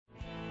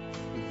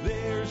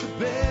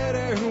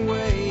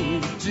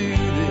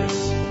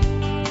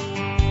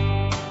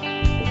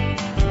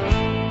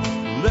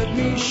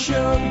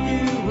show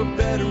you a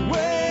better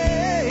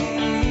way.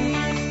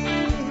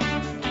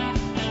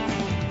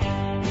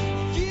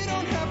 You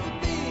don't have to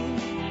be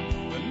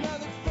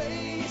another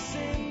face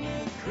in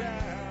the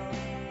crowd.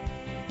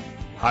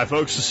 Hi,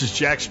 folks. This is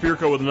Jack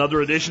Spirko with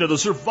another edition of the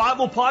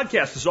Survival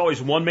Podcast. As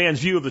always, one man's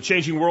view of the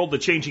changing world, the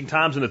changing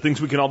times, and the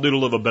things we can all do to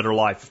live a better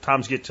life if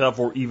times get tough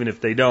or even if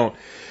they don't.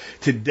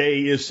 Today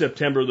is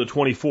September the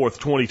 24th,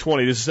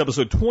 2020. This is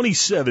episode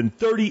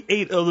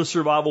 2738 of the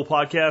Survival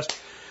Podcast.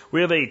 We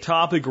have a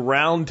topic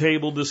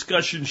roundtable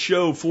discussion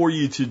show for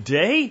you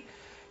today.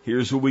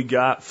 Here's what we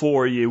got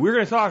for you. We're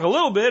going to talk a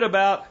little bit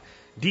about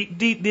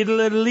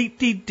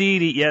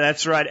yeah,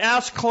 that's right,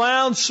 Ask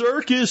Clown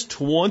Circus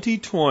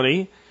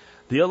 2020.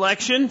 The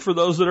election, for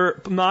those that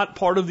are not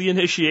part of the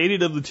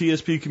initiated of the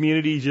TSP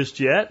community just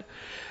yet.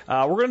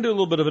 We're going to do a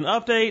little bit of an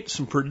update,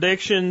 some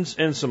predictions,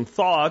 and some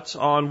thoughts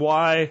on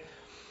why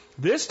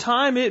this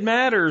time it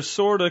matters,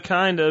 sort of,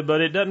 kind of, but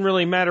it doesn't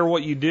really matter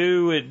what you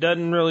do. It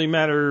doesn't really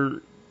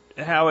matter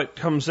how it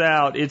comes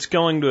out. It's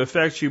going to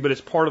affect you, but it's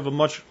part of a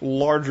much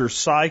larger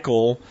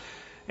cycle,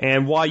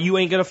 and why you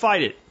ain't going to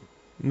fight it.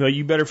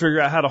 You better figure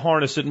out how to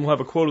harness it, and we'll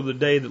have a quote of the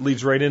day that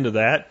leads right into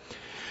that.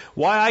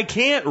 Why I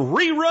can't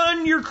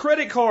rerun your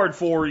credit card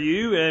for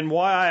you, and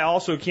why I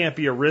also can't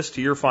be a risk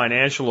to your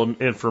financial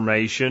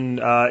information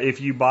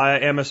if you buy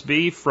an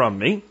MSB from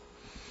me.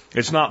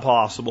 It's not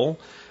possible.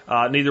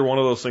 Neither one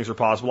of those things are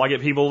possible. I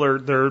get people,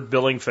 their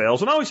billing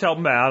fails, and I always help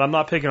them out. I'm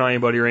not picking on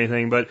anybody or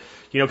anything, but,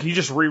 can you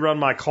just rerun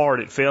my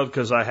card? It failed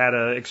because I had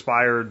a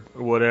expired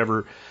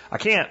whatever. I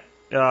can't.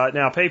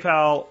 Now,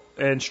 PayPal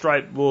and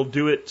Stripe will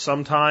do it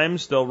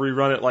sometimes. They'll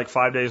rerun it like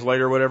 5 days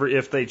later or whatever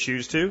if they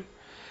choose to.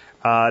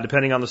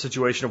 Depending on the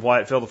situation of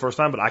why it failed the first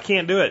time, but I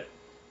can't do it.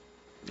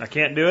 I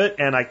can't do it,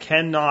 and I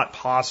cannot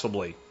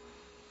possibly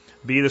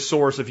be the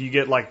source if you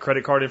get like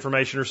credit card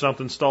information or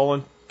something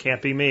stolen.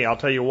 Can't be me. I'll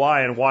tell you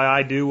why and why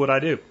I do what I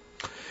do.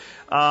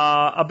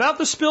 About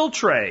the spill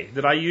tray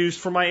that I used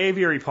for my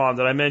aviary pond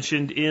that I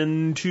mentioned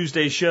in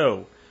Tuesday's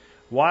show.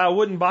 Why I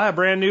wouldn't buy a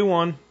brand new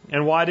one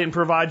and why I didn't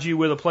provide you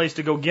with a place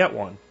to go get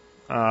one.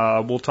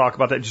 We'll talk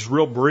about that just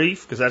real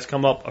brief because that's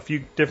come up a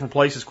few different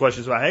places,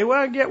 questions about, hey, where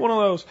I get one of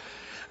those?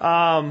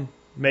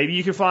 Maybe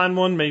you can find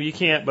one, maybe you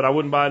can't, but I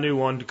wouldn't buy a new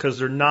one because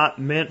they're not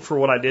meant for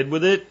what I did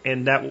with it,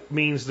 and that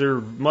means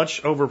they're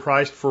much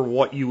overpriced for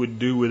what you would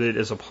do with it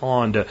as a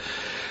pond.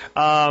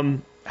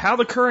 How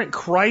the current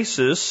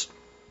crisis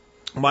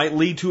might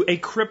lead to a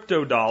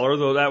crypto dollar,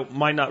 though that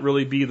might not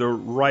really be the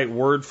right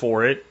word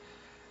for it,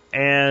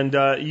 and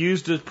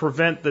used to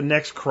prevent the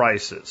next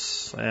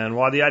crisis. And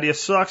why the idea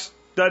sucks,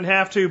 doesn't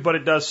have to, but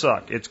it does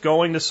suck. It's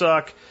going to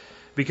suck.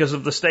 Because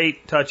if the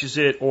state touches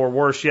it, or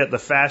worse yet, the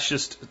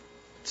fascist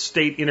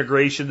state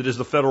integration that is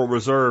the Federal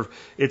Reserve,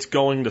 it's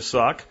going to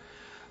suck.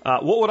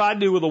 What would I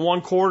do with a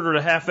 1/4 to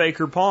 ½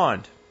 acre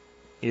pond?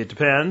 It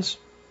depends.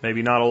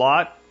 Maybe not a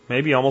lot.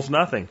 Maybe almost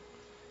nothing.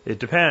 It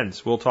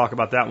depends. We'll talk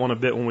about that one a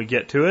bit when we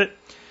get to it.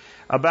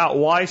 About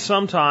why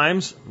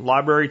sometimes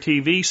library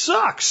TV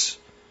sucks.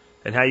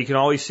 And how you can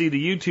always see the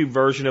YouTube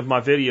version of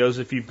my videos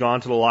if you've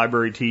gone to the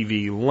library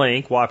TV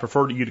link. Why I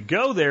prefer you to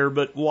go there,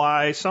 but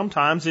why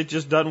sometimes it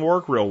just doesn't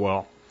work real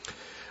well.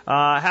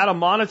 How to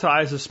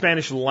monetize a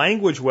Spanish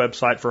language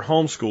website for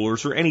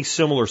homeschoolers or any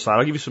similar site.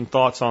 I'll give you some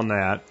thoughts on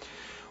that.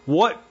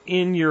 When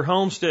in your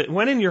homestead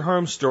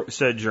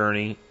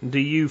journey do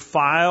you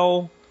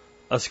file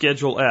a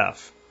Schedule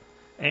F?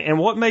 And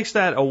what makes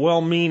that a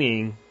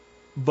well-meaning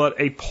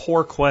but a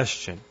poor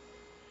question?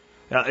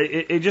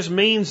 It just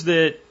means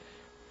that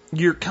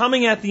you're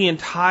coming at the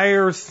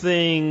entire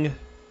thing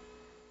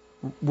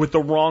with the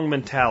wrong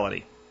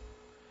mentality.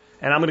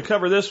 And I'm going to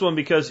cover this one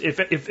because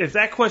if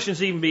that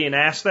question's even being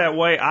asked that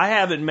way, I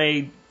haven't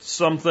made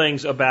some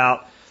things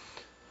about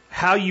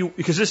how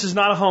because this is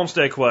not a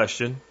homestead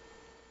question,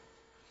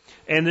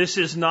 and this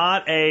is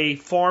not a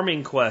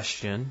farming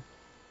question,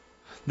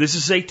 this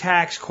is a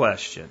tax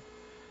question.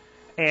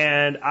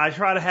 And I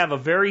try to have a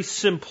very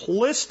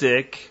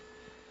simplistic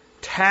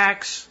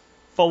tax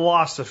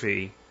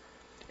philosophy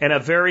in a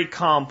very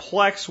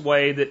complex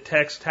way that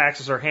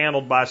taxes are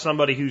handled by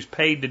somebody who's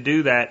paid to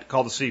do that,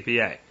 called the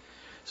CPA.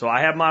 So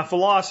I have my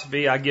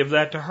philosophy, I give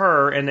that to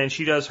her, and then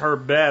she does her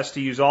best to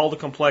use all the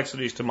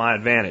complexities to my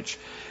advantage.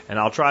 And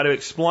I'll try to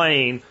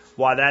explain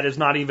why that is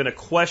not even a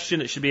question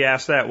that should be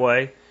asked that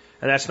way,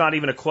 and that's not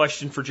even a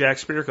question for Jack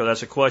Spirko,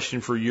 that's a question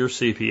for your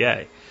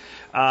CPA.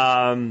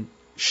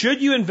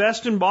 Should you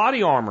invest in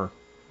body armor?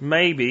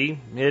 Maybe.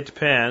 It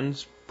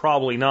depends.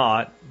 Probably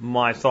not.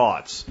 My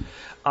thoughts.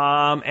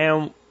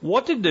 And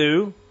what to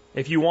do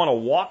if you want to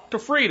walk to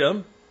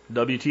freedom,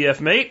 WTF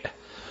mate,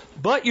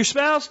 but your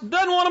spouse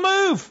doesn't want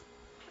to move,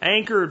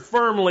 anchored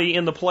firmly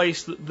in the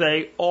place that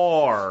they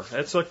are.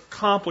 That's a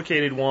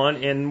complicated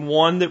one, and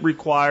one that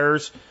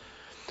requires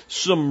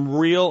some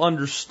real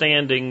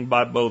understanding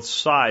by both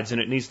sides,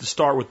 and it needs to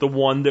start with the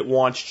one that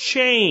wants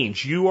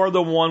change. You are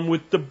the one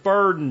with the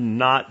burden,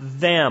 not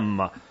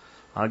them.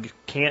 I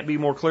can't be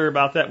more clear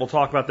about that. We'll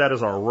talk about that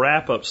as our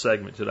wrap-up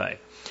segment today.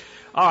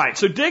 All right,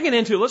 so digging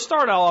into it, let's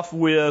start off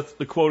with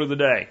the quote of the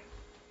day.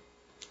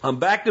 I'm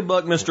back to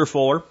Buckminster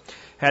Fuller.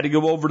 Had to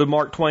go over to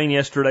Mark Twain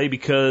yesterday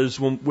because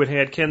when we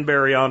had Ken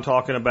Berry on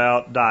talking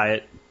about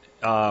diet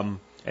and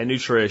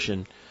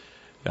nutrition,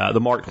 the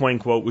Mark Twain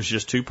quote was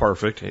just too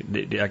perfect. I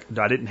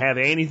didn't have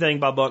anything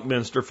by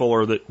Buckminster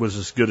Fuller that was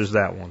as good as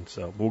that one.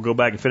 So we'll go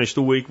back and finish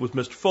the week with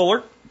Mr.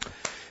 Fuller.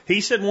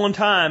 He said one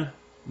time,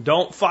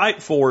 don't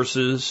fight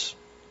forces,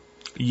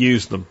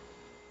 use them.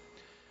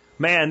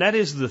 Man, that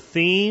is the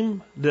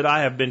theme that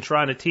I have been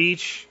trying to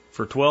teach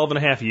for 12 and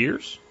a half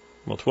years.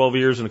 Well, 12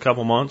 years and a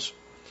couple months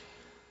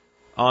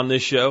on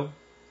this show.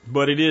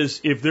 But it is,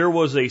 if there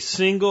was a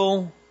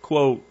single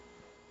quote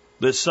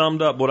that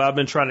summed up what I've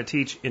been trying to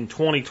teach in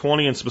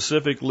 2020 and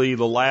specifically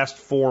the last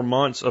 4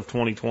 months of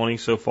 2020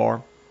 so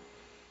far,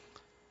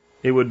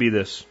 it would be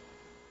this.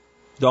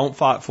 Don't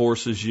fight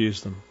forces,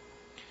 use them.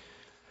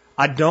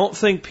 I don't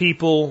think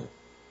people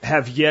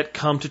have yet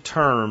come to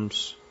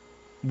terms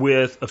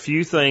with a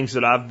few things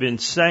that I've been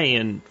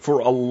saying for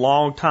a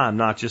long time,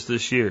 not just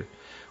this year.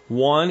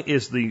 One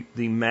is the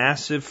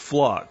massive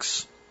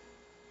flux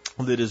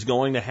that is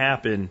going to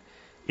happen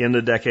in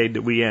the decade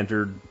that we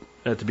entered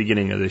at the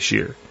beginning of this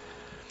year.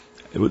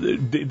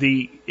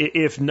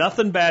 If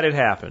nothing bad had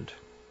happened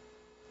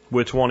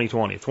with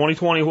 2020, if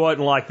 2020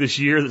 wasn't like this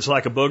year that's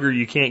like a booger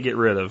you can't get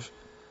rid of.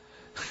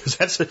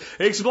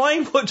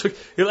 Explain what took.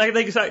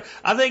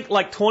 I think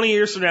like 20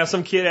 years from now,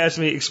 some kid asked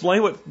me,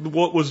 explain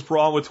what was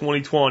wrong with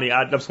 2020.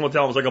 I'm just going to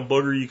tell him it was like a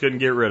booger you couldn't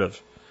get rid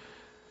of.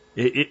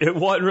 It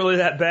wasn't really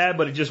that bad,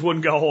 but it just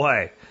wouldn't go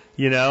away,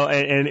 you know.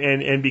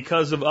 And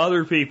because of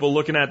other people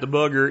looking at the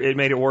booger, it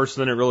made it worse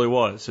than it really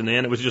was. In the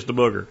end, it was just a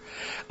booger.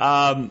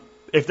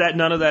 If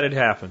none of that had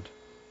happened,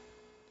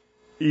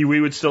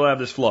 we would still have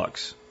this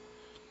flux.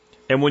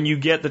 And when you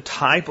get the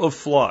type of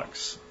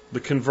flux, the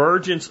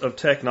convergence of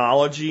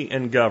technology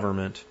and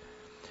government,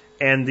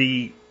 and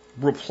the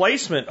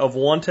replacement of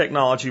one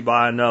technology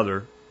by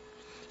another,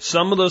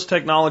 some of those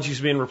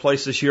technologies being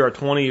replaced this year are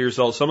 20 years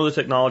old. Some of the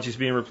technologies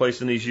being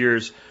replaced in these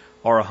years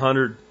are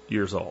 100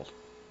 years old.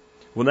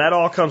 When that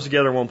all comes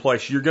together in one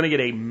place, you're going to get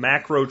a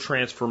macro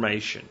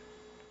transformation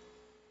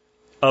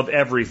of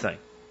everything.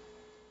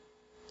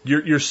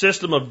 Your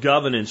system of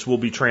governance will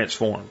be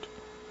transformed.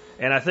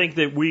 And I think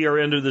that we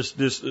are under this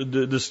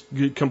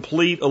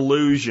complete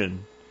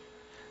illusion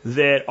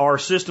that our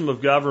system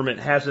of government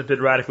hasn't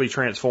been radically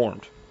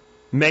transformed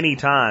many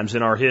times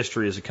in our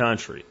history as a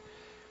country.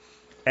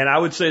 And I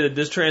would say that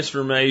this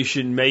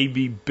transformation may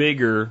be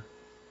bigger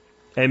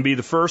and be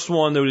the first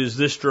one that is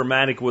this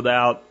dramatic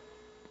without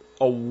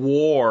a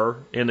war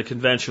in the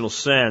conventional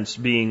sense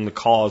being the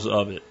cause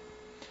of it.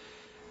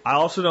 I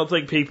also don't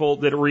think people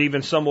that are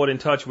even somewhat in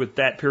touch with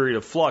that period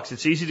of flux,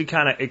 it's easy to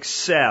kind of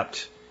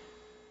accept,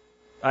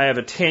 I have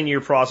a 10-year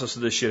process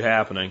of this shit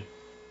happening.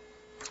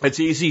 It's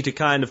easy to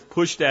kind of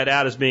push that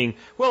out as being,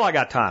 well, I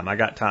got time,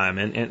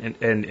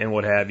 and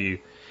what have you.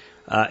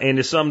 And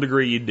to some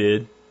degree you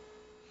did.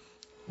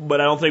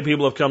 But I don't think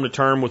people have come to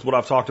terms with what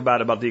I've talked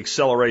about the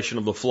acceleration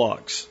of the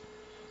flux,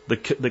 the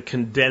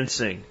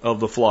condensing of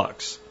the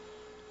flux.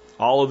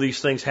 All of these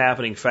things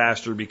happening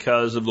faster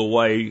because of the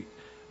way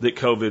that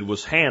COVID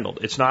was handled.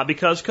 It's not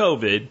because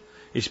COVID,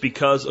 it's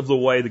because of the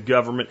way the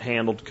government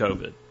handled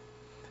COVID.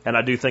 And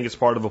I do think it's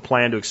part of a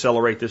plan to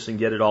accelerate this and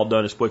get it all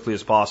done as quickly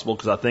as possible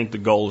because I think the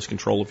goal is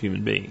control of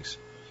human beings.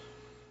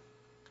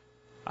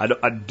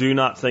 I do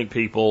not think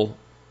people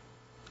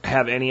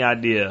have any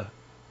idea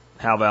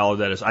how valid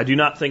that is. I do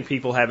not think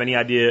people have any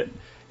idea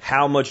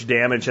how much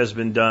damage has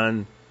been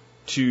done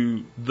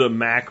to the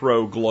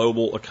macro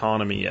global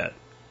economy yet.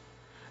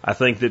 I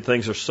think that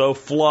things are so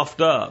fluffed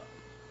up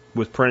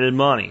with printed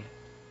money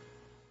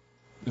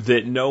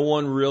that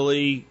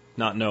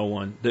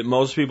that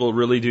most people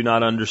really do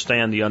not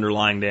understand the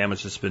underlying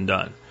damage that's been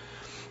done.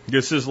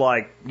 This is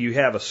like you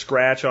have a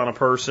scratch on a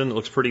person that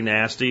looks pretty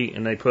nasty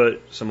and they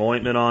put some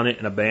ointment on it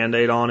and a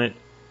Band-Aid on it.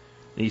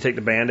 And you take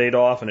the Band-Aid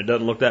off and it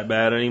doesn't look that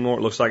bad anymore.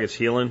 It looks like it's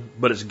healing,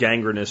 but it's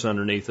gangrenous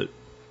underneath it.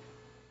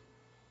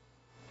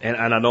 And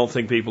I don't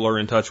think people are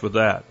in touch with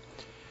that.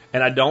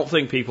 And I don't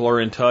think people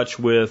are in touch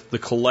with the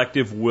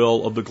collective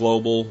will of the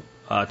global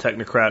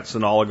technocrats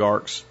and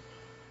oligarchs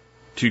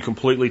to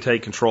completely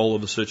take control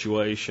of the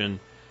situation.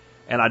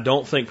 And I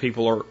don't think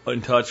people are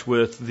in touch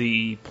with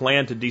the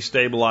plan to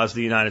destabilize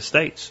the United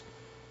States.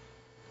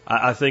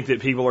 I think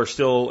that people are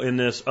still in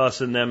this us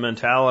and them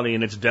mentality,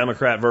 and it's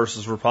Democrat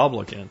versus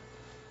Republican.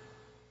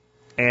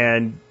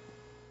 And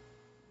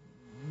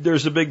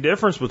there's a big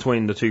difference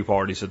between the two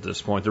parties at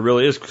this point. There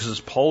really is, because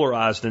it's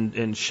polarized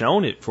and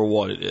shown it for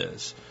what it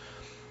is.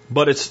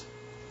 But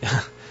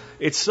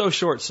it's so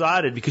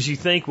short-sighted because you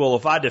think, well,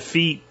 if I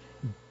defeat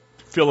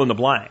fill in the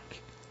blank,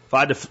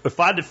 if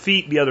I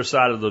defeat the other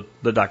side of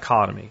the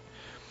dichotomy,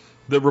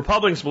 the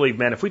Republicans believe,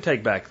 man, if we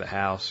take back the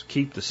House,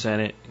 keep the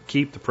Senate,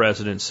 keep the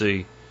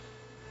presidency,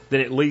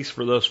 then at least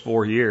for those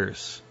 4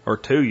 years, or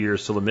 2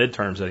 years till the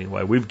midterms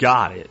anyway, we've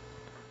got it.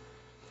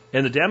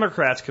 And the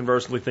Democrats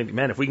conversely think,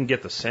 man, if we can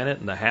get the Senate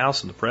and the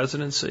House and the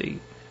presidency,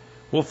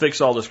 we'll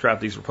fix all this crap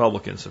these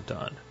Republicans have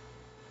done.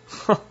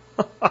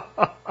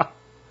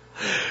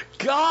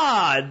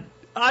 God,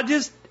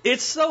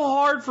 It's so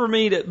hard for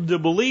me to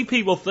believe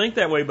people think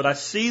that way, but I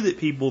see that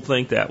people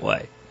think that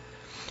way.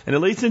 And it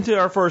leads into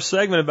our first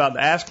segment about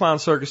the Ass Clown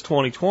Circus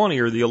 2020,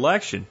 or the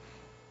election.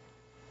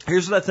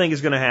 Here's what I think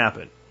is going to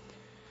happen.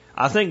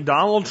 I think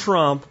Donald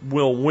Trump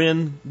will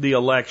win the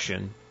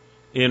election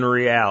in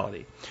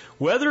reality.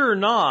 Whether or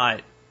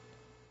not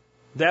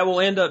that will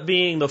end up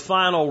being the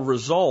final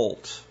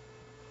result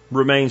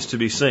remains to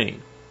be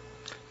seen.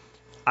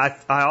 I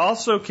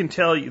also can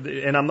tell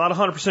you, and I'm not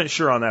 100%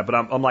 sure on that, but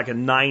I'm like a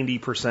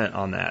 90%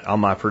 on that, on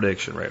my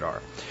prediction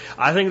radar.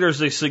 I think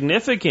there's a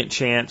significant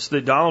chance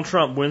that Donald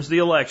Trump wins the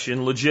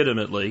election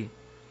legitimately,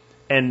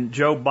 and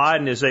Joe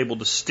Biden is able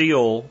to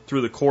steal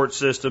through the court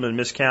system and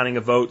miscounting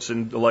of votes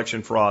and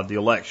election fraud the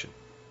election.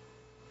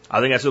 I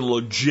think that's a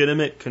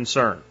legitimate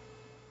concern.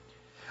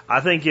 I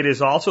think it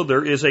is also,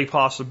 there is a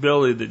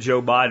possibility that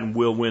Joe Biden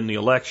will win the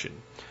election.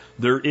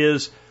 There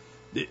is,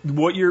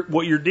 what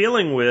you're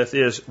dealing with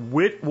is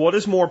what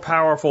is more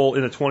powerful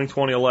in the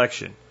 2020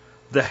 election,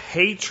 the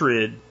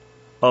hatred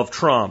of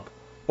Trump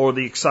or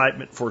the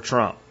excitement for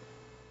Trump.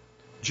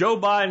 Joe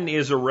Biden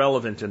is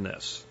irrelevant in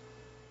this.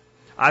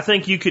 I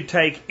think you could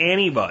take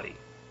anybody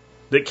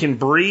that can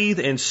breathe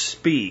and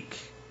speak,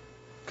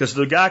 because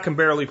the guy can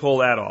barely pull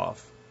that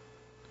off,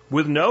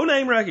 with no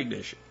name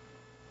recognition.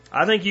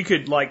 I think you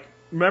could, like,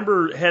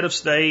 remember Head of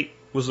State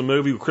was a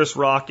movie with Chris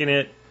Rock in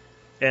it,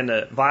 and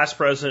the vice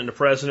president and the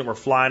president were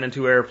flying in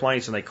two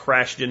airplanes and they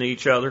crashed into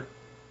each other.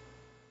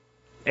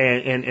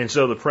 And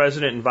so the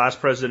president and vice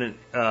president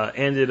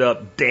ended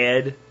up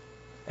dead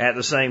at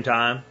the same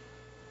time,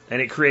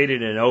 and it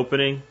created an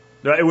opening.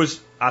 I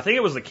think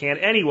it was the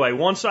candidate. Anyway,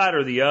 one side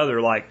or the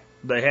other, like,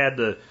 they had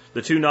the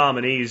two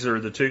nominees, or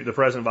the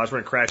president and vice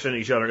president, crash into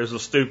each other. It was a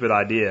stupid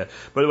idea.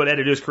 But what it had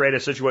to do is create a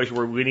situation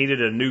where we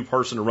needed a new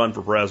person to run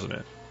for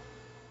president.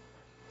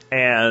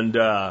 And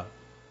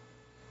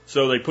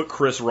so they put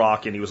Chris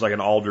Rock in. He was like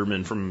an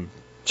alderman from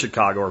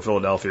Chicago or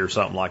Philadelphia or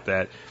something like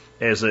that,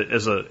 as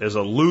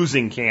a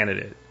losing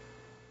candidate.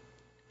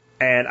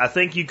 And I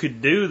think you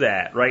could do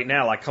that right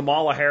now. Like,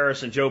 Kamala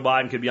Harris and Joe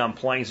Biden could be on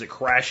planes that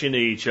crash into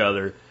each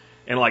other,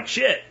 and like,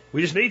 shit,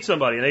 we just need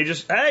somebody. And they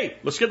just, hey,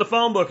 let's get the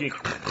phone book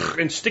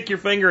and stick your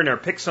finger in there,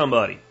 pick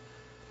somebody.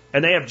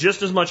 And they have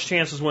just as much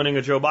chance as winning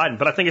a Joe Biden.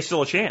 But I think it's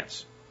still a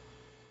chance.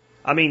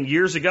 I mean,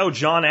 years ago,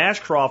 John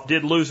Ashcroft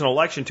did lose an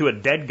election to a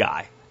dead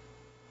guy.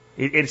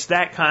 It's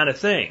that kind of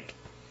thing.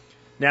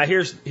 Now,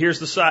 here's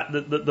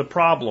the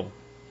problem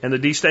and the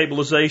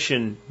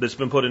destabilization that's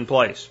been put in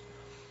place.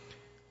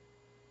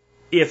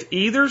 If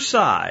either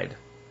side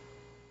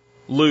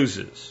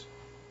loses,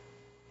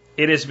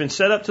 it has been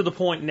set up to the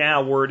point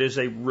now where it is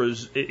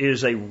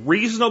a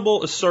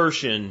reasonable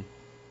assertion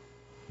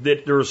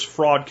that there's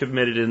fraud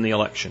committed in the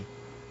election.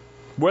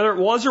 Whether it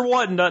was or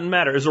wasn't doesn't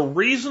matter. It's a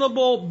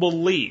reasonable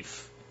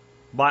belief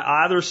by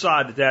either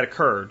side that that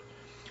occurred,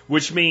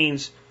 which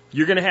means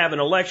you're going to have an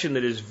election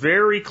that is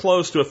very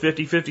close to a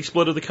 50-50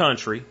 split of the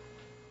country,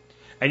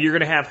 and you're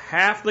going to have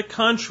half the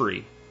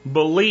country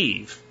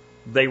believe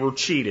they were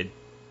cheated.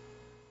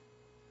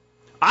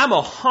 I'm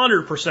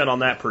 100% on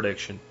that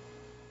prediction.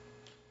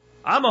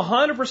 I'm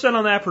 100%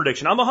 on that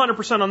prediction. I'm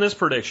 100% on this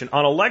prediction.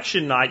 On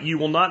election night, you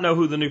will not know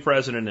who the new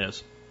president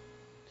is.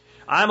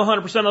 I'm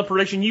 100% on the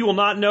prediction. You will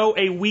not know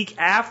a week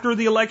after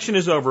the election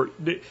is over.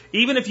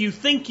 Even if you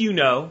think you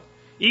know,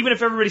 even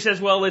if everybody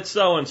says, well, it's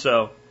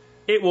so-and-so,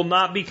 it will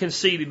not be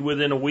conceded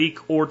within a week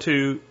or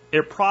two.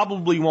 It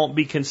probably won't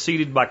be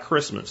conceded by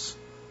Christmas.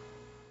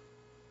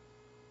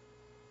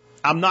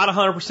 I'm not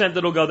 100% that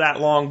it'll go that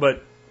long,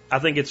 but I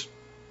think it's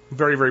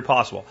very, very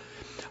possible.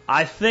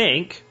 I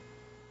think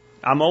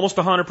I'm almost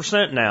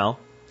 100% now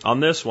on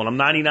this one. I'm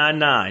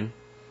 99.9.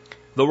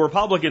 The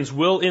Republicans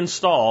will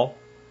install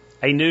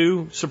a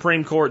new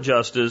Supreme Court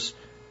justice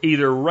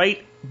either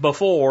right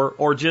before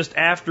or just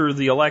after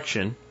the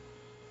election,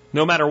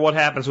 no matter what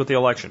happens with the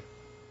election.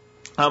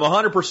 I'm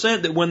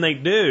 100% that when they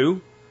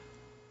do,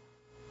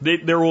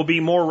 there will be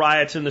more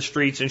riots in the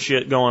streets and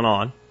shit going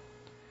on.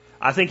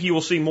 I think you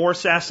will see more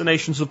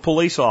assassinations of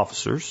police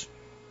officers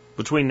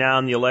between now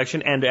and the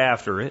election and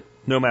after it,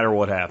 no matter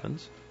what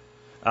happens.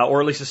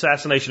 Or at least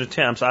assassination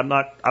attempts. I'm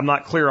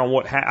not clear on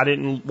what I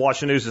didn't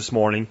watch the news this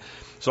morning,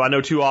 so I know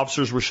 2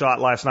 officers were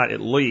shot last night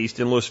at least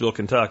in Louisville,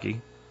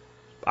 Kentucky.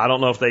 I don't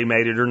know if they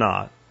made it or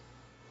not,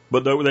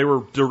 but they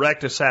were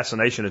direct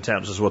assassination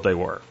attempts is what they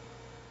were.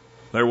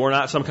 They were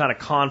not some kind of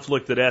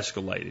conflict that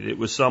escalated. It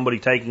was somebody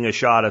taking a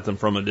shot at them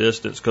from a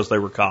distance because they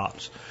were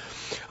cops.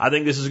 I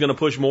think this is going to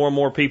push more and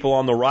more people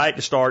on the right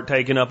to start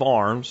taking up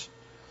arms,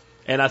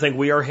 and I think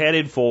we are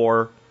headed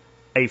for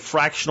a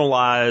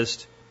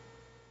fractionalized,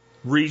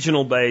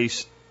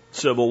 regional-based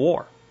civil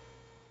war.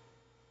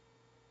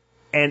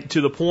 And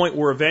to the point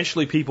where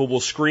eventually people will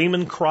scream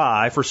and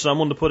cry for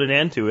someone to put an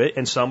end to it,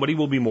 and somebody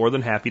will be more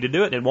than happy to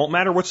do it. And it won't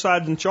matter which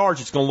side's in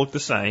charge, it's going to look the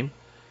same.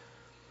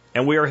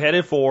 And we are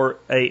headed for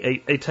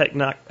a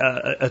technocratic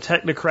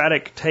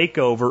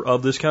takeover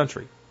of this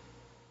country.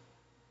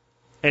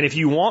 And if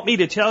you want me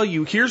to tell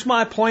you, here's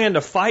my plan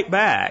to fight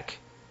back,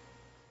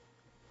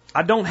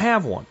 I don't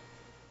have one.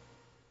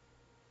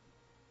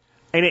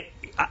 And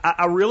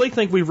I really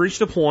think we've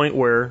reached a point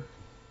where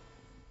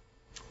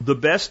the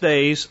best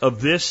days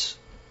of this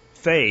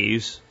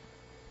phase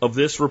of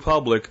this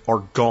republic are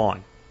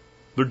gone.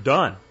 They're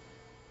done.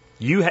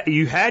 You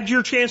had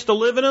your chance to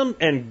live in them,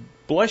 and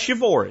bless you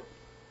for it.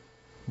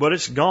 But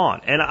it's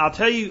gone. And I'll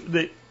tell you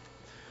that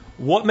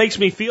what makes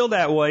me feel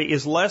that way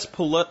is less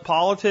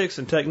politics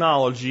and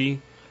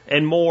technology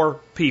and more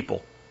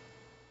people.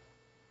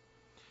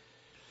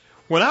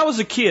 When I was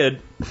a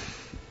kid,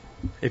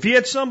 if you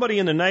had somebody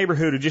in the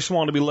neighborhood who just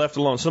wanted to be left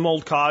alone, some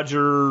old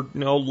codger,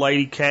 old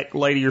lady, cat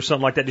lady or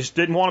something like that, just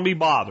didn't want to be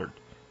bothered.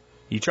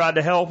 You tried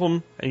to help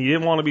them and you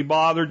didn't want to be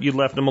bothered, you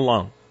left them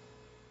alone.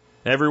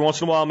 Every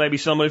once in a while, maybe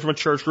somebody from a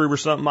church group or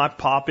something might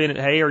pop in and,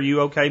 hey, are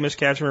you okay, Miss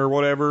Cashmere, or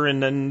whatever?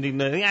 And then,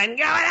 I'm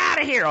going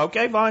out of here.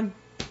 Okay, fine.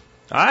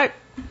 All right.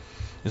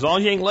 As long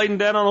as you ain't laying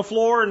dead on the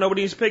floor and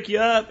nobody needs to pick you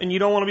up and you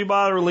don't want to be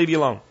bothered, we'll leave you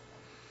alone.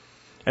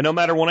 And no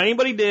matter what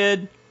anybody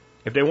did,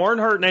 if they weren't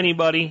hurting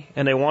anybody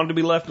and they wanted to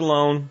be left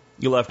alone,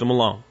 you left them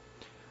alone.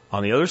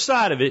 On the other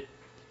side of it,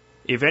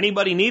 if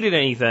anybody needed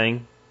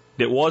anything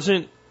that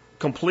wasn't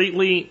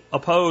completely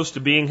opposed to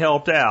being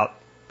helped out,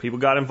 people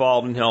got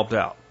involved and helped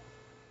out.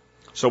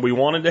 So we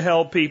wanted to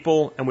help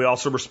people, and we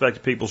also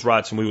respected people's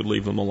rights, and we would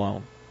leave them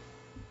alone.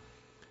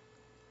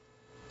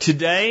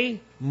 Today,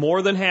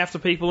 more than half the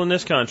people in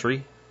this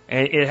country,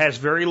 and it has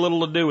very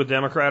little to do with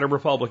Democrat or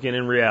Republican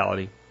in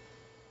reality,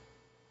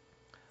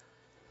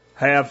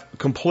 have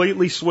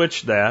completely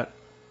switched that.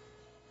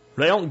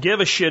 They don't give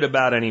a shit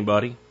about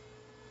anybody.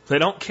 They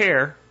don't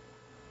care.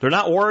 They're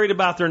not worried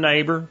about their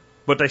neighbor,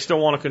 but they still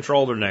want to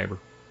control their neighbor.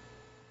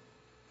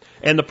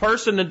 And the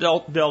person that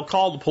they'll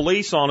call the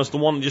police on is the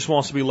one that just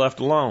wants to be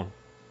left alone.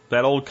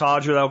 That old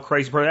codger, that old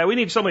crazy person. We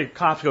need somebody,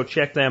 cops, to go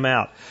check them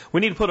out.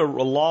 We need to put a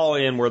law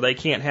in where they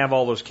can't have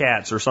all those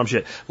cats or some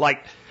shit. And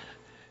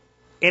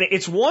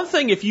it's one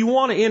thing if you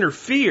want to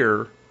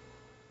interfere,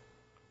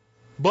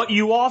 but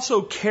you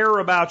also care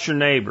about your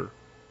neighbor.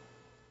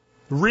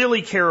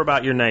 Really care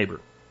about your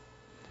neighbor.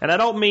 And I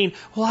don't mean,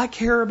 well, I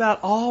care about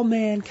all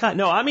mankind.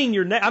 No, I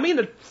mean I mean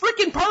the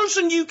freaking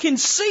person you can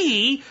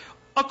see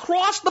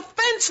across the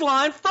fence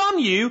line from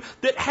you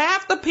that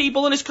half the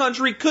people in this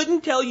country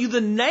couldn't tell you the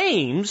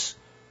names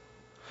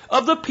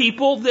of the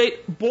people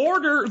that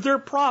border their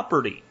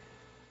property.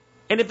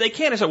 And if they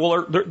can't, I say,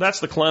 well,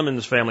 that's the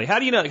Clemens family. How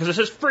do you know? Because it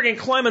says friggin'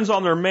 Clemens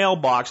on their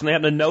mailbox, and they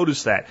happen to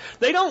notice that.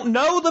 They don't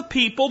know the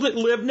people that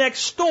live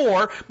next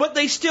door, but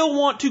they still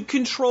want to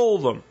control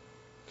them.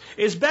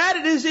 As bad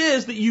as it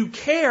is that you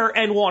care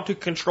and want to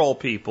control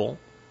people,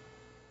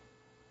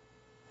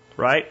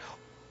 right?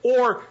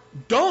 Or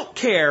don't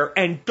care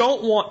and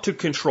don't want to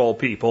control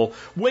people.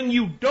 When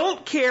you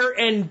don't care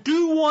and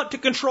do want to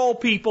control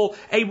people,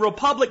 a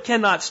republic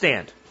cannot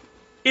stand.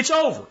 It's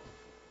over.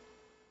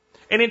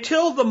 And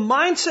until the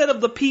mindset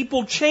of the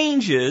people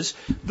changes,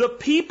 the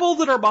people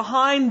that are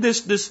behind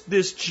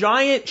this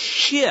giant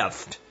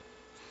shift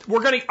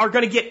are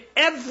going to get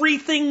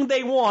everything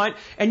they want,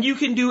 and you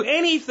can do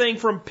anything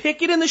from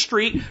picket in the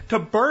street to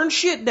burn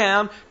shit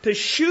down to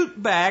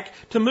shoot back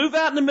to move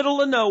out in the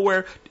middle of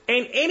nowhere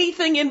and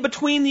anything in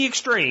between the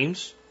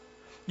extremes.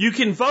 You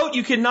can vote,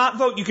 you cannot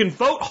vote, you can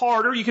vote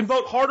harder, you can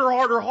vote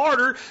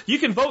harder, you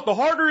can vote the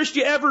hardest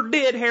you ever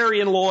did, Harry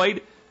and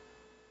Lloyd,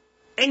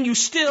 and you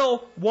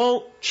still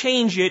won't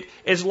change it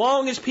as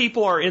long as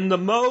people are in the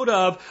mode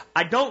of,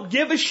 I don't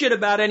give a shit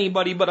about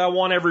anybody, but I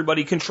want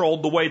everybody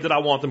controlled the way that I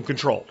want them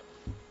controlled.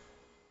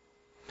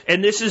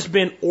 And this has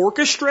been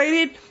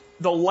orchestrated.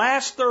 The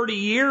last 30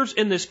 years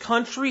in this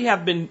country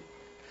have been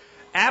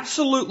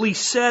absolutely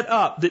set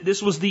up that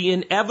this was the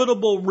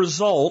inevitable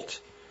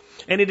result,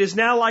 and it is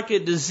now like a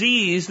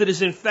disease that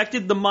has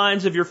infected the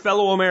minds of your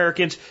fellow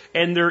Americans,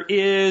 and there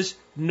is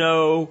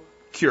no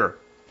cure.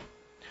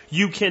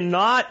 You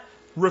cannot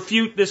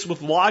refute this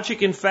with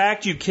logic and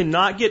fact. You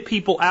cannot get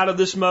people out of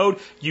this mode.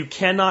 You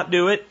cannot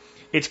do it.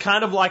 It's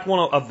kind of like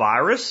a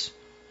virus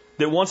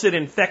that once it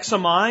infects a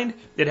mind,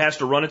 it has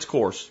to run its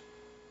course.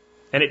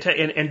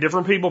 And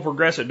different people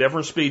progress at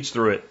different speeds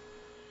through it.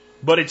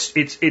 But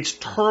it's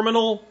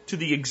terminal to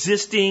the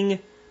existing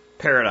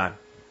paradigm.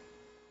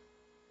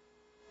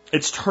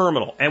 It's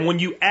terminal. And when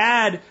you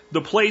add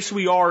the place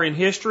we are in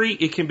history,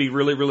 it can be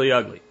really, really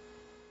ugly.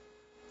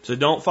 So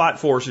don't fight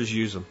forces,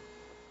 use them.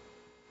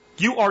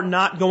 You are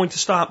not going to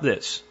stop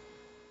this.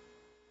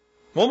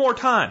 One more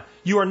time.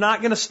 You are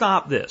not going to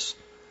stop this.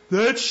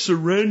 That's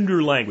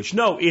surrender language.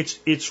 No,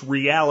 it's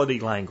reality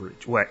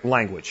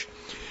language.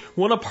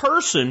 When a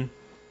person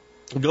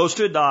goes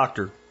to a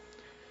doctor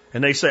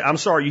and they say, I'm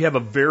sorry, you have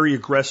a very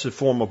aggressive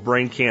form of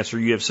brain cancer,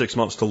 you have 6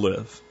 months to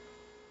live.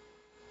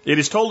 It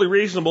is totally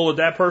reasonable that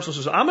that person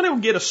says, I'm going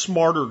to get a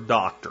smarter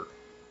doctor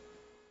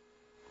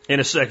in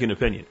a second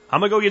opinion. I'm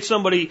going to go get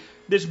somebody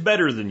that's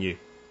better than you.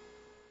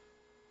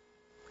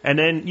 And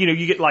then,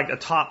 you get like a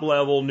top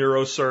level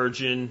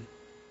neurosurgeon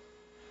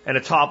and a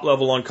top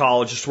level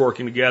oncologist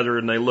working together,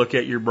 and they look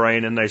at your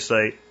brain and they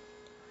say,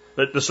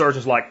 the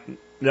surgeon's like,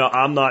 no,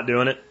 I'm not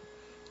doing it.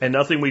 And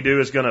nothing we do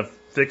is going to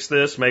fix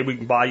this. Maybe we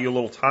can buy you a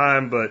little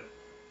time, but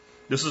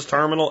this is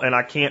terminal and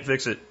I can't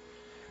fix it.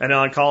 And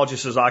an oncologist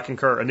says, I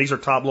concur. And these are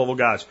top level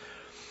guys.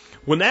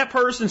 When that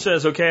person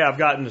says, okay, I've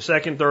gotten a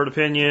second, third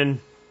opinion,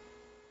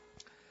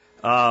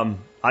 I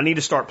need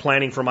to start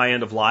planning for my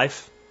end of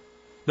life.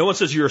 No one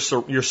says you're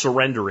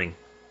surrendering.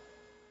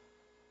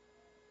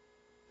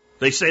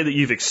 They say that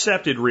you've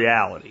accepted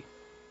reality.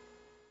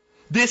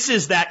 This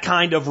is that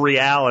kind of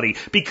reality.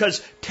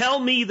 Because tell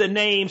me the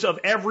names of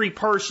every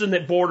person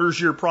that borders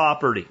your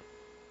property.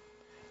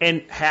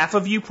 And half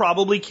of you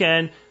probably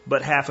can,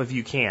 but half of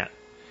you can't.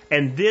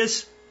 And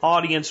this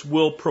audience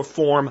will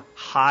perform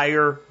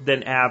higher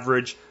than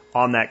average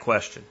on that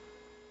question.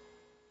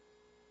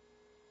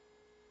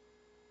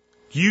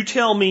 You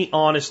tell me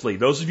honestly,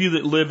 those of you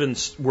that live in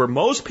where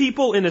most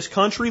people in this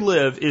country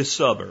live is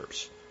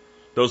suburbs.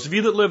 Those of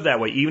you that live that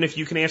way, even if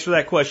you can answer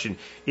that question,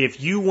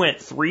 if you went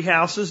 3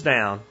 houses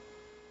down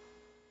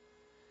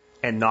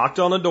and knocked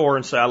on the door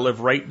and said, I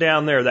live right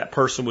down there, that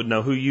person would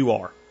know who you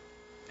are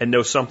and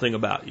know something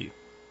about you.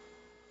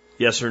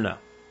 Yes or no?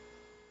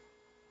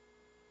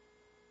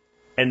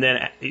 And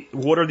then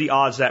what are the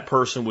odds that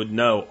person would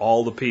know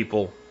all the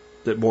people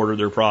that border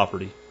their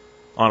property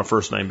on a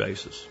first name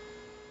basis?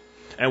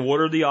 And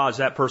what are the odds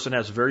that person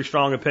has a very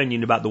strong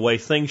opinion about the way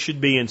things should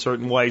be in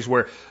certain ways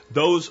where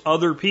those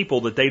other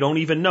people that they don't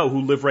even know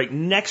who live right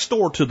next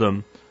door to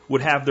them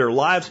would have their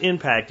lives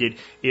impacted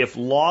if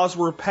laws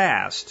were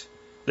passed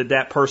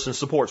that person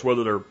supports,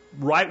 whether they're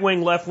right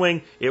wing, left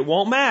wing, it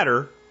won't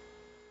matter.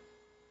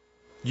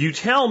 You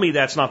tell me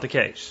that's not the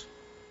case.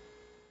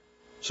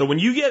 So when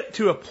you get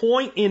to a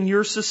point in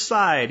your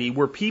society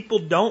where people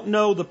don't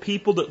know the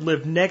people that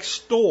live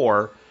next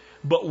door,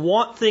 but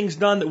want things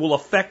done that will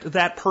affect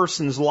that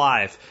person's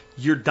life,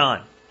 you're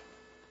done.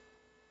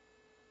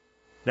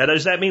 Now,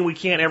 does that mean we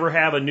can't ever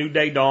have a new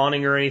day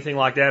dawning or anything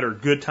like that, or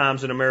good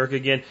times in America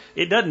again?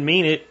 It doesn't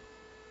mean it,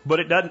 but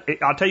it doesn't.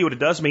 I'll tell you what it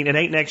does mean. It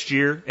ain't next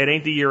year, it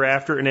ain't the year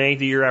after, and it ain't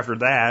the year after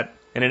that,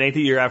 and it ain't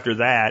the year after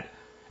that,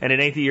 and it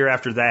ain't the year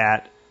after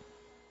that.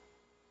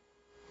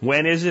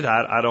 When is it?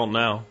 I don't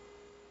know.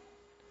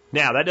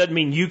 Now, that doesn't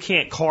mean you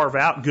can't carve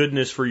out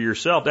goodness for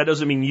yourself. That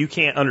doesn't mean you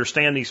can't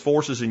understand these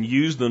forces and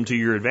use them to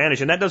your advantage.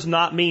 And that does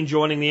not mean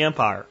joining the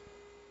empire.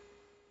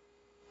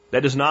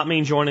 That does not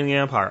mean joining the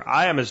empire.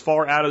 I am as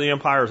far out of the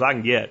empire as I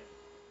can get.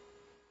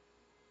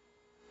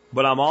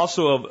 But I'm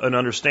also of an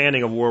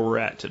understanding of where we're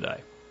at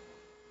today.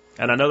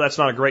 And I know that's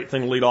not a great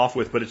thing to lead off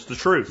with, but it's the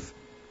truth.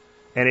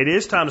 And it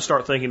is time to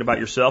start thinking about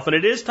yourself, and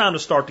it is time to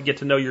start to get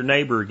to know your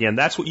neighbor again.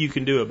 That's what you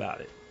can do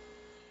about it.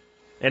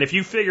 And if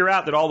you figure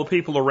out that all the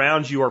people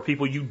around you are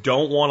people you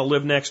don't want to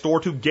live next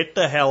door to, get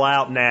the hell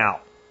out now.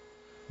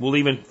 We'll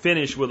even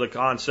finish with a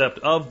concept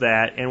of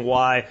that and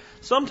why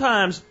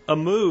sometimes a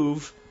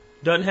move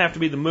doesn't have to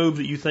be the move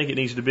that you think it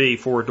needs to be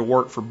for it to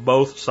work for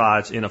both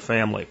sides in a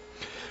family.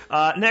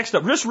 Next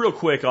up, just real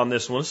quick on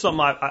this one. This is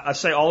something I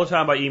say all the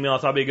time by email. I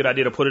thought it'd be a good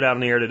idea to put it out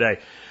in the air today.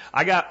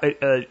 I got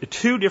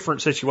 2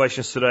 different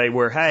situations today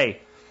where,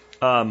 hey,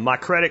 my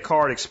credit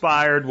card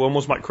expired. One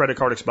was my credit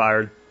card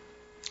expired.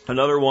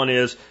 Another one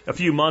is a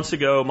few months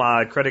ago,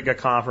 my credit got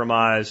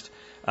compromised.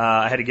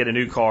 I had to get a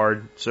new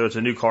card, so it's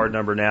a new card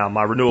number now.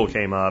 My renewal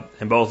came up,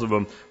 and both of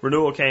them,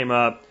 renewal came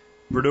up,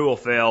 renewal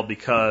failed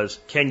because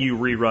can you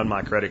rerun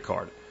my credit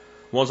card?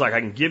 One's like, I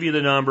can give you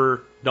the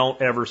number,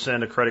 don't ever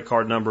send a credit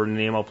card number in an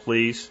email,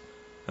 please.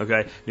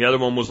 Okay. The other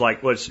one was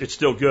like, well, it's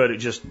still good. It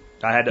just,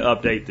 I had to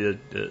update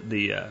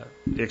the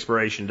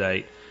expiration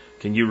date.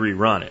 Can you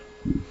rerun it?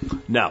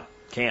 No,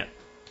 can't.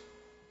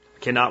 I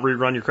cannot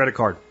rerun your credit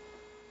card.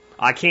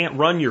 I can't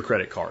run your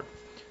credit card.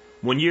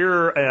 When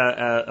you're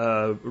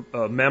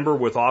a member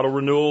with auto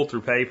renewal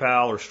through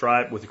PayPal or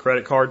Stripe with a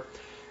credit card,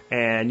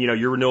 and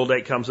your renewal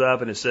date comes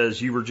up and it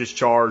says you were just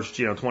charged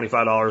 $25,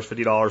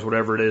 $50,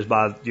 whatever it is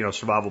by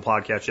Survival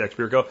Podcast Check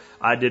Spirko,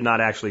 I did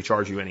not actually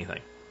charge you anything.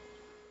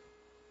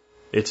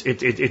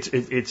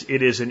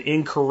 It is an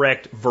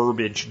incorrect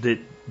verbiage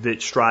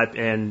that Stripe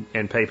and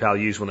PayPal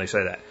use when they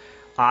say that.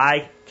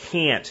 I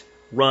can't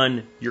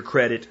run your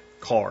credit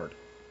card.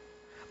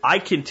 I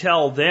can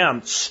tell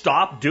them,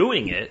 stop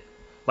doing it.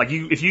 Like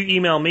if you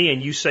email me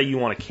and you say you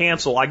want to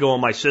cancel, I go on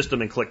my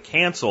system and click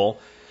cancel,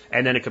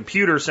 and then a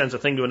computer sends a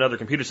thing to another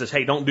computer that says,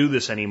 hey, don't do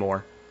this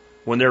anymore.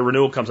 When their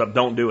renewal comes up,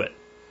 don't do it.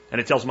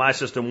 And it tells my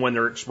system when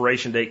their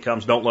expiration date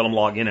comes, don't let them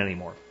log in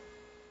anymore.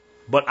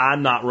 But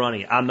I'm not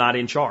running it. I'm not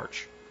in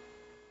charge.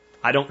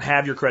 I don't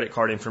have your credit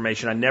card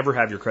information. I never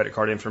have your credit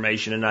card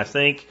information. And I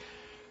think,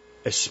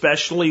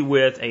 especially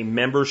with a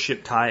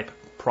membership type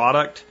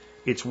product,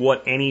 it's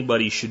what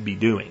anybody should be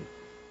doing.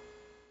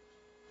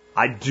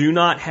 I do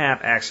not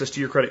have access to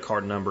your credit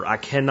card number. I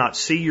cannot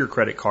see your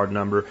credit card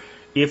number.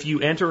 If you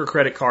enter a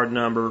credit card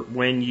number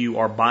when you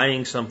are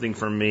buying something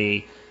from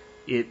me,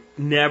 it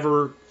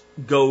never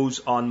goes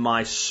on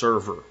my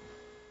server.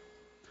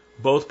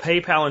 Both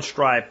PayPal and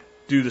Stripe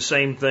do the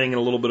same thing in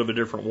a little bit of a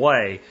different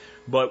way,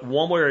 but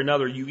one way or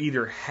another, you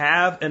either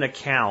have an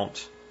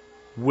account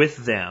with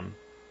them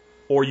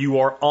or you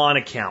are on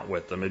account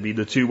with them. It'd be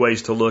the 2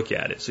 ways to look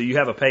at it. So you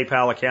have a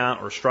PayPal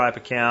account or a Stripe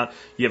account,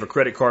 you have a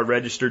credit card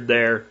registered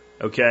there,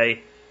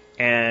 okay?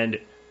 And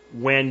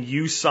when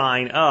you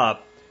sign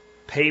up,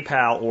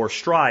 PayPal or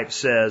Stripe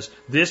says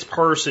this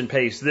person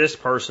pays this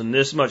person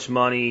this much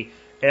money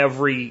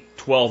every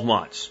 12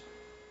 months.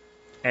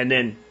 And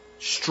then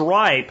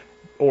Stripe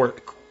or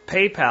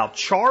PayPal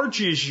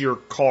charges your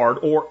card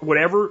or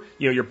whatever,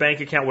 your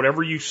bank account,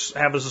 whatever you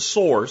have as a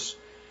source,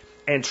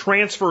 and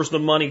transfers the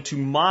money to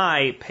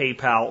my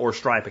PayPal or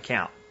Stripe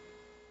account.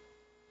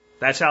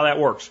 That's how that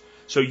works.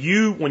 So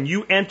when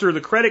you enter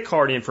the credit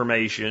card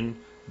information,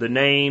 the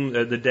name,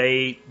 the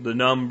date, the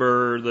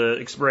number, the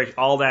expiration,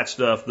 all that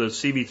stuff, the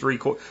CB3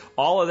 code,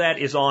 all of that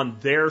is on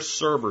their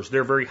servers.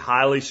 They're very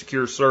highly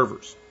secure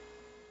servers.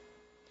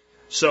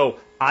 So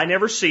I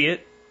never see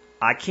it.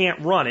 I can't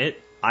run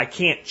it. I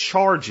can't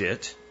charge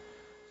it.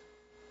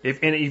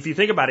 If you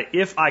think about it,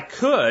 if I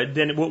could,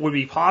 then what would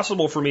be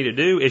possible for me to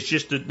do is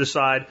just to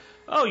decide,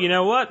 oh, you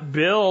know what?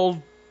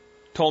 Bill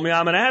told me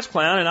I'm an ass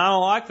clown and I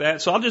don't like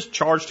that, so I'll just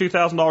charge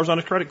 $2,000 on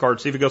his credit card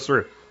to see if it goes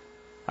through.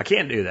 I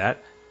can't do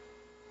that.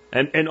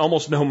 And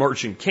almost no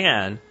merchant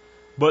can.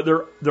 But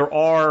there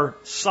are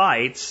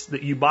sites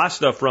that you buy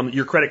stuff from that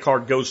your credit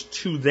card goes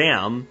to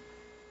them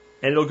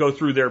and it'll go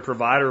through their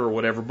provider or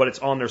whatever, but it's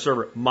on their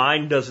server.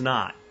 Mine does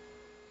not.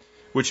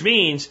 Which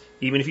means,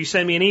 even if you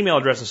send me an email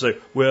address and say,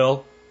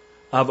 well,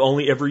 I've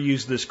only ever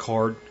used this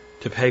card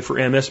to pay for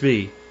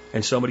MSB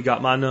and somebody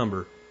got my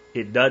number,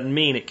 it doesn't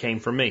mean it came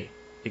from me.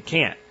 It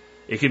can't.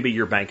 It can be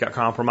your bank got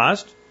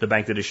compromised, the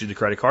bank that issued the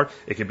credit card.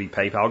 It could be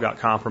PayPal got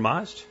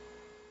compromised.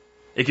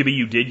 It could be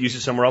you did use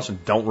it somewhere else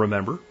and don't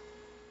remember.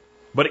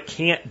 But it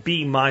can't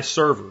be my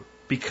server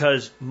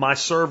because my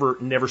server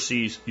never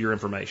sees your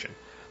information.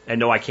 And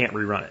no, I can't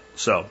rerun it.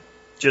 So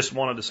just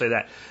wanted to say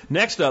that.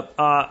 Next up,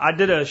 I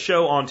did a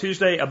show on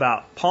Tuesday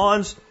about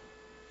ponds,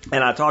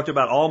 and I talked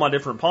about all my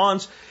different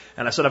ponds.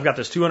 And I said I've got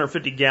this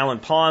 250-gallon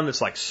pond that's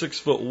like 6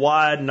 foot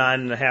wide,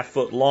 9.5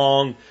 foot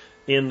long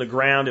in the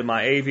ground in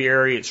my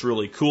aviary. It's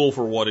really cool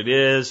for what it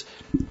is.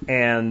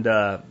 And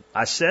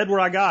I said where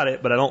I got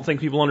it, but I don't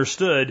think people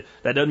understood.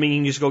 That doesn't mean you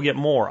can just go get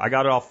more. I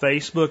got it off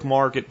Facebook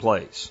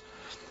Marketplace.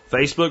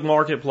 Facebook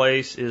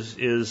Marketplace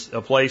is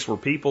a place where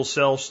people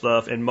sell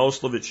stuff, and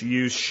most of it's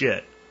used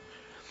shit.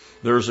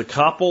 There's a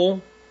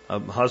couple, a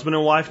husband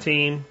and wife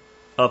team,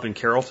 up in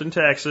Carrollton,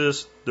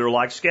 Texas. They're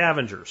like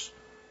scavengers.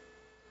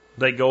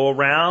 They go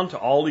around to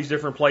all these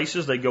different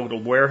places. They go to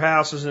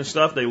warehouses and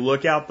stuff. They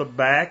look out the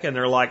back, and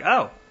they're like,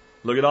 oh,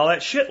 look at all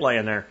that shit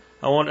laying there.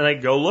 And they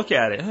go look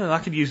at it. Oh, I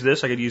could use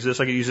this. I could use this.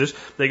 I could use this.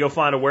 They go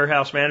find a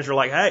warehouse manager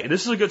like, hey,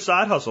 this is a good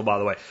side hustle, by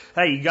the way.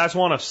 Hey, you guys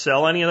want to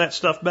sell any of that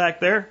stuff back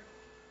there?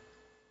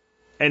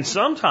 And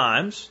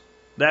sometimes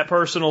that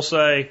person will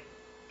say,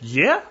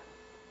 yeah,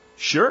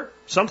 sure.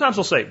 Sometimes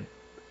they'll say,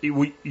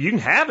 you can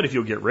have it if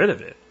you'll get rid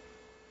of it.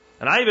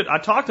 And I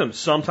talked to them.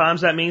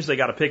 Sometimes that means they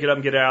got to pick it up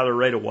and get it out of there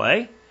right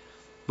away.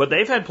 But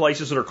they've had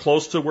places that are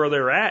close to where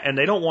they're at, and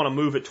they don't want to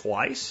move it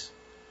twice.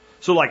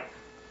 So like,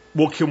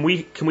 well, can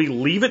we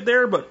leave it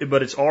there,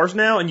 but it's ours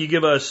now, and you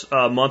give us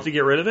a month to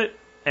get rid of it?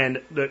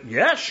 And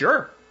yeah,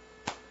 sure.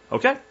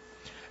 Okay.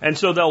 And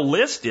so they'll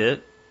list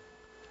it,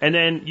 and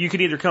then you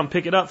can either come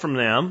pick it up from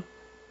them,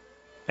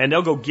 and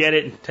they'll go get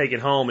it and take it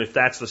home if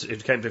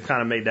they've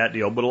kind of made that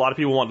deal. But a lot of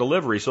people want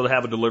delivery, so they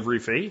have a delivery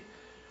fee,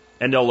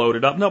 and they'll load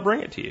it up and they'll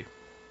bring it to you.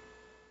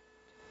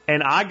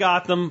 And I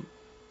got them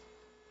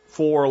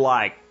for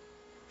like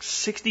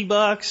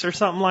 $60 or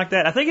something like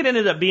that. I think it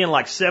ended up being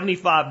like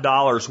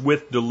 $75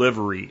 with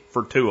delivery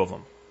for 2 of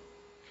them.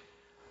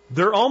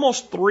 They're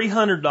almost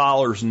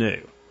 $300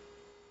 new.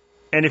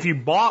 And if you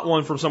bought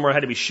one from somewhere that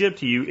had to be shipped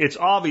to you, it's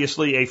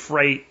obviously a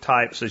freight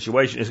type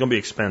situation. It's going to be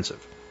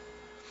expensive.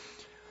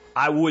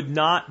 I would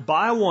not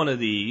buy one of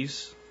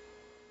these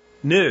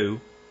new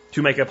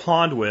to make a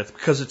pond with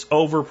because it's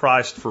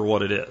overpriced for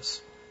what it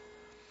is.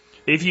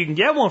 If you can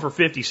get one for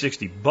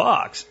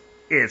 $50-$60,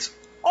 it's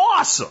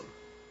awesome.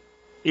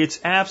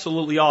 It's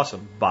absolutely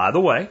awesome. By the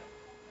way,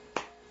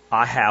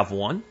 I have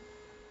one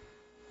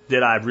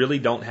that I really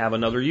don't have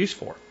another use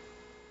for.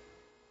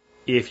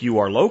 If you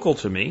are local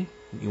to me,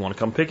 you want to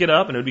come pick it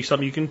up, and it would be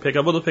something you can pick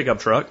up with a pickup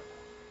truck,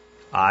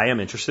 I am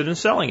interested in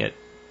selling it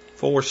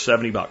for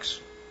 $70.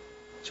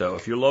 So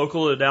if you're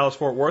local to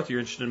Dallas-Fort Worth, you're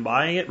interested in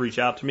buying it, reach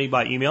out to me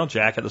by email,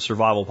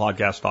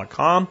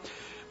 jack@thesurvivalpodcast.com.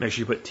 Make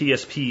sure you put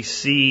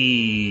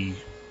TSPC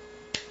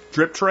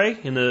drip tray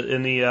in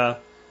the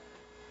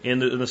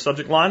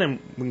subject line, and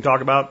we can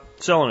talk about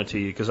selling it to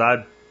you, because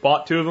I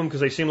bought 2 of them because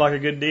they seemed like a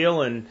good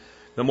deal, and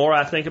the more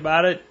I think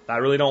about it, I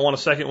really don't want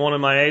a second one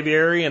in my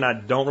aviary, and I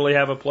don't really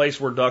have a place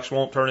where ducks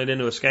won't turn it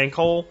into a skank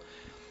hole,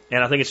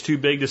 and I think it's too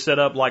big to set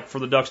up like for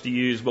the ducks to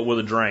use, but with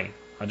a drain.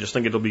 I just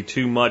think it'll be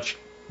too much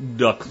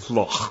duck,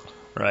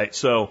 right?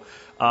 So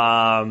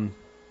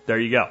there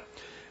you go.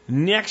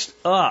 Next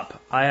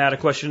up, I had a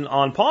question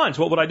on ponds.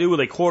 What would I do with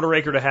a 1/4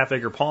 acre to 1/2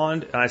 acre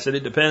pond? And I said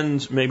it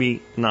depends,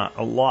 maybe not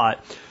a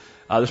lot.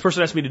 This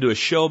person asked me to do a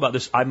show about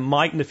this. I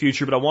might in the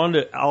future, but I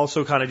wanted to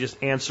also kind of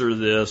just answer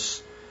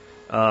this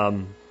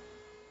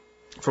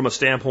from a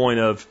standpoint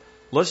of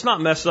let's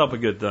not mess up a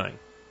good thing.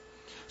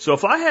 So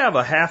if I have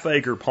a 1/2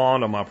 acre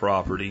pond on my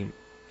property,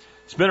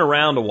 it's been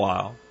around a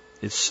while,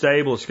 it's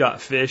stable, it's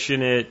got fish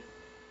in it,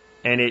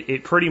 and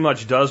it pretty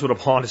much does what a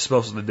pond is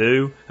supposed to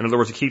do. In other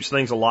words, it keeps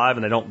things alive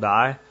and they don't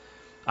die.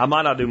 I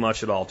might not do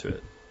much at all to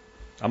it.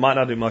 I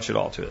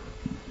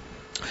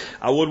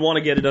would want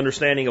to get an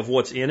understanding of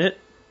what's in it.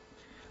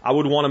 I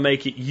would want to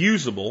make it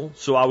usable,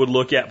 so I would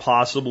look at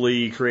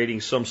possibly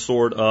creating some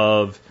sort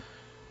of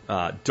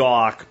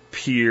dock,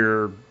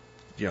 pier,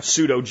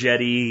 pseudo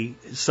jetty,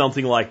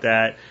 something like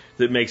that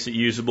makes it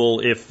usable.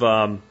 If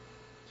I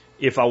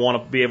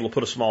want to be able to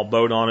put a small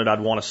boat on it,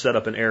 I'd want to set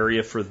up an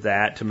area for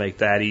that to make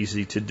that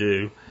easy to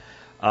do.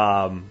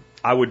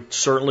 I would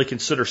certainly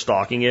consider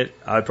stocking it.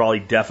 I'd probably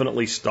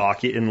definitely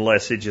stock it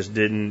unless it just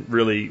didn't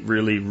really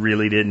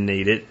didn't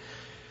need it.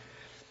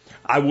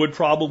 I would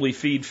probably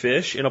feed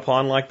fish in a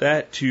pond like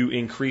that to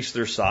increase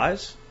their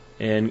size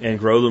and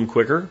grow them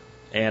quicker.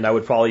 And I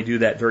would probably do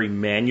that very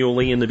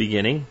manually in the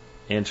beginning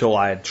until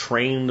I had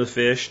trained the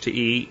fish to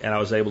eat and I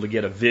was able to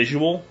get a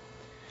visual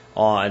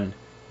on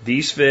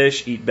these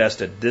fish eat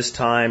best at this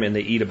time and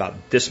they eat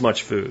about this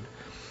much food.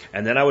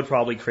 And then I would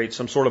probably create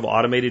some sort of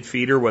automated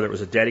feeder, whether it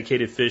was a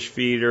dedicated fish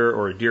feeder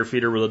or a deer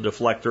feeder with a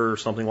deflector or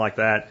something like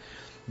that,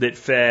 that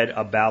fed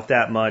about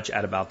that much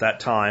at about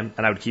that time.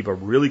 And I would keep a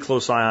really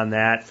close eye on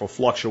that for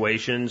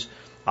fluctuations,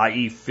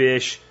 i.e.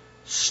 fish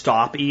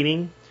stop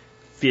eating,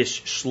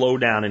 fish slow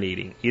down in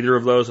eating. Either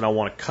of those, and I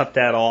want to cut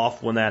that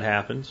off when that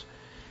happens.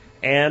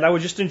 And I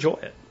would just enjoy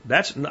it.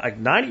 That's like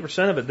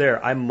 90% of it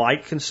there. I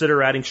might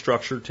consider adding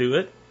structure to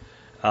it.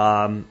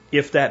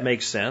 If that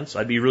makes sense.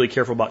 I'd be really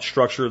careful about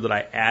structure that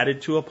I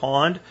added to a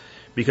pond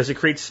because it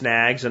creates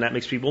snags and that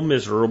makes people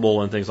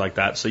miserable and things like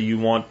that. So you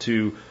want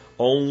to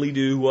only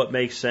do what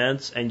makes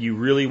sense and you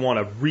really want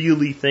to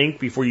really think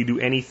before you do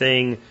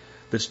anything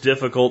that's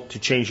difficult to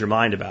change your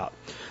mind about.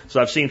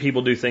 So I've seen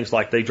people do things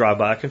like they drive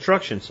by a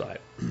construction site.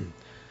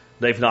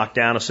 They've knocked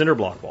down a cinder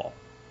block wall.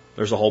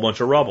 There's a whole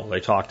bunch of rubble. They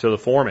talk to the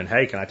foreman.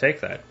 Hey, can I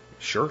take that?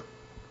 Sure.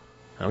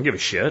 I don't give a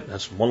shit.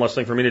 That's one less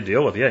thing for me to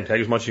deal with. Yeah,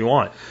 take as much as you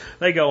want.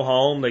 They go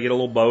home, they get a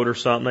little boat or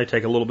something, they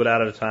take a little bit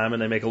out at a time,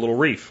 and they make a little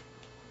reef.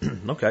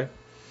 Okay.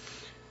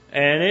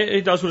 And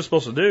it does what it's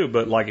supposed to do,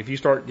 but like if you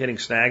start getting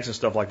snags and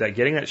stuff like that,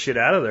 getting that shit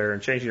out of there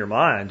and changing your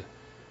mind,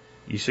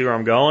 you see where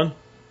I'm going?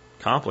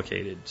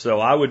 Complicated. So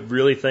I would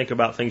really think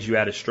about things you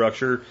add as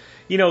structure.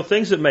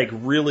 Things that make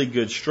really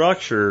good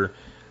structure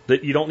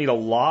that you don't need a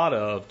lot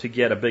of to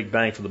get a big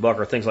bang for the buck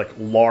are things like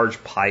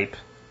large pipe,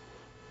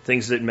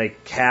 things that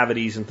make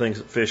cavities and things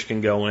that fish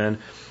can go in.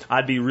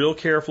 I'd be real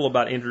careful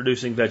about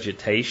introducing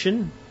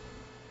vegetation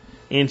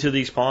into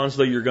these ponds,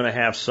 though you're going to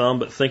have some,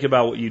 but think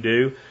about what you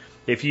do.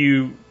 If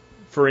you,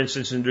 for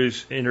instance,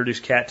 introduce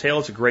cattail,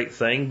 it's a great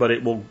thing, but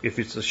it will, if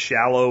it's a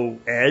shallow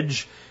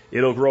edge,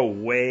 it'll grow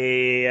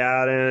way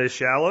out into the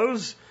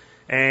shallows,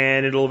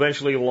 and it'll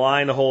eventually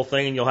line the whole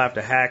thing, and you'll have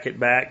to hack it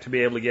back to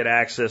be able to get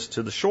access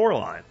to the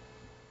shoreline.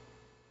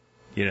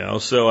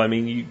 So I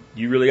mean,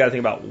 you really got to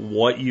think about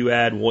what you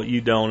add, what you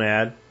don't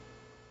add.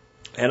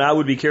 And I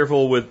would be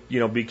careful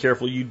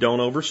you don't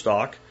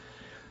overstock.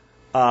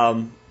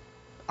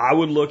 I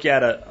would look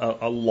at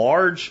a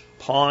large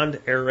pond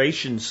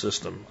aeration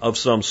system of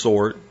some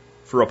sort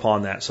for a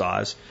pond that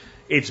size.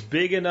 It's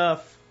big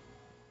enough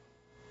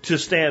to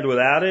stand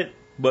without it,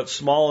 but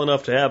small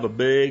enough to have a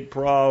big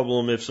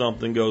problem if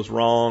something goes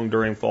wrong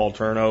during fall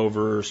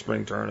turnover or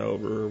spring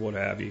turnover or what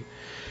have you.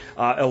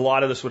 A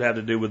lot of this would have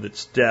to do with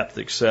its depth,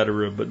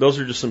 etc. But those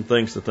are just some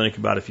things to think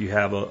about if you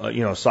have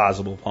a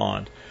sizable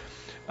pond.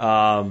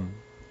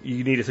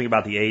 You need to think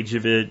about the age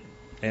of it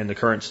and the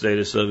current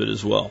status of it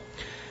as well.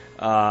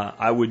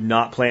 I would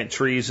not plant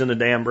trees in the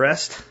dam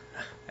breast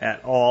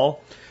at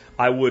all.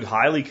 I would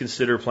highly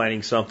consider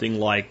planting something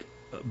like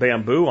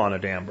bamboo on a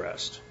dam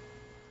breast.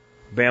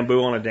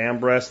 Bamboo on a dam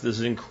breast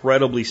is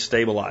incredibly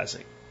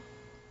stabilizing.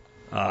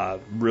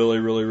 Really,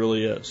 really,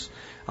 really is.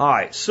 All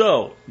right,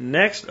 so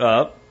next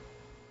up,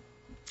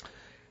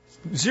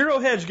 Zero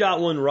Hedge got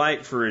one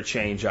right for a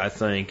change, I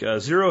think.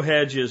 Zero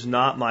Hedge is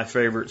not my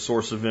favorite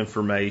source of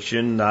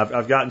information.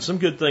 I've gotten some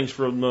good things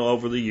from them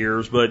over the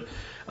years, but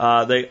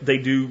they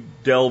do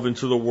delve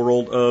into the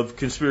world of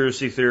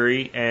conspiracy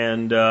theory,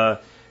 and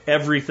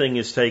everything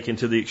is taken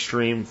to the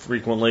extreme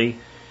frequently.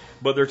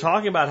 But they're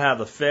talking about how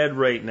the Fed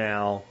right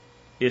now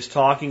is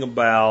talking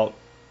about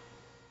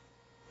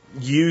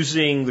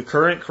using the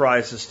current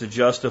crisis to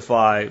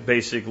justify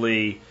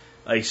basically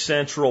a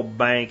central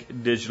bank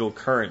digital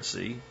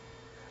currency.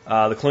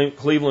 The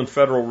Cleveland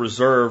Federal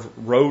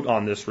Reserve wrote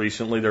on this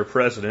recently, their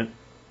president,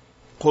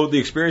 quote, "The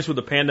experience with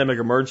the pandemic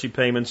emergency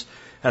payments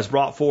has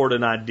brought forward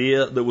an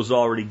idea that was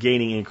already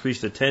gaining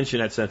increased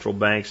attention at central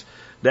banks.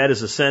 That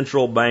is a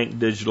central bank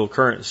digital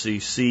currency,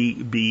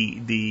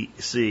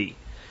 CBDC."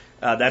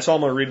 That's all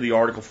I'm going to read the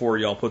article for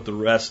you. I'll put the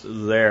rest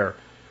there.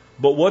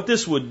 But what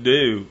this would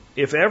do,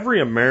 if every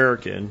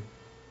American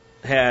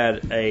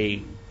had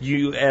a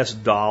US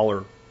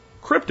dollar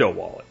crypto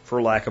wallet,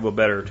 for lack of a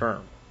better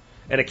term,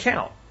 an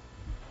account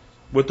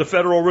with the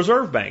Federal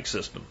Reserve Bank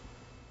system,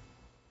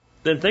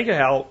 then think of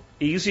how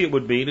easy it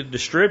would be to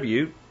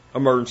distribute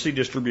emergency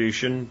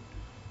distribution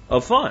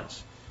of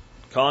funds.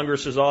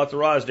 Congress has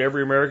authorized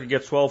every American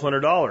gets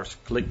 $1,200.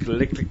 Click,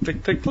 click, click,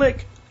 click, click,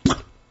 click.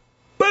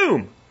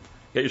 Boom!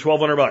 Get your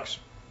 $1,200.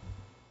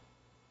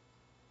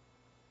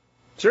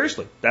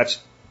 Seriously, that's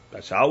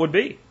how it would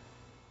be.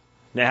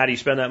 Now, how do you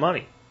spend that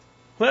money?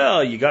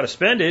 Well, you got to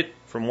spend it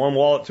from one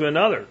wallet to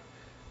another.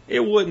 It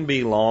wouldn't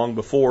be long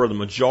before the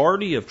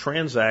majority of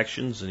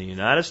transactions in the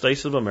United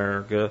States of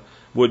America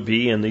would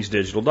be in these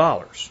digital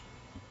dollars.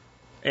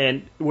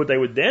 And what they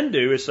would then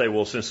do is say,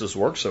 well, since this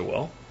works so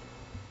well,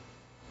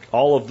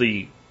 all of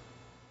the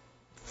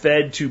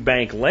Fed to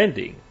bank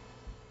lending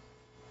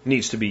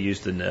needs to be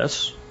used in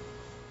this.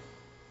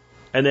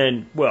 And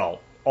then, well,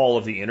 all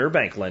of the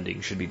interbank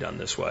lending should be done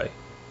this way.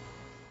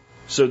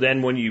 So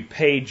then when you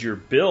paid your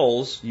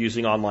bills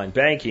using online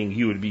banking,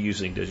 you would be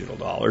using digital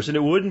dollars. And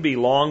it wouldn't be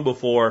long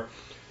before,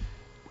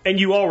 and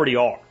you already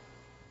are.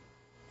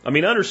 I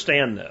mean,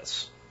 understand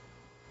this,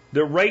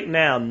 that right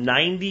now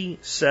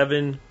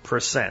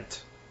 97%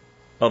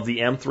 of the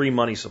M3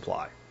 money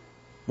supply,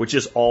 which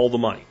is all the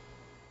money,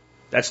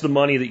 that's the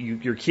money that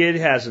your kid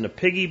has in a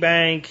piggy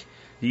bank,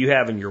 you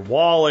have in your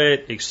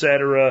wallet,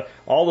 etc.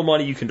 All the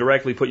money you can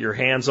directly put your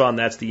hands on,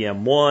 that's the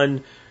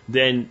M1.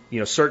 Then,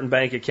 certain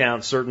bank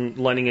accounts, certain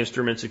lending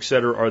instruments,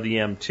 etc., are the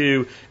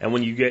M2. And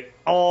when you get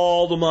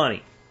all the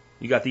money,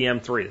 you got the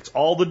M3. It's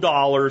all the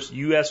dollars,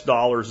 U.S.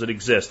 dollars that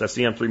exist. That's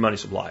the M3 money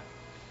supply.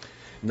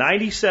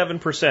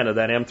 97% of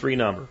that M3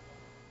 number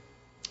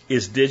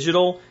is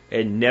digital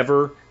and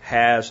never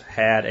has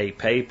had a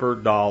paper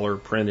dollar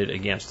printed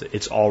against it.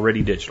 It's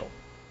already digital.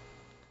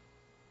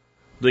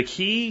 The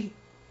key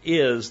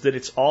is that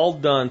it's all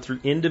done through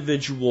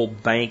individual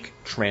bank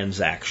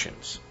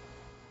transactions.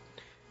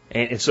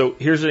 And so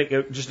here's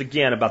just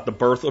again about the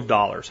birth of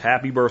dollars.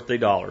 Happy birthday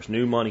dollars.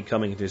 New money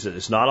coming into this.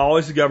 It's not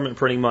always the government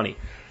printing money.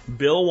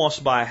 Bill wants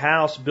to buy a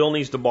house. Bill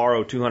needs to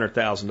borrow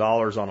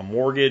 $200,000 on a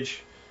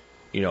mortgage,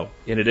 in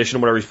addition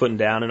to whatever he's putting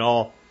down and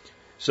all.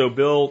 So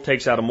Bill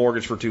takes out a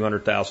mortgage for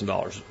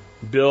 $200,000.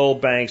 Bill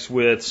banks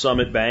with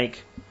Summit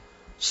Bank.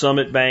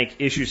 Summit Bank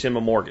issues him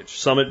a mortgage.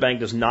 Summit Bank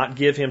does not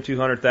give him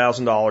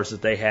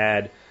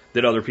 $200,000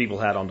 that other people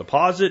had on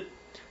deposit.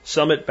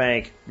 Summit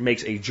Bank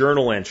makes a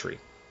journal entry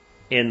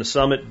in the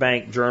Summit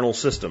Bank journal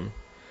system,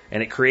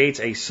 and it creates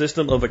a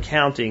system of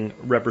accounting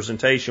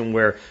representation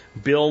where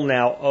Bill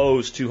now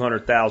owes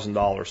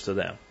 $200,000 to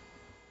them.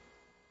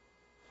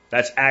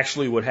 That's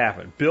actually what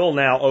happened. Bill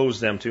now owes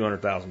them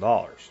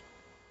 $200,000.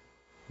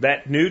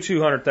 That new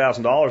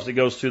 $200,000 that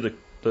goes to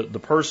the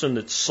person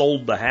that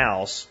sold the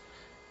house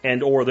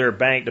and or their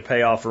bank to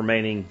pay off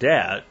remaining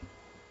debt,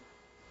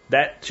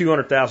 that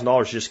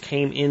 $200,000 just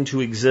came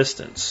into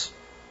existence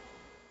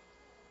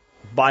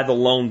by the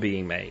loan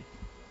being made.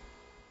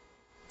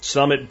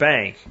 Summit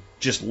Bank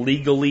just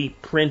legally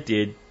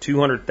printed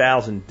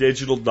 200,000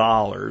 digital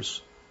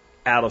dollars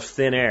out of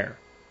thin air.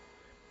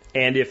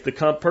 And if the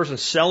person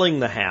selling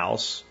the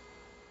house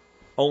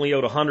only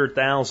owed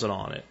 100,000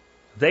 on it,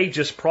 they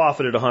just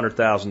profited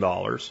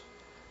 $100,000,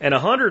 and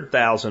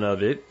 100,000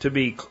 of it, to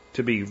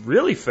be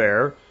really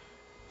fair,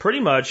 pretty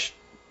much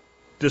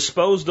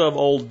disposed of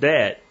old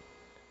debt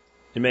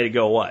and made it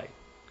go away.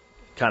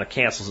 It kind of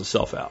cancels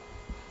itself out.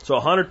 So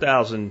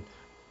 100,000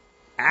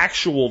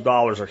 actual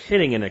dollars are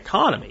hitting an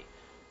economy.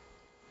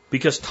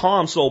 Because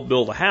Tom sold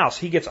Bill the house,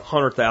 he gets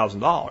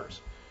 $100,000.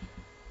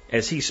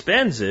 As he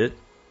spends it,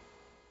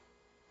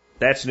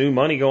 that's new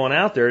money going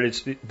out there.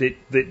 It's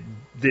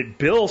that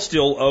Bill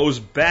still owes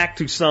back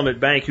to Summit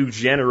Bank, who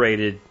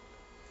generated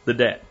the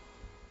debt.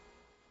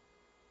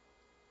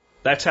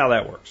 That's how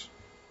that works.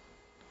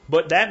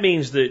 But that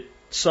means that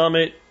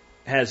Summit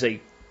has a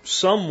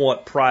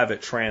somewhat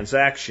private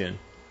transaction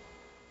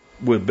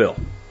with Bill.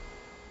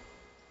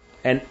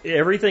 And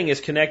everything is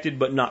connected,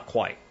 but not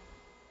quite.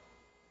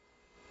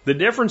 The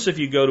difference if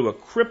you go to a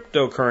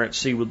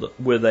cryptocurrency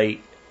with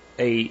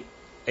a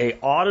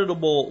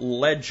auditable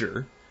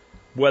ledger,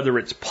 whether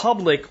it's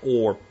public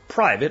or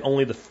private,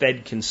 only the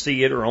Fed can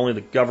see it, or only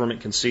the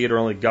government can see it, or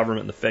only the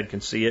government and the Fed can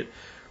see it,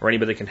 or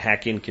anybody that can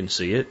hack in can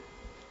see it.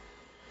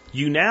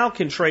 You now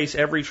can trace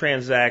every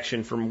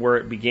transaction from where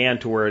it began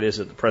to where it is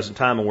at the present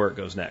time and where it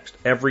goes next.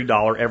 Every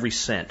dollar, every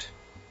cent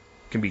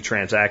can be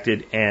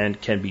transacted and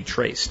can be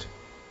traced.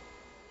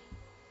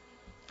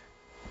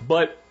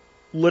 But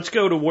let's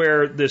go to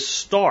where this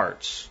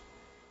starts.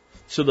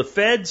 So the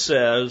Fed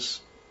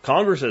says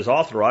Congress has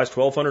authorized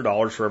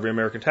 $1,200 for every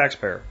American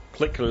taxpayer.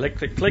 Click, click,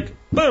 click, click,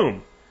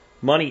 boom.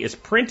 Money is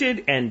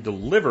printed and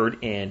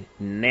delivered in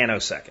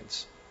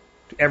nanoseconds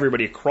to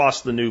everybody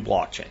across the new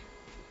blockchain.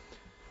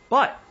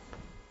 But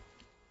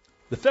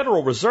the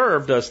Federal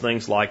Reserve does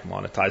things like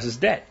monetizes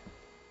debt.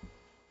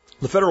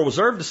 The Federal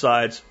Reserve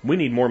decides we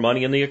need more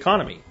money in the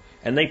economy,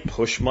 and they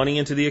push money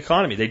into the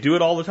economy. They do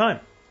it all the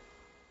time.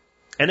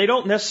 And they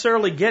don't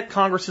necessarily get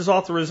Congress's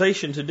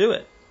authorization to do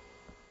it.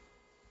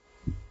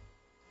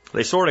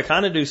 They sort of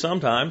kind of do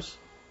sometimes,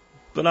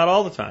 but not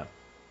all the time.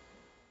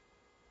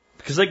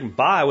 Because they can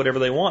buy whatever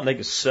they want, and they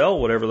can sell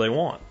whatever they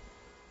want.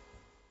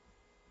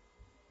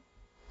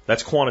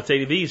 That's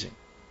quantitative easing.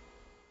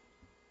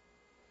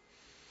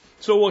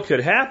 So what could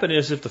happen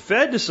is if the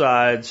Fed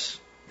decides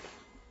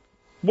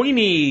we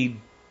need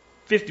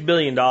 $50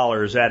 billion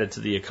added to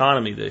the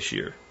economy this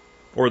year,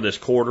 or this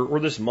quarter, or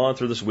this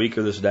month, or this week,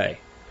 or this day.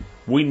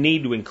 We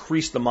need to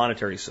increase the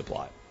monetary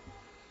supply.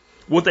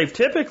 What they've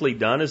typically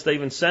done is they've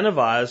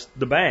incentivized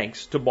the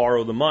banks to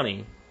borrow the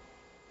money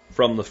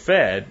from the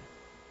Fed,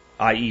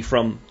 i.e.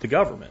 from the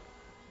government.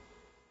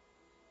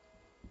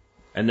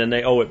 And then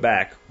they owe it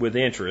back with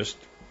interest,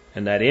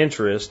 and that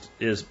interest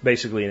is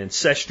basically an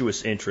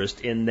incestuous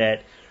interest in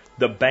that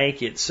the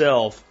bank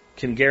itself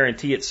can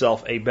guarantee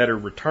itself a better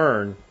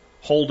return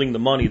holding the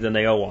money than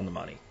they owe on the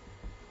money.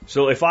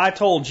 So if I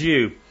told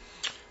you,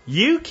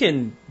 you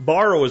can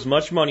borrow as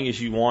much money as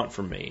you want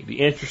from me, the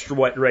interest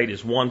rate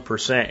is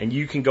 1%, and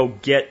you can go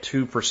get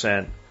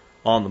 2%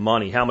 on the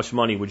money, how much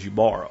money would you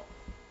borrow?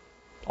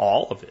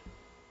 All of it.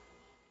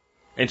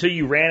 Until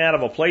you ran out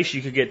of a place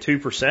you could get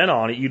 2%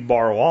 on it, you'd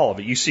borrow all of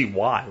it. You see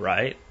why,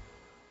 right?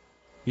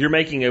 You're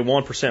making a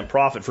 1%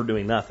 profit for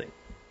doing nothing.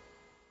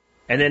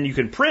 And then you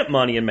can print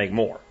money and make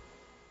more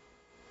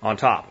on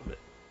top of it.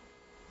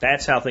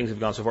 That's how things have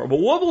gone so far. But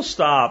what will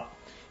stop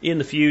in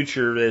the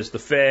future is the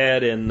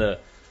Fed and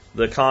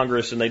the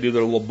Congress, and they do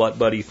their little butt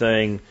buddy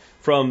thing,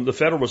 from the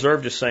Federal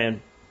Reserve just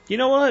saying, you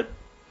know what?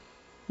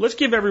 Let's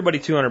give everybody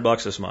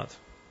 $200 this month.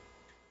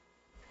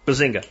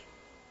 Bazinga.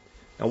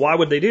 Now, why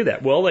would they do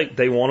that? Well,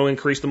 they want to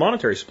increase the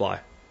monetary supply.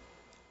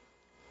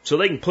 So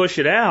they can push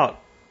it out.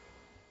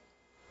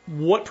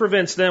 What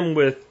prevents them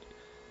with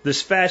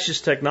this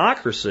fascist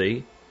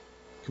technocracy?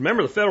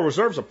 Remember, the Federal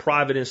Reserve is a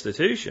private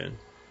institution,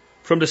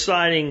 from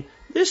deciding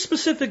this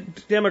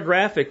specific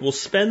demographic will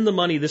spend the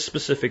money this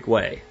specific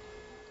way.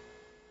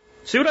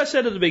 See what I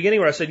said at the beginning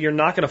where I said you're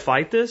not going to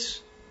fight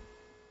this?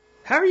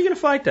 How are you going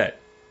to fight that?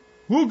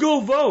 We'll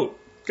go vote.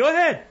 Go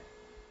ahead.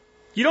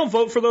 You don't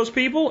vote for those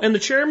people, and the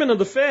chairman of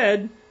the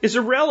Fed is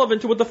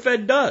irrelevant to what the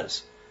Fed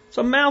does. It's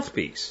a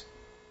mouthpiece.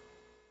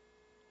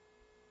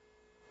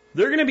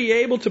 They're going to be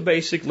able to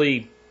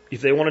basically,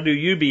 if they want to do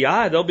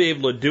UBI, they'll be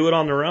able to do it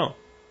on their own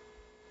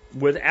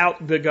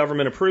without the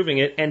government approving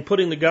it and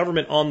putting the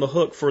government on the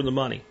hook for the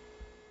money.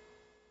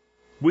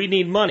 We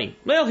need money.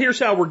 Well, here's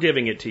how we're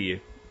giving it to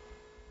you.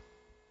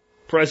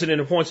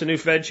 President appoints a new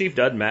Fed chief,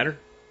 doesn't matter.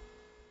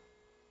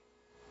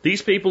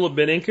 These people have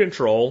been in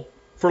control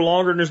for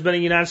longer than there's been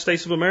in the United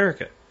States of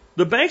America.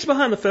 The banks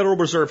behind the Federal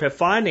Reserve have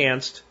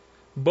financed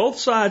both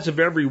sides of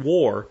every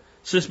war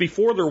since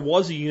before there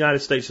was a United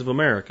States of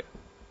America.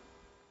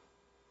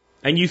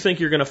 And you think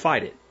you're going to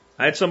fight it.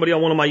 I had somebody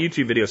on one of my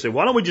YouTube videos say,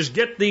 why don't we just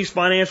get these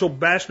financial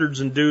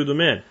bastards and do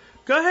them in?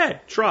 Go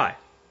ahead, try.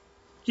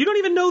 You don't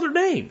even know their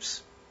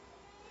names.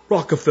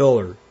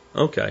 Rockefeller.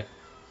 Okay.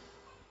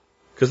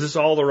 Because it's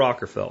all the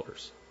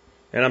Rockefellers.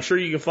 And I'm sure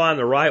you can find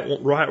the right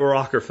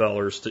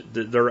Rockefellers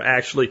that are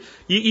actually...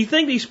 You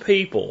think these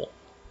people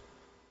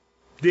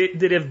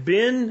that have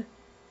been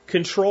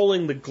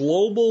controlling the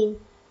global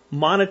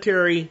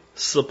monetary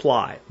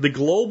supply, the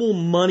global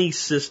money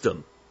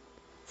system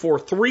for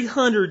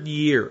 300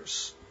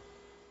 years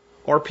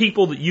are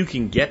people that you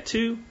can get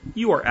to?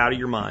 You are out of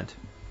your mind.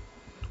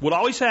 What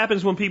always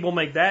happens when people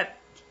make that,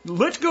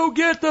 let's go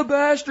get the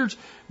bastards,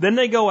 then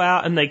they go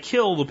out and they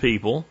kill the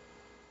people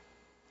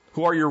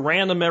who are your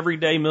random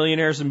everyday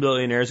millionaires and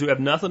billionaires who have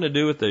nothing to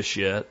do with this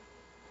shit.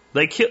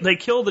 They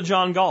kill the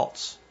John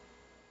Galts.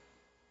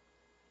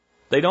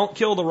 They don't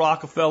kill the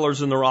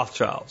Rockefellers and the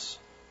Rothschilds.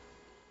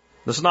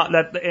 That's not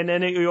that, and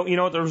then you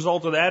know what the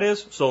result of that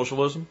is?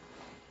 Socialism.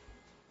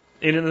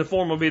 And in the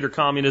form of either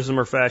communism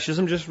or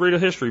fascism, just read a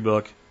history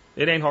book.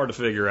 It ain't hard to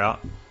figure out.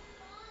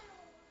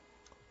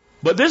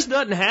 But this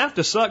doesn't have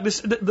to suck.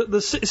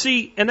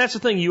 See, and that's the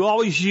thing. You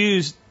always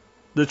use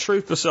the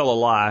truth to sell a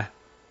lie.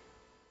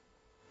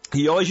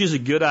 You always use a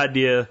good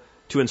idea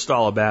to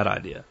install a bad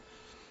idea.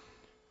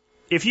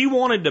 If you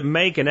wanted to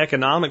make an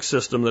economic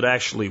system that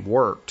actually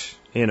worked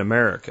in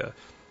America,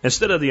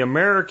 instead of the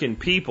American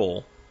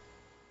people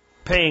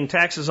paying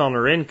taxes on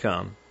their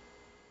income,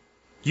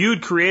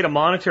 you'd create a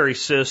monetary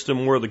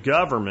system where the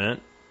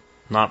government,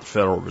 not the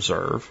Federal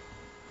Reserve,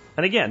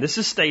 and again, this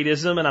is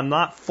statism and I'm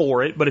not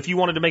for it, but if you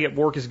wanted to make it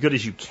work as good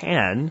as you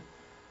can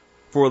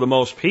for the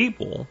most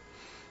people,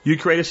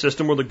 you'd create a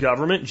system where the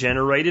government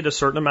generated a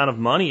certain amount of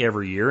money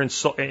every year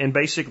and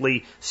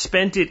basically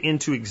spent it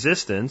into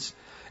existence,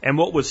 and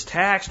what was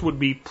taxed would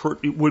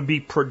be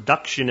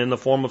production in the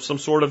form of some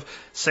sort of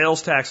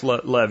sales tax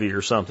levy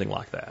or something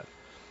like that.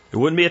 It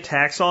wouldn't be a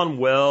tax on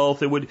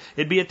wealth,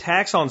 it'd be a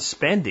tax on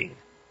spending.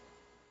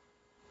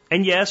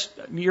 And yes,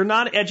 you're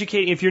not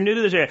educating, if you're new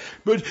to this area,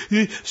 but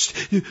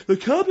the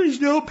companies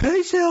don't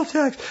pay sales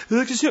tax.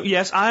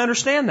 Yes, I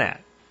understand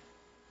that.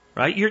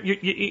 Right?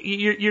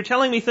 You're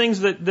telling me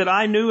things that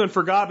I knew and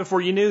forgot before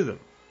you knew them.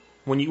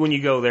 When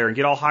you go there and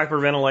get all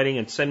hyperventilating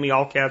and send me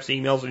all caps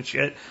emails and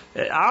shit.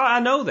 I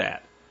know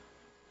that.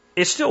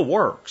 It still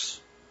works.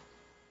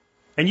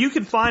 And you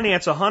can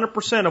finance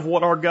 100% of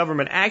what our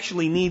government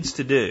actually needs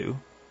to do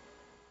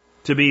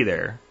to be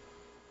there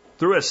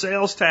through a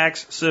sales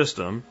tax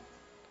system,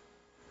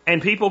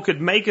 and people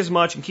could make as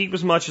much and keep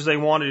as much as they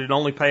wanted and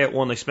only pay it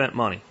when they spent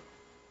money.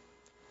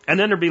 And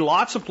then there'd be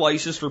lots of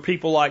places for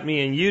people like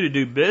me and you to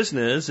do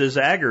business as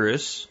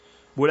agorists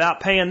without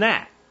paying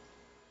that.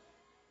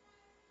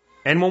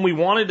 And when we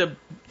wanted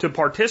to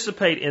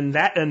participate in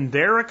that, in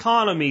their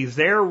economy,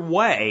 their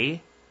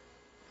way,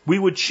 we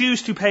would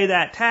choose to pay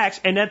that tax,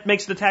 and that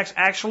makes the tax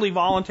actually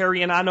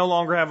voluntary, and I no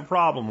longer have a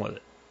problem with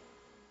it.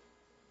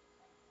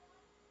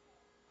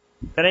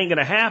 That ain't going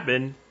to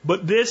happen,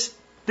 but this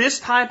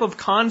type of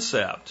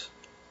concept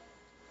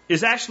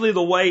is actually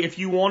the way, if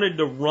you wanted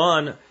to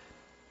run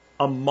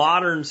a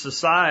modern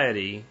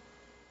society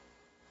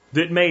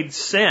that made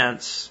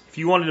sense, if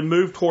you wanted to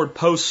move toward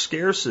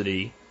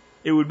post-scarcity,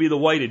 it would be the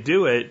way to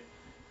do it.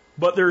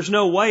 But there's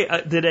no way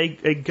that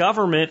a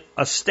government,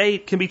 a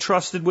state, can be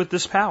trusted with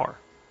this power.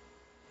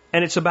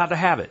 And it's about to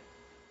have it.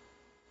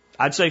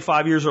 I'd say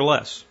 5 years or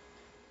less.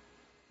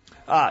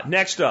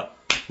 Next up,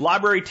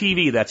 Library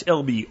TV. That's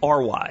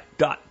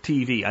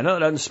LBRY.TV. I know that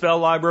doesn't spell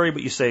library,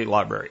 but you say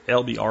library.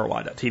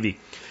 LBRY.TV.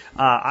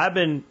 I've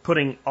been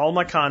putting all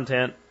my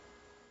content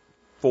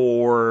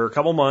for a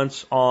couple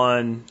months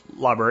on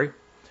Library,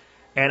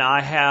 and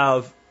I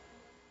have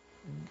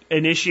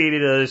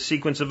initiated a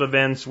sequence of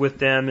events with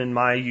them in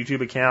my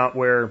YouTube account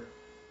where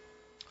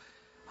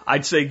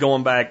I'd say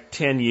going back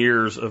 10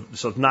 years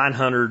so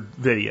 900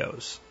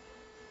 videos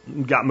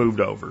got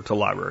moved over to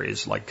Library.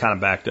 It's like kind of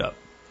backed up.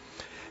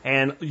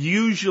 And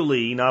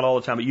usually, not all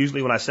the time, but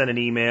usually when I send an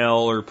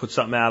email or put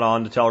something out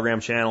on the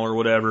Telegram channel or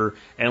whatever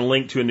and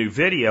link to a new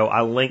video,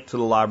 I link to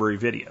the Library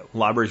video. The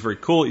Library is very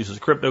cool. It uses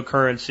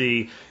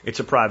cryptocurrency. It's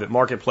a private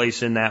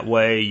marketplace in that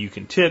way. You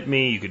can tip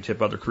me. You can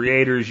tip other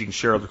creators. You can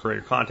share other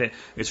creator content.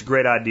 It's a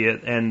great idea.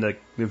 And the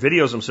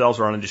videos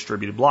themselves are on a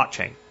distributed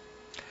blockchain.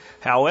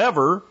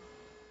 However,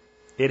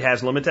 it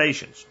has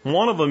limitations.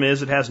 One of them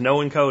is it has no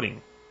encoding.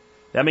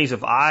 That means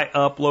if I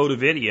upload a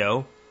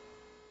video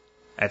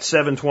at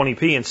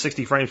 720p and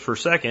 60 frames per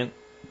second,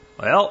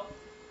 well,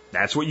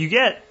 that's what you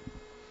get.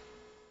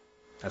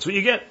 That's what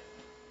you get.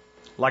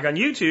 Like on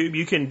YouTube,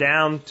 you can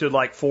down to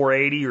like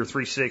 480 or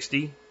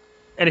 360.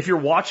 And if you're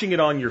watching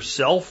it on your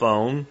cell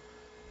phone,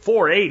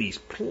 480's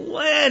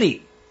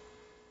plenty.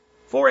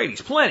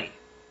 480's plenty.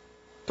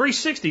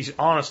 360's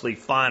honestly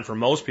fine for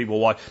most people to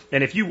watch.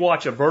 And if you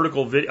watch a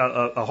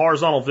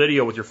horizontal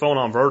video with your phone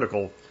on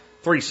vertical,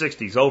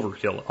 360's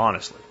overkill,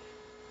 honestly.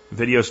 The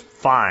video's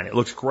fine. It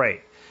looks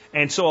great.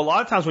 And so a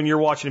lot of times when you're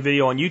watching a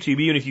video on YouTube,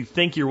 even if you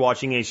think you're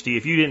watching HD,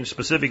 if you didn't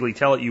specifically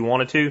tell it you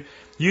wanted to,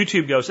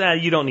 YouTube goes,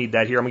 you don't need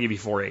that here, I'm going to give you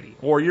 480.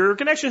 Or your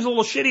connection's a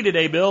little shitty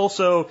today, Bill,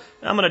 so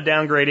I'm going to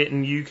downgrade it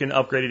and you can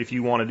upgrade it if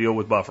you want to deal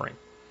with buffering.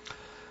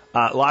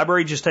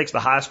 Library just takes the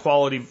highest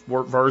quality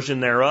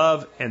version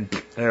thereof, and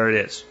there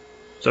it is.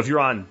 So if you're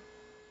on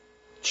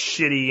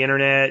shitty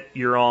internet,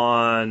 you're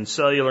on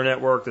cellular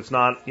network that's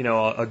not,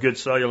 a good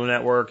cellular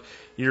network,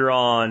 you're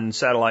on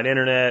satellite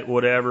internet,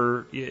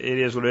 whatever, it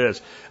is what it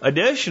is.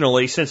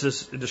 Additionally, since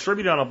it's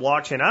distributed on a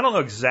blockchain, I don't know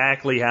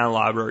exactly how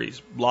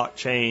Library's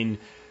blockchain,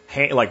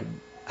 like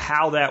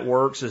how that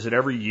works. Is it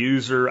every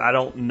user? I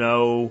don't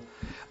know.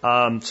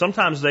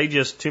 Sometimes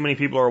too many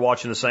people are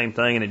watching the same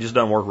thing and it just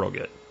doesn't work real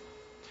good.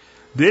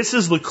 This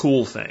is the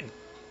cool thing.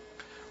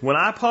 When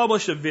I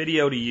publish a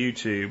video to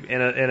YouTube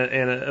in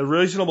a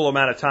reasonable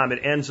amount of time, it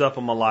ends up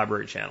on my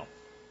Library channel.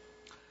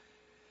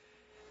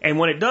 And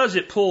when it does,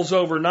 it pulls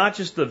over not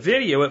just the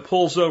video, it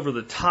pulls over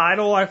the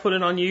title I put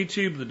in on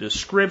YouTube, the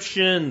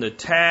description, the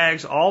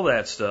tags, all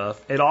that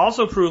stuff. It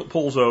also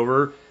pulls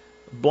over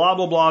blah,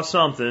 blah, blah,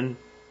 something,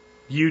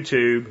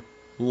 YouTube,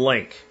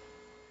 link.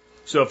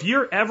 So if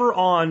you're ever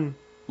on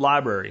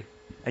Library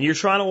and you're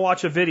trying to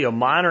watch a video,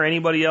 mine or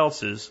anybody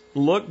else's,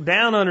 look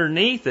down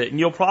underneath it and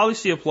you'll probably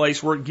see a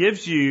place where it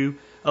gives you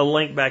a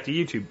link back to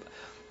YouTube.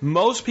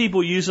 Most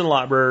people using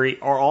Library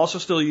are also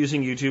still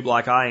using YouTube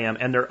like I am,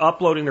 and they're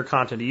uploading their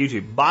content to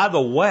YouTube. By the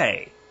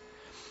way,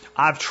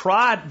 I've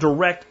tried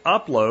direct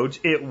uploads.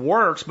 It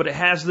works, but it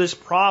has this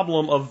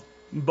problem of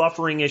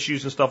buffering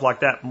issues and stuff like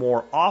that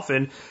more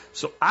often.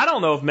 So I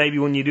don't know if maybe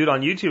when you do it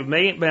on YouTube,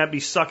 it may be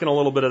sucking a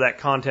little bit of that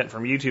content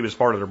from YouTube as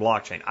part of their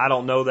blockchain. I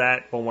don't know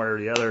that one way or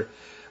the other.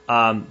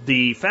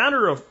 The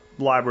founder of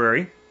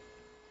Library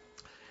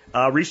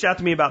reached out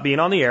to me about being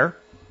on the air,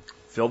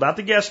 filled out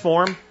the guest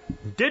form,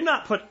 did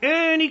not put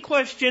any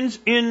questions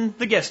in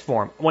the guest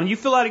form. When you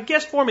fill out a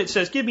guest form, it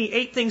says, give me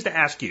 8 things to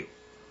ask you.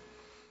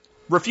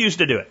 Refused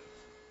to do it.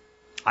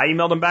 I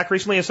emailed him back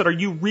recently and said, are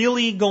you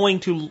really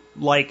going to,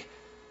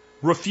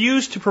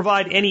 refuse to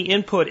provide any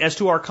input as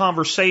to our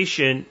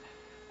conversation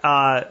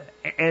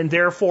and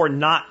therefore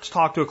not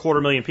talk to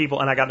 250,000 people?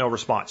 And I got no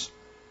response.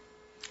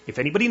 If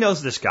anybody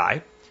knows this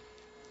guy,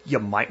 you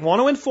might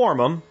want to inform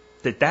him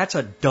that that's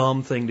a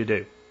dumb thing to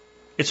do.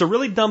 It's a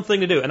really dumb thing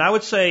to do. And I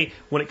would say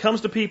when it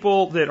comes to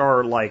people that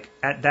are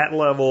at that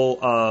level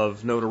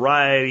of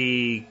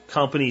notoriety,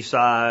 company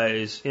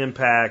size,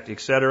 impact,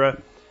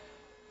 etc.,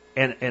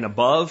 and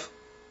above,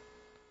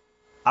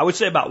 I would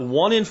say about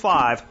 1 in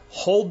 5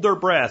 hold their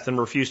breath and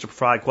refuse to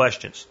provide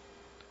questions.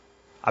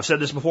 I've said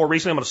this before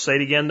recently. I'm going to say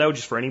it again, though,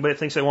 just for anybody that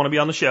thinks they want to be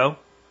on the show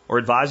or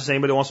advises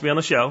anybody that wants to be on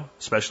the show,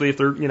 especially if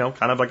they're,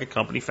 kind of like a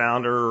company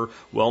founder or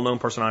well-known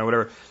personality or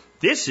whatever.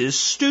 This is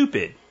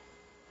stupid.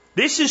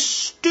 This is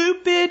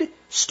stupid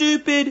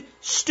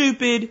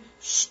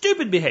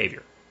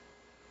behavior.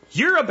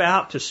 You're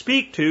about to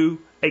speak to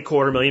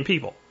 250,000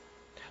 people.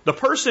 The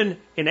person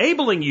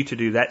enabling you to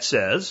do that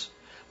says,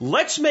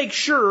 let's make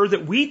sure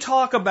that we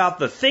talk about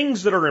the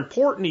things that are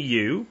important to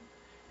you.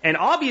 And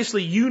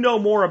obviously you know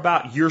more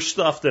about your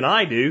stuff than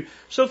I do.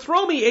 So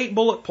throw me 8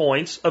 bullet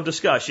points of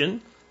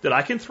discussion that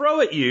I can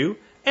throw at you,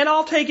 and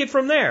I'll take it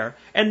from there.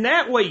 And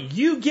that way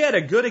you get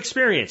a good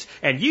experience.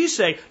 And you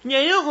say, yeah,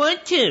 I don't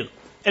want to.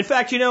 In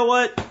fact, you know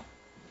what?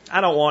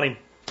 I don't want him.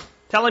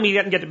 Tell him he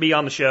doesn't get to be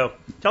on the show.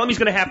 Tell him he's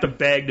going to have to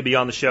beg to be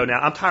on the show now.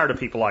 I'm tired of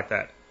people like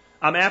that.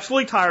 I'm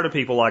absolutely tired of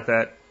people like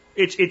that.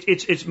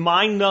 It's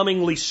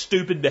mind-numbingly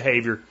stupid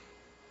behavior.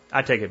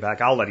 I take it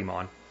back. I'll let him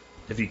on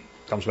if he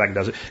comes back and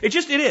does it. It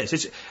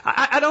is.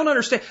 I don't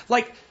understand.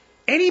 Like,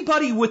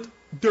 anybody with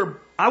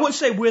I wouldn't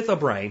say with a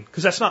brain,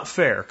 because that's not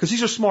fair, because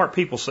these are smart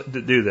people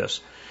that do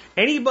this.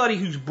 Anybody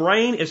whose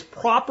brain is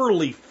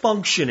properly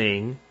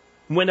functioning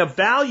when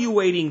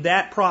evaluating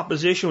that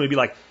proposition would be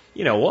like,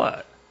 you know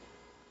what?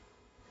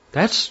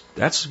 That's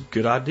a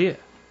good idea.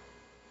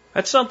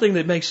 That's something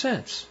that makes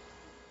sense.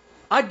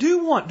 I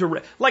do want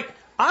direct, like,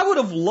 I would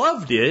have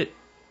loved it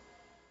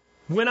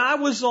when I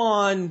was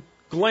on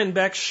Glenn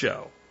Beck's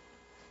show,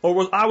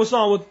 or I was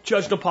on with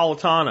Judge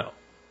Napolitano.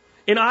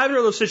 In either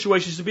of those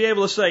situations, to be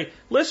able to say,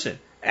 listen,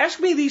 ask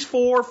me these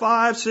 4,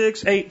 5,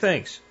 6, 8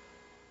 things.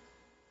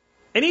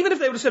 And even if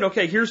they would have said,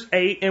 okay, here's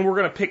 8 and we're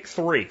going to pick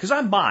 3, because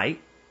I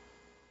might.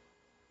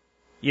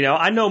 You know,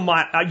 I know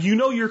you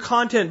know your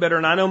content better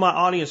and I know my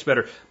audience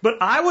better.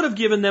 But I would have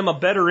given them a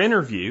better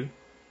interview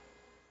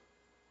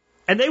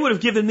and they would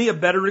have given me a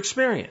better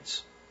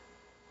experience.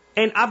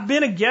 And I've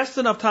been a guest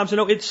enough times to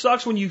know it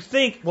sucks when you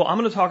think, well, I'm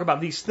going to talk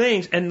about these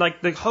things, and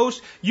like the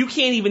host, you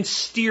can't even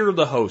steer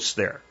the host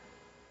there.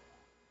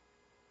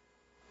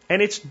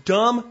 And it's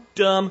dumb,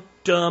 dumb,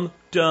 dumb,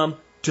 dumb,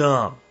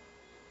 dumb.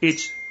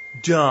 It's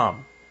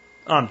dumb.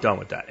 I'm done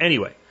with that.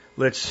 Anyway,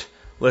 let's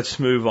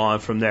move on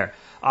from there.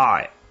 All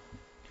right.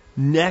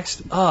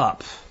 Next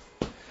up,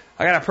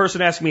 I got a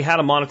person asking me how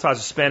to monetize a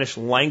Spanish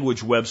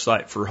language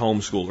website for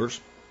homeschoolers.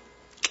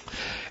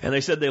 And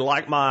they said they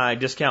like my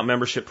discount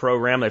membership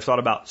program. They've thought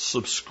about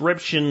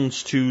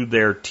subscriptions to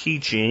their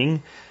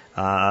teaching,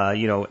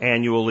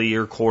 annually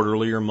or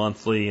quarterly or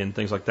monthly and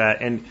things like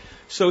that. And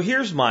so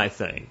here's my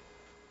thing.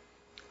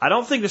 I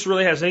don't think this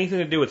really has anything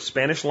to do with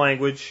Spanish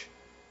language.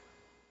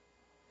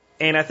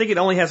 And I think it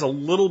only has a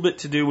little bit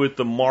to do with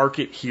the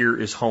market here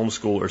as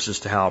homeschoolers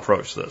as to how I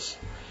approach this.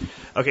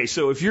 Okay,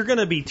 so if you're going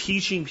to be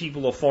teaching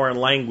people a foreign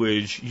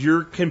language,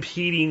 you're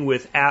competing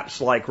with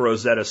apps like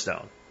Rosetta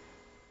Stone,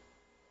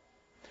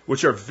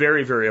 which are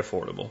very, very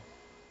affordable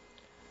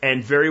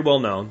and very well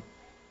known.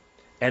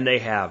 And they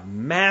have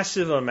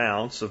massive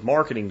amounts of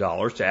marketing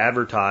dollars to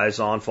advertise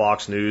on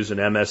Fox News and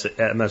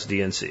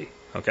MSDNC.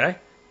 Okay?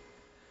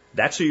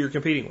 That's who you're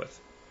competing with.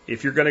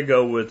 If you're going to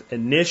go with,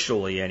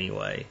 initially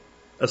anyway,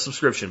 a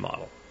subscription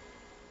model.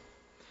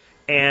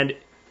 And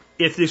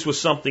if this was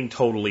something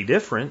totally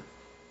different,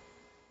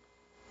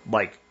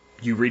 like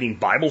you reading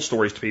Bible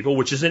stories to people,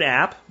 which is an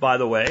app, by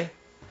the way,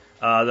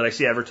 that I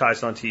see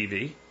advertised on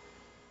TV,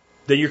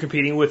 then you're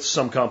competing with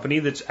some company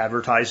that's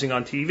advertising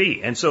on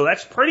TV. And so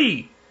that's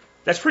pretty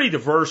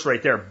diverse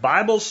right there.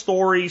 Bible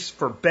stories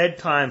for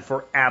bedtime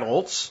for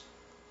adults.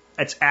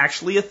 That's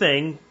actually a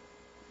thing.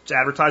 It's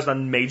advertised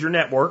on major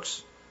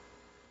networks.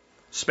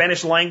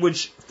 Spanish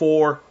language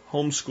for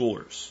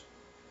homeschoolers.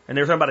 And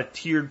they're talking about a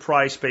tiered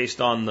price based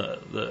on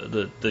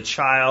the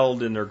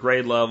child and their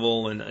grade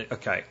level. And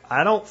okay,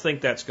 I don't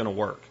think that's going to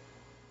work.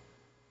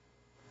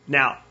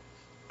 Now,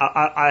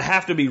 I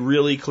have to be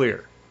really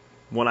clear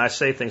when I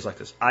say things like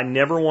this. I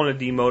never want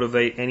to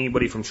demotivate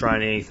anybody from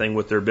trying anything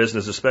with their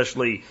business,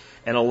 especially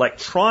an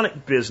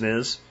electronic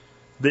business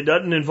that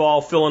doesn't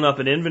involve filling up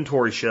an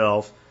inventory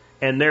shelf,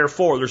 and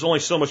therefore there's only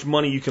so much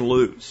money you can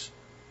lose.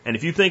 And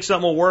if you think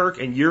something will work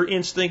and your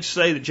instincts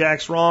say that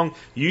Jack's wrong,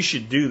 you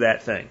should do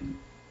that thing.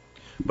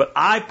 But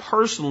I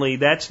personally,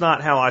 that's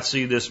not how I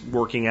see this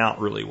working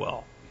out really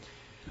well.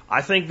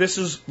 I think this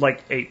is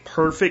like a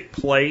perfect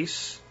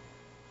place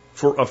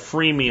for a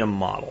freemium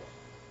model.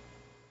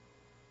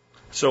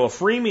 So a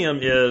freemium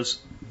is,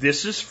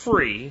 this is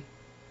free,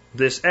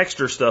 this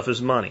extra stuff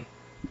is money.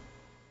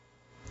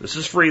 This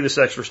is free, this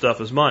extra stuff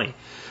is money.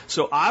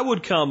 So I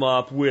would come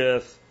up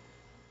with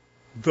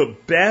the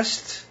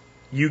best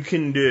you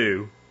can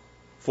do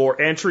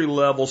for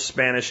entry-level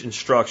Spanish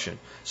instruction.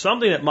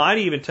 Something that might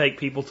even take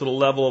people to the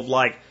level of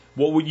like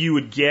what you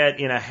would get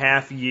in a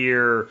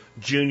half-year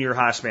junior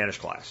high Spanish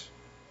class.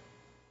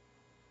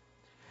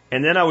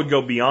 And then I would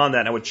go beyond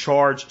that, and I would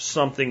charge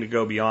something to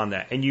go beyond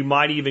that. And you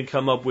might even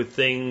come up with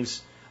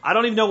things, I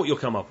don't even know what you'll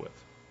come up with.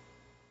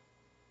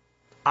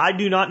 I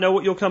do not know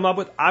what you'll come up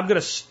with. I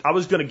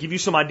was going to give you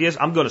some ideas.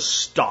 I'm going to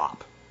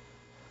stop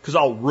because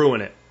I'll ruin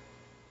it.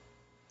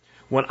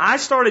 When I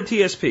started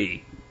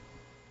TSP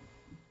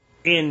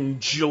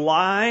in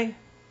July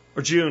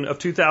or June of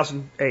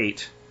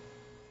 2008,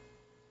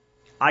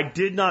 I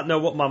did not know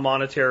what my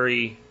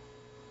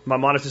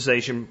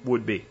monetization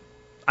would be.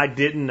 I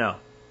didn't know.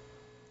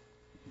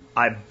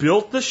 I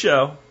built the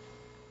show.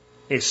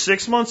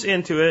 6 months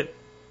into it,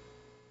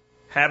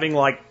 having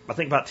I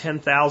think about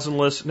 10,000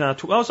 listeners. No,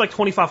 it was like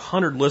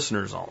 2,500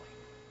 listeners only.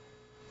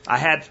 I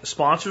had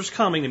sponsors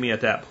coming to me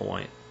at that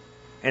point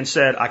and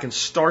said, I can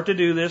start to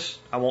do this.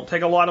 I won't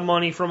take a lot of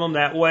money from them.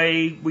 That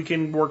way we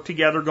can work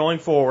together going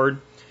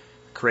forward.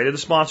 Created a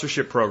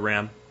sponsorship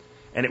program.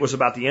 And it was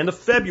about the end of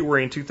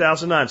February in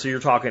 2009. So you're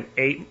talking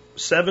 8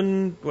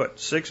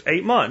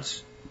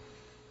 months.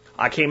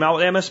 I came out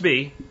with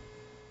MSB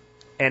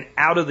and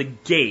out of the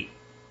gate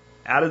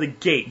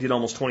did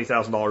almost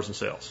 $20,000 in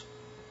sales.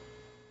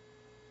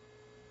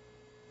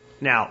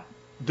 Now,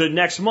 the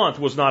next month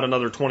was not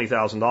another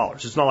 $20,000.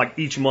 It's not like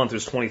each month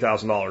is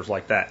 $20,000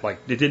 like that. Like,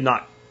 it did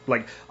not,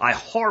 like, I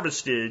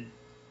harvested,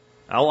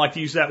 I don't like to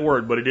use that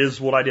word, but it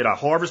is what I did. I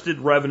harvested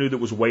revenue that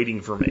was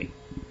waiting for me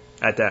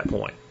at that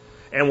point.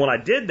 And when I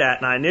did that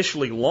and I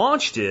initially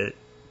launched it,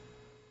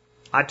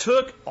 I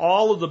took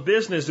all of the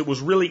business that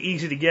was really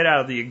easy to get out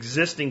of the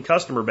existing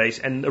customer base,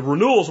 and the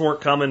renewals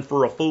weren't coming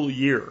for a full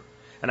year.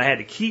 And I had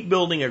to keep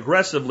building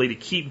aggressively to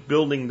keep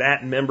building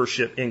that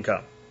membership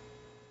income.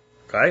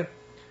 Okay?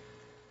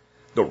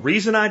 The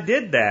reason I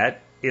did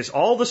that is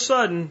all of a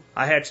sudden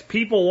I had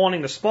people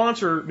wanting to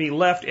sponsor me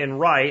left and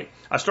right.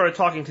 I started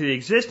talking to the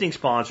existing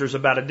sponsors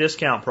about a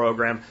discount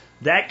program.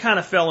 That kind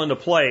of fell into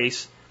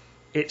place.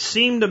 It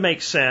seemed to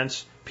make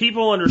sense.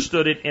 People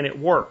understood it and it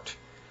worked.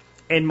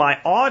 And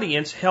my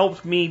audience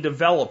helped me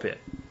develop it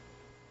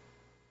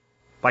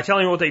by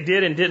telling me what they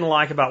did and didn't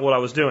like about what I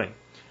was doing.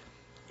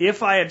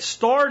 If I had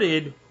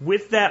started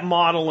with that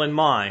model in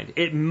mind,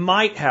 it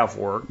might have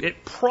worked.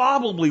 It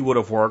probably would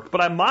have worked,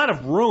 but I might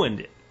have ruined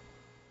it.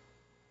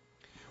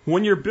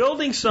 When you're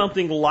building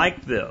something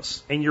like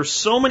this, and you're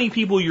so many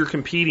people you're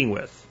competing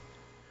with,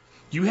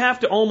 you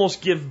have to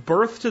almost give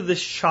birth to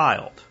this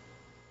child.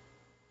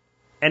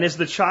 And as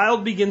the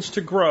child begins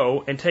to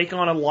grow and take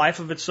on a life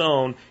of its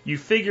own, you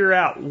figure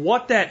out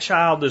what that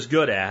child is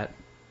good at,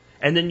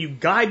 and then you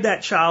guide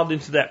that child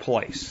into that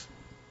place.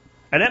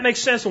 And that makes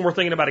sense when we're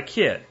thinking about a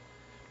kid.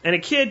 And a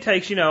kid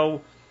takes,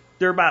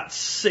 they're about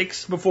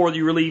 6 before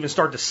you really even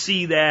start to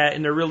see that,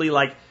 and they're really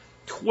like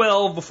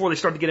 12 before they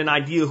start to get an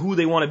idea of who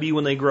they want to be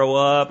when they grow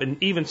up, and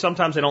even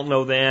sometimes they don't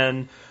know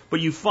then.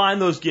 But you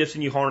find those gifts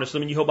and you harness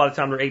them, and you hope by the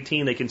time they're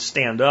 18 they can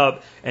stand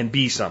up and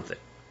be something.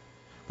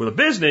 With a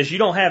business, you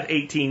don't have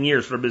 18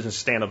 years for a business to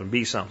stand up and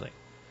be something.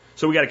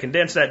 So we got to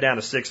condense that down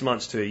to 6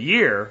 months to a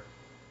year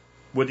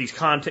with these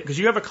content, because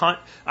you have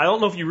I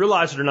don't know if you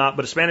realize it or not,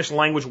 but a Spanish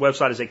language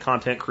website is a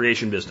content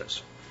creation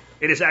business.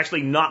 It is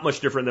actually not much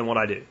different than what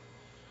I do.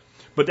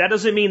 But that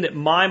doesn't mean that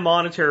my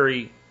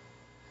monetary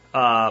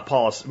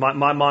policy,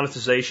 my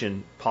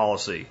monetization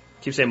policy,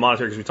 I keep saying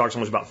monetary because we talked so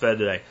much about Fed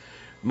today,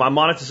 my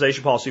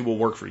monetization policy will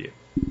work for you.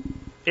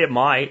 It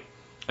might.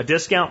 A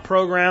discount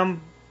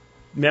program,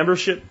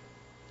 membership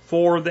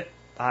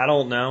I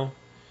don't know.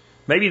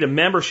 Maybe the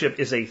membership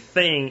is a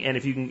thing, and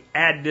if you can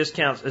add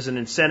discounts as an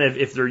incentive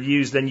if they're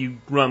used, then you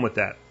run with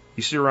that.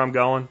 You see where I'm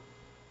going?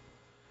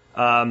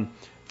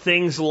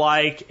 Things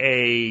like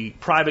a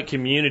private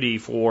community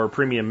for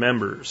premium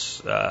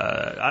members.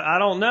 I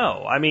don't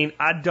know.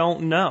 I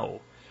don't know.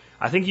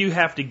 I think you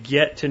have to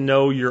get to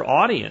know your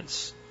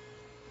audience.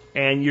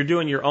 And you're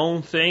doing your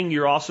own thing.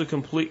 You're also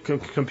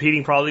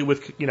competing probably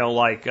with,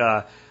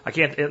 I'm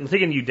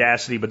thinking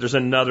Udacity, but there's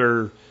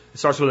another, it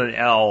starts with an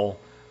L.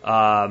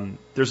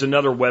 There's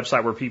another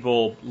website where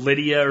people,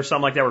 Lydia or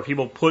something like that, where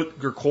people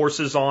put your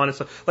courses on and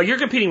stuff. Like, you're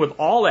competing with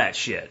all that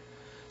shit.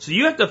 So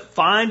you have to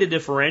find a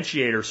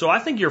differentiator. So I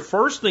think your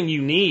first thing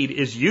you need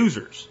is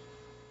users.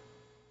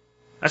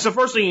 That's the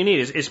first thing you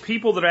need is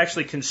people that are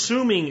actually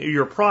consuming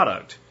your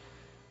product.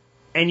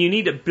 And you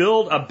need to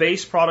build a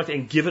base product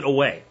and give it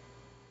away.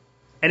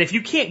 And if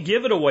you can't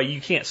give it away, you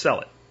can't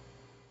sell it.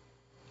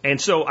 And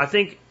so I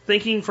think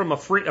thinking from a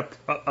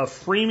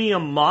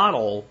freemium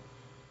model,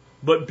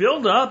 but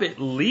build up at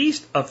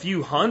least a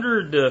few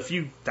hundred to a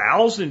few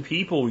thousand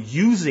people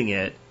using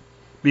it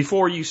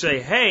before you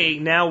say, hey,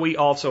 now we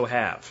also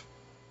have.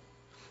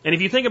 And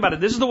if you think about it,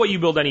 this is the way you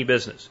build any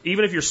business,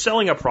 even if you're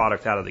selling a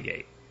product out of the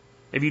gate.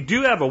 If you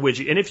do have a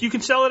widget, and if you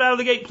can sell it out of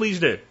the gate, please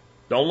do.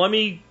 Don't let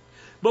me.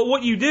 But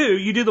what you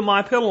do the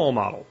MyPillow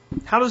model.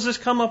 How does this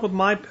come up with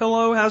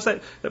MyPillow? How's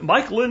that?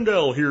 Mike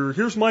Lindell here.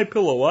 Here's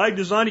MyPillow. I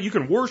designed it. You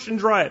can wash and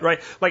dry it,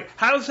 right? Like,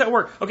 how does that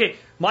work? Okay,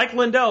 Mike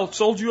Lindell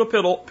sold you a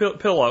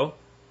pillow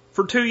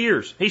for 2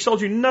 years. He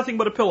sold you nothing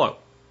but a pillow.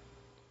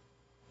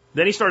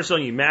 Then he started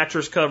selling you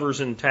mattress covers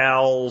and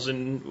towels.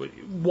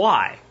 And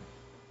why?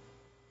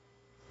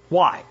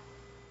 Why?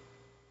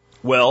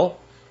 Well,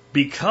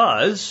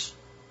 because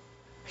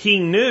he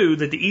knew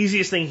that the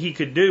easiest thing he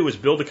could do was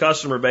build a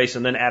customer base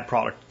and then add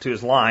product to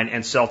his line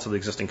and sell to the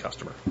existing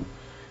customer.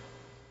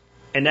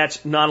 And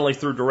that's not only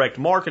through direct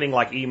marketing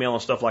like email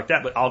and stuff like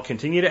that, but I'll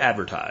continue to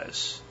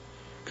advertise.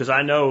 Because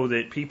I know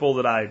that people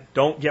that I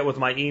don't get with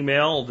my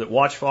email, that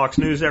watch Fox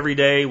News every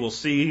day, will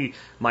see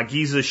my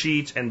Giza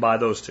sheets and buy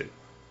those too.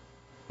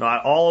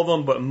 Not all of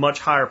them, but a much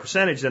higher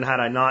percentage than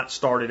had I not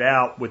started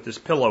out with this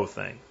pillow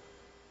thing.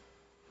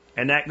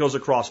 And that goes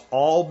across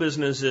all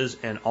businesses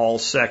and all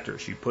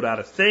sectors. You put out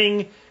a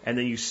thing, and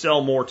then you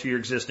sell more to your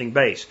existing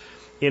base.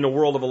 in a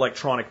world of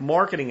electronic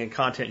marketing and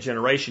content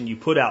generation, you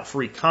put out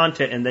free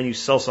content and then you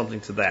sell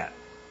something to that.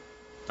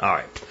 All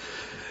right.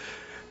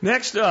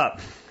 Next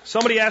up,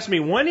 somebody asked me,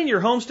 when in your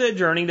homestead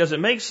journey does it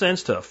make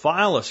sense to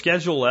file a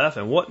Schedule F,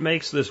 and what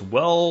makes this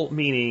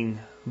well-meaning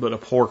but a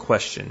poor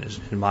question, is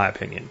in my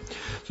opinion.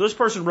 So this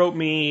person wrote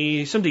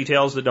me some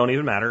details that don't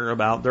even matter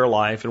about their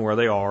life and where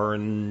they are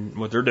and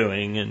what they're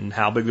doing and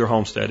how big their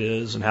homestead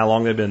is and how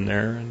long they've been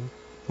there and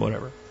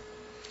whatever.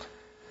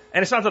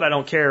 And it's not that I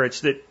don't care,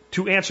 it's that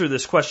to answer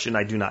this question,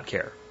 I do not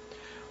care.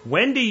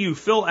 When do you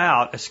fill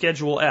out a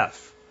Schedule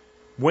F?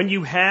 When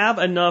you have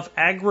enough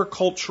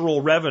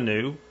agricultural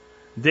revenue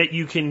that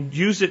you can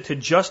use it to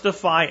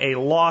justify a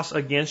loss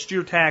against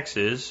your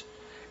taxes,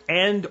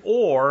 and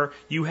or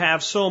you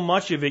have so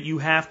much of it you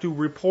have to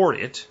report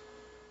it,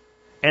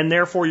 and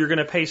therefore you're going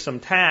to pay some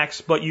tax,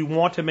 but you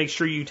want to make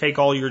sure you take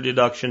all your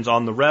deductions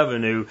on the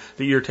revenue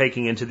that you're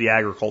taking into the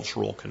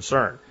agricultural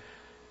concern.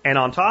 And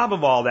on top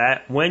of all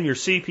that, when your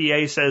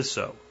CPA says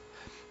so.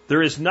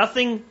 There is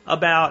nothing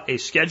about a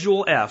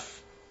Schedule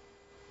F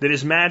that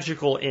is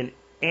magical in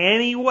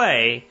any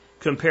way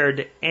compared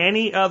to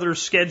any other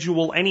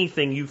schedule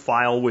anything you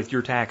file with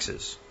your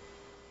taxes.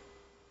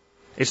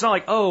 It's not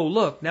like, oh,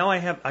 look, now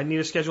I need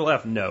a Schedule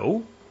F.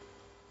 No.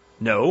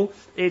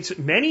 It's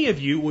many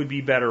of you would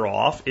be better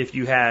off if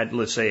you had,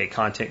 let's say, a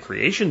content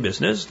creation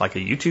business, like a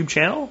YouTube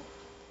channel,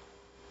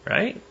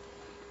 right?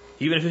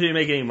 Even if you didn't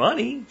make any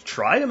money,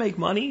 try to make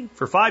money.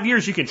 For 5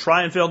 years, you can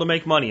try and fail to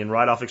make money and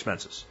write off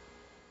expenses.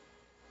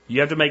 You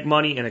have to make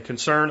money in a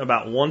concern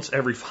about once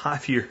every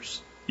 5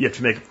 years. You have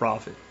to make a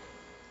profit.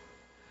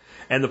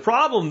 And the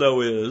problem,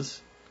 though,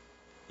 is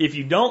if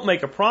you don't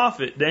make a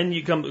profit, then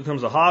it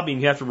becomes a hobby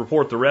and you have to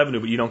report the revenue,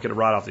 but you don't get to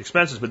write off the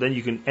expenses, but then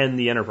you can end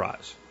the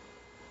enterprise.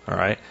 All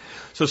right?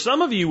 So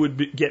some of you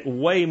would get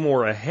way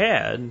more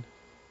ahead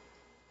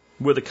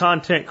with a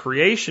content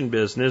creation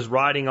business,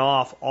 writing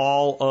off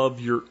all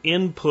of your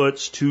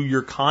inputs to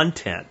your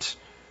content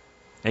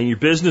and your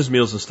business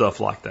meals and stuff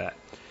like that.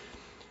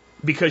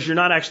 Because you're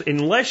not actually,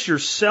 unless you're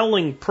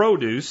selling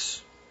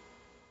produce,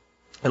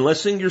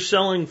 unless you're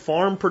selling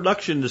farm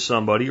production to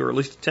somebody, or at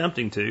least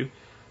attempting to,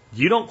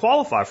 you don't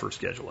qualify for a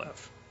Schedule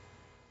F.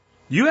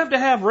 You have to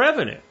have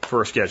revenue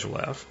for a Schedule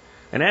F,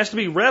 and it has to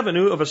be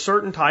revenue of a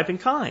certain type and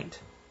kind.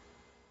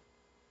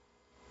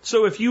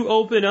 So if you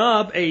open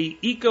up a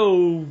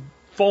eco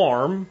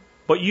farm,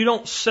 but you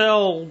don't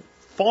sell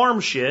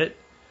farm shit,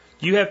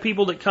 you have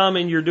people that come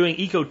and you're doing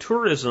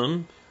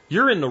ecotourism,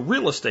 you're in the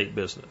real estate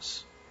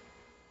business.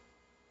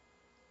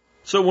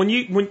 So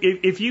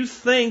if you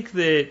think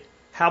that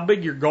how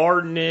big your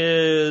garden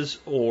is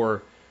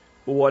or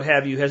what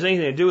have you has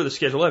anything to do with the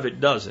Schedule F,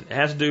 it doesn't. It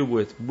has to do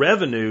with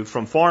revenue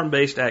from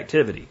farm-based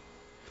activity.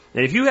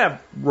 And if you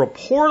have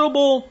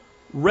reportable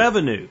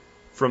revenue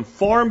from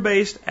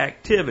farm-based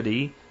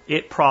activity,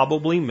 it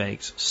probably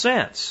makes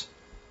sense.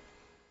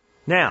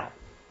 Now,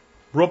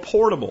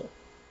 reportable.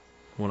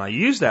 When I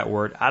use that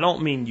word, I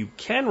don't mean you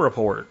can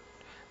report it.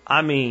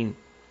 I mean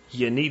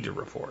you need to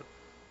report.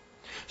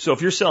 So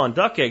if you're selling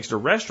duck eggs to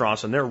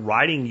restaurants and they're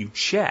writing you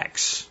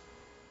checks,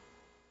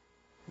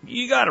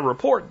 you got to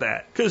report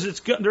that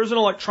because there's an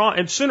electron,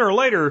 and sooner or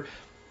later,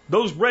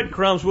 those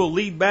breadcrumbs will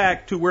lead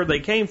back to where they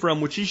came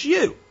from, which is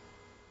you.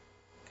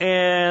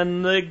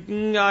 And the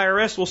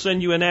IRS will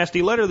send you a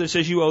nasty letter that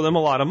says you owe them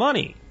a lot of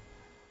money.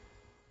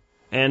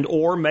 And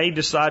or may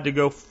decide to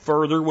go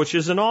further, which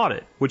is an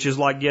audit, which is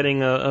like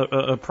getting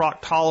a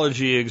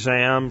proctology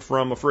exam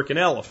from a frickin'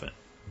 elephant.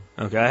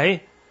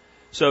 Okay?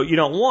 So you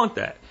don't want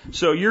that.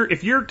 So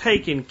if you're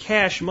taking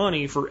cash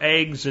money for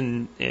eggs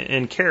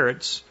and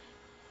carrots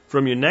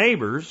from your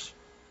neighbors,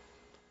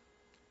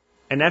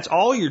 and that's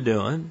all you're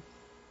doing,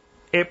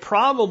 it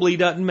probably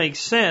doesn't make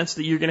sense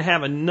that you're going to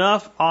have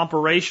enough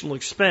operational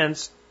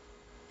expense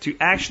to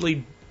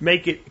actually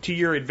make it to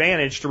your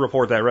advantage to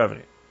report that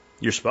revenue.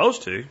 You're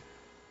supposed to.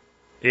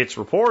 It's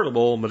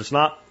reportable, but it's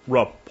not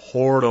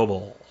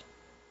reportable.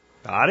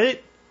 Got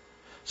it?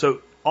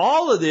 So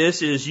all of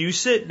this is you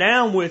sit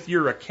down with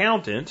your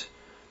accountant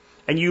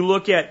and you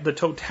look at the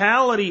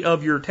totality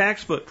of your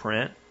tax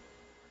footprint.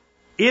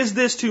 Is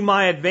this to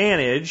my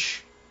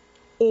advantage,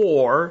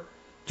 or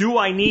do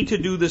I need to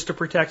do this to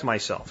protect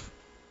myself?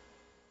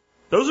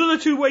 Those are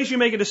the two ways you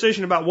make a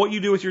decision about what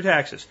you do with your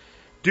taxes.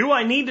 Do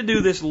I need to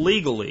do this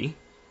legally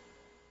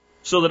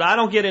so that I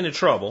don't get into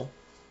trouble,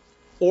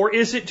 or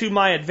is it to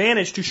my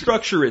advantage to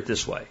structure it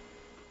this way?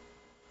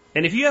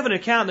 And if you have an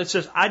accountant that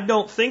says, I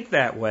don't think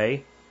that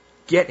way,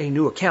 get a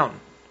new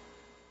accountant.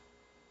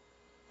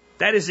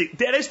 That is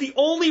the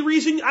only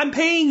reason I'm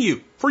paying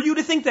you, for you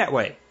to think that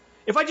way.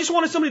 If I just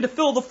wanted somebody to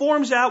fill the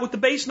forms out with the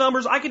base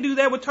numbers, I could do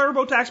that with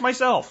TurboTax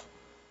myself.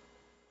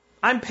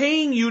 I'm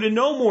paying you to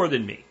know more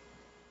than me.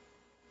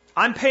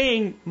 I'm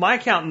paying my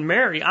accountant,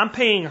 Mary, I'm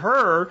paying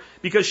her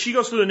because she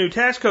goes through the new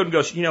tax code and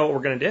goes, you know what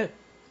we're going to do?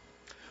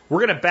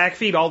 We're going to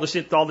backfeed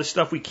all this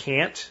stuff we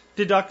can't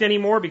deduct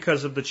anymore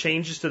because of the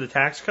changes to the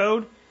tax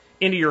code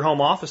into your home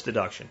office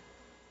deduction.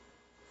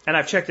 And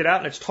I've checked it out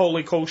and it's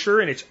totally kosher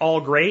and it's all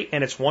great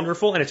and it's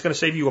wonderful and it's going to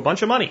save you a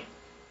bunch of money.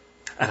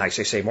 And I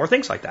say more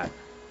things like that.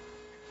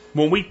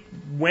 When we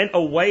went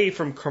away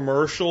from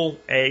commercial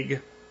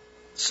egg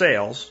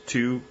sales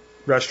to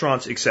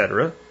restaurants,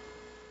 etc.,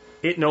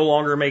 it no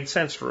longer made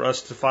sense for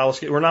us to file a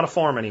schedule. We're not a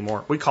farm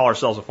anymore. We call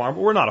ourselves a farm,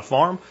 but we're not a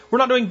farm. We're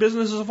not doing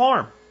business as a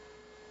farm.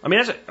 I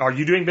mean, are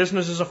you doing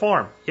business as a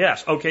farm?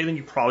 Yes. Okay, then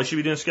you probably should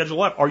be doing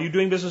Schedule F. Are you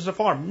doing business as a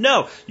farm?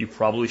 No, you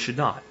probably should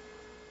not.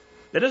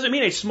 That doesn't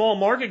mean a small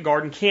market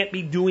garden can't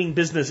be doing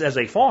business as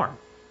a farm.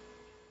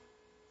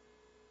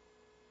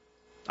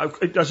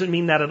 It doesn't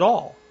mean that at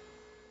all.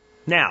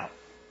 Now,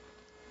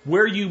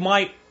 where you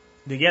might,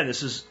 again,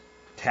 this is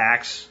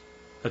tax,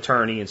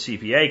 attorney, and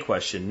CPA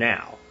question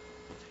now.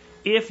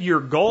 If your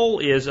goal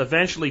is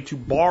eventually to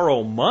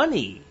borrow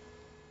money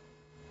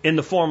in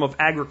the form of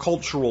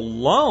agricultural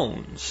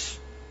loans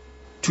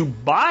to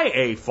buy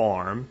a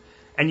farm,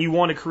 and you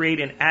want to create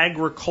an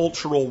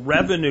agricultural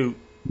revenue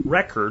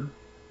record,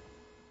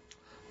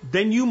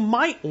 then you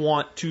might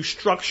want to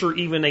structure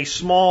even a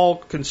small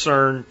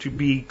concern to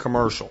be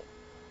commercial.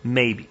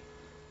 Maybe.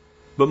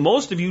 But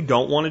most of you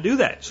don't want to do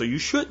that, so you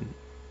shouldn't.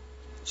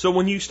 So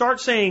when you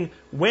start saying,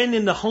 when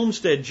in the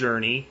homestead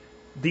journey,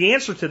 the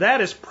answer to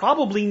that is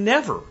probably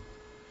never.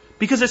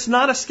 Because it's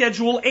not a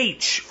Schedule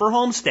H for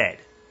homestead.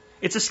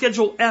 It's a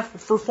Schedule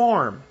F for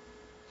farm.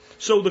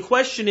 So the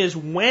question is,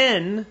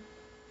 when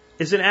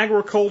is an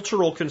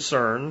agricultural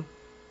concern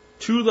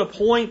to the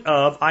point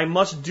of, I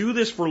must do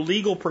this for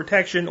legal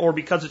protection or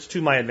because it's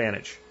to my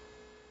advantage?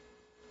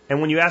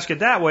 And when you ask it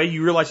that way,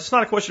 you realize it's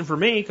not a question for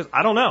me because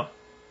I don't know.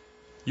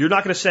 You're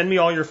not going to send me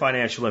all your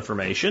financial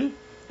information,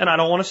 and I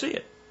don't want to see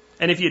it.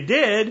 And if you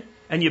did,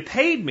 and you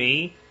paid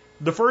me,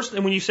 the first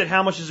thing when you said,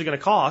 how much is it going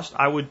to cost,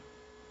 I would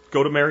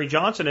go to Mary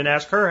Johnson and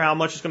ask her how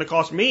much it's going to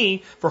cost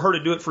me for her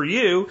to do it for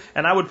you,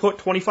 and I would put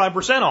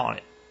 25% on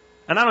it.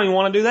 And I don't even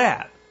want to do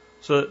that.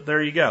 So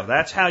there you go.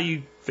 That's how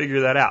you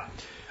figure that out.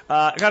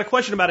 I got a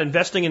question about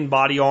investing in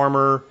body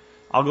armor.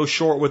 I'll go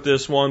short with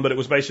this one, but it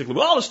was basically,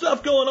 well, all the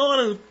stuff going on,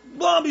 and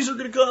zombies are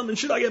going to come, and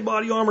should I get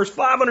body armor? It's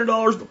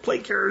 $500 for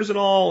plate carriers and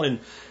all, and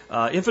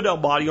Infidel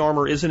Body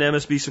Armor is an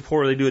MSB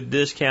supporter. They do a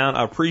discount.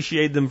 I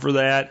appreciate them for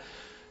that.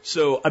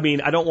 So, I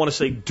mean, I don't want to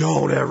say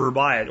don't ever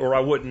buy it, or I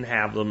wouldn't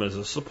have them as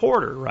a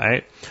supporter,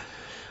 right?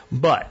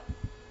 But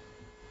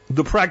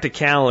the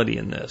practicality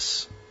in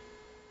this,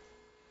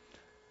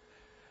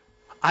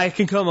 I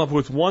can come up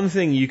with one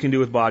thing you can do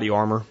with body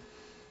armor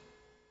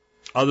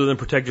other than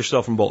protect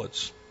yourself from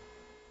bullets.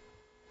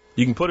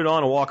 You can put it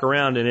on and walk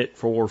around in it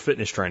for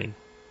fitness training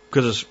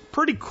because it's a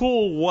pretty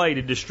cool way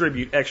to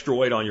distribute extra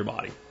weight on your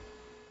body.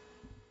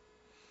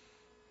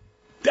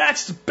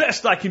 That's the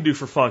best I can do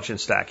for function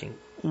stacking.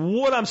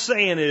 What I'm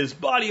saying is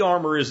body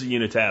armor is a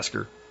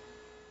unitasker,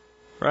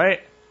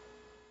 right?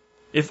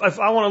 If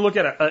I want to look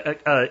at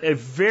a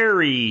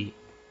very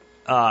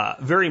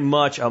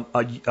much a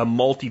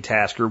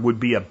multitasker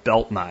would be a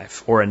belt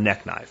knife or a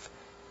neck knife.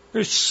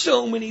 There's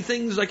so many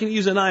things I can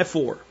use a knife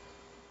for.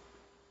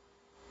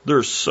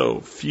 There's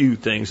so few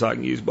things I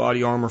can use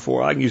body armor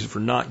for. I can use it for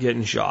not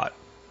getting shot.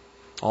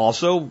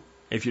 Also,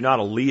 if you're not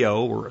a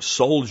Leo or a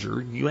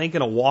soldier, you ain't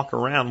going to walk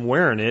around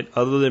wearing it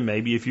other than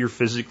maybe if you're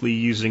physically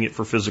using it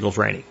for physical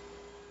training.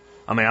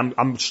 I mean,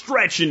 I'm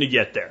stretching to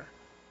get there.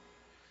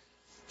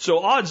 So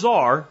odds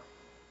are,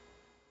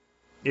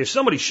 if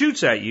somebody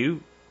shoots at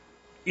you,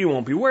 you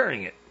won't be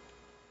wearing it.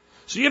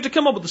 So you have to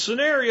come up with a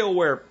scenario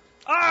where,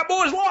 all right,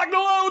 boys, lock and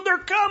load, they're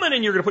coming,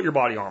 and you're going to put your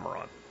body armor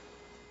on.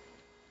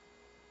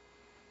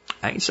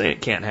 I ain't saying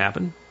it can't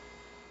happen.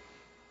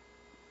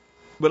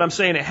 But I'm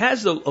saying it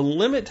has a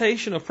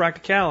limitation of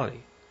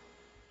practicality.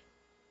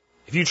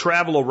 If you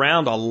travel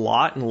around a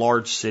lot in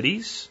large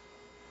cities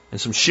and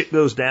some shit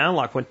goes down,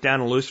 like went down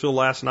in Louisville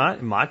last night,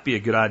 it might be a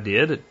good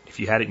idea that if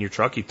you had it in your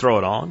truck, you'd throw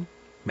it on.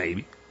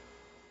 Maybe.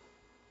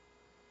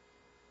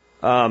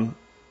 I'm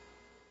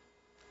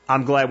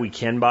glad we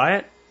can buy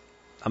it.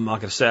 I'm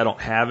not going to say I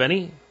don't have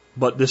any,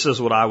 but this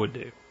is what I would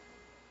do.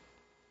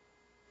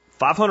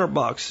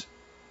 $500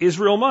 is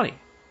real money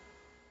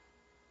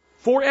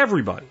for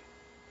everybody,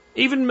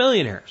 even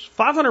millionaires.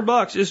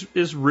 $500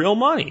 is real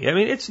money. I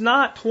mean, it's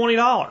not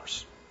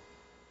 $20.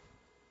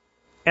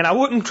 And I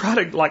wouldn't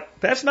try to,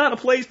 that's not a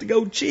place to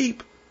go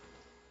cheap.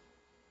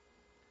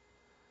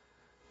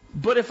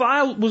 But if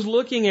I was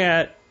looking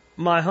at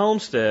my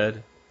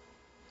homestead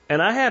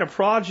and I had a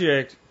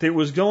project that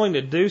was going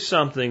to do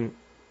something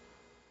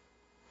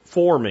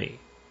for me,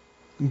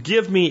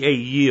 give me a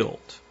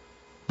yield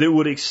that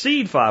would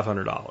exceed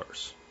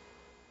 $500,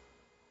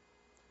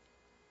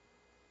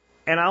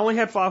 and I only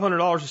had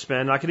 $500 to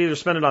spend, I could either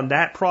spend it on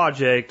that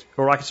project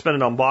or I could spend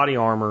it on body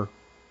armor.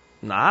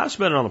 Nah, I'd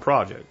spend it on the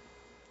project.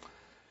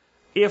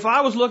 If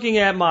I was looking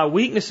at my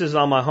weaknesses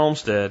on my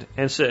homestead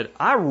and said,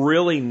 I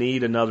really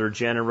need another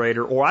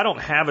generator, or I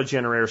don't have a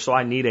generator, so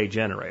I need a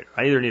generator.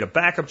 I either need a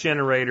backup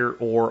generator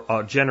or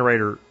a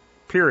generator,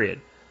 period.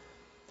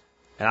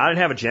 And I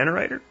didn't have a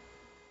generator,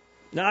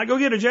 now I go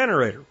get a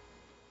generator.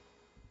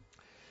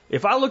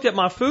 If I looked at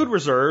my food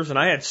reserves and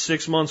I had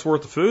 6 months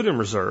worth of food in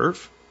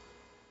reserve,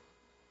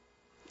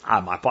 I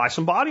might buy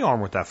some body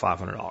armor with that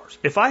 $500.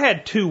 If I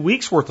had 2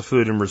 weeks worth of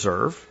food in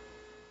reserve,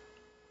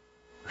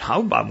 I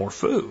would buy more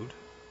food.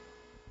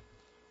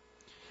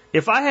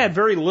 If I had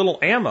very little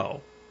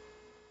ammo,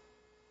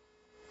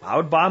 I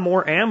would buy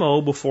more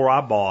ammo before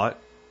I bought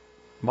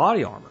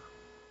body armor.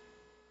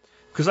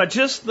 Because I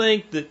just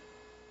think that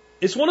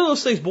it's one of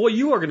those things, boy,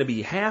 you are going to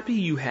be happy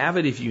you have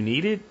it if you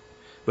need it,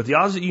 but the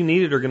odds that you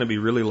need it are going to be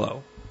really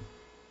low.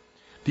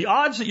 The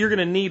odds that you're going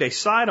to need a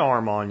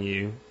sidearm on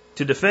you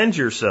to defend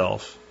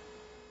yourself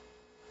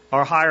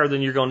are higher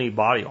than you're going to need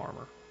body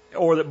armor.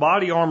 Or that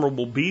body armor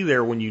will be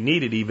there when you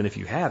need it, even if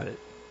you have it.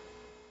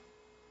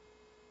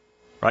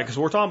 Right? Because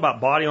we're talking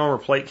about body armor,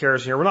 plate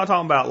carriers here. We're not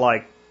talking about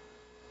like,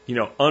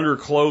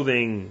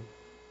 underclothing,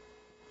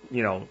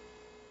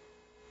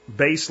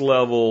 base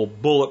level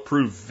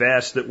bulletproof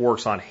vest that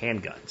works on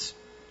handguns.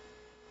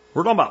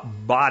 We're talking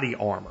about body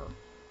armor.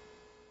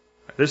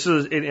 This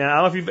is, and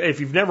I don't know if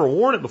you've never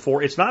worn it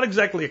before, it's not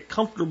exactly a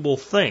comfortable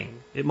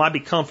thing. It might be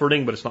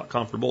comforting, but it's not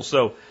comfortable.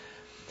 So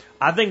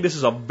I think this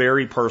is a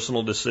very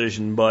personal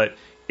decision, but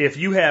if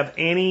you have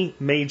any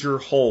major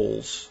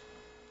holes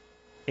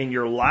in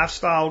your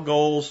lifestyle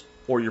goals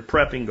or your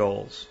prepping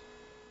goals,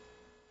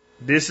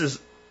 this is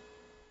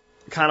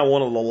kind of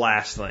one of the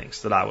last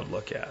things that I would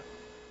look at.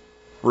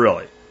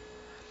 Really.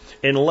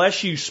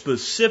 Unless you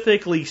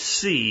specifically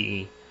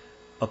see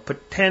a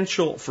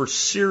potential for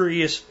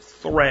serious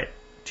threat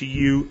to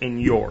you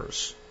and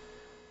yours.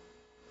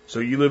 So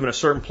you live in a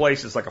certain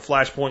place, it's like a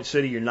flashpoint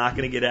city, you're not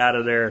going to get out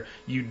of there.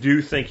 You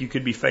do think you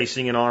could be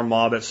facing an armed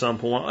mob at some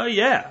point. Oh,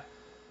 yeah.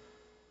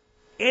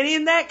 And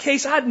in that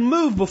case, I'd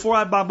move before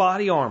I'd buy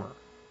body armor.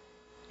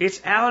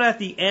 It's out at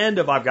the end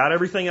of I've got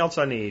everything else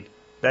I need.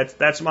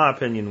 That's my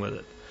opinion with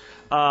it.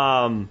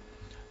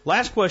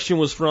 Last question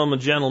was from a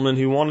gentleman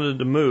who wanted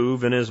to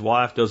move and his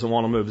wife doesn't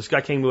want to move. This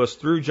guy came to us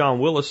through John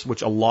Willis,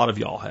 which a lot of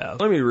y'all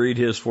have. Let me read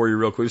his for you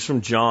real quick. It's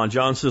from John.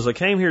 John says, I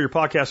came here to your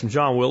podcast from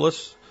John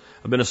Willis.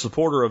 I've been a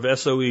supporter of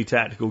SOE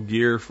tactical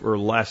gear for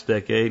the last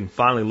decade and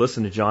finally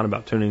listened to John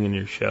about tuning in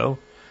your show.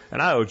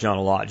 And I owe John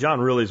a lot. John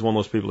really is one of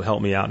those people that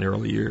helped me out in the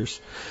early years.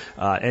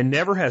 And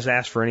never has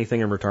asked for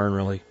anything in return,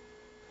 really.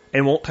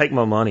 And won't take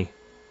my money.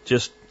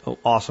 Just an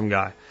awesome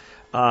guy.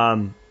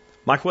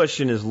 My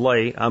question is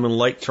late. I'm in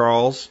Lake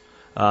Charles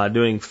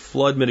doing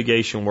flood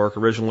mitigation work,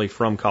 originally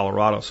from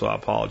Colorado, so I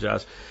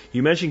apologize.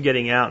 You mentioned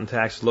getting out and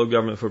taxes, low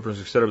government footprints,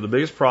 etc. The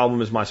biggest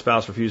problem is my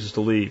spouse refuses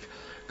to leave.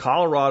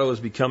 Colorado is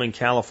becoming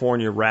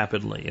California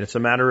rapidly, and it's a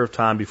matter of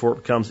time before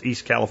it becomes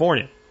East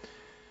California.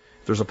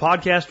 If there's a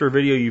podcast or a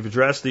video you've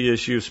addressed the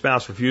issue of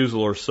spouse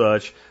refusal or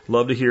such,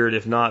 love to hear it.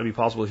 If not, it'd be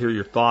possible to hear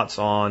your thoughts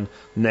on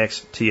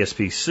next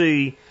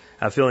TSPC.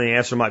 I feel the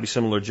answer might be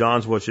similar to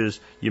John's, which is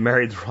you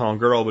married the wrong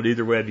girl, but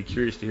either way, I'd be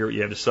curious to hear what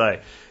you have to say.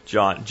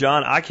 John,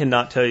 I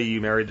cannot tell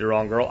you married the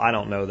wrong girl. I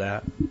don't know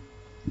that.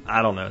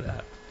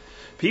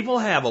 People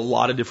have a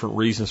lot of different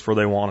reasons for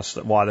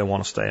why they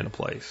want to stay in a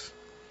place.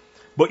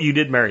 But you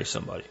did marry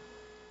somebody.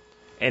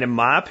 And in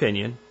my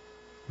opinion,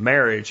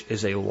 marriage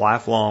is a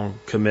lifelong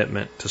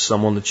commitment to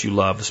someone that you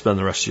love to spend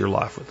the rest of your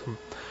life with them.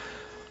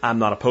 I'm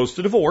not opposed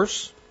to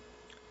divorce,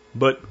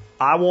 but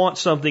I want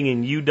something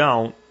and you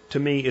don't, to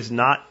me, is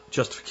not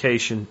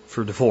justification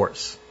for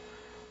divorce.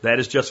 That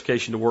is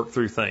justification to work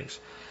through things.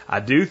 I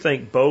do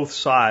think both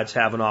sides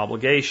have an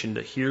obligation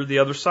to hear the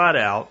other side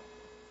out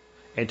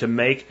and to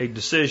make a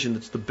decision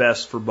that's the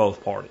best for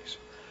both parties.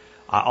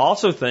 I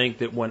also think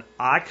that when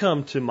I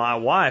come to my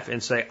wife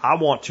and say, I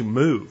want to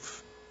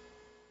move,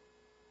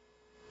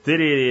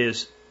 that it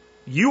is,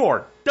 you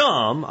are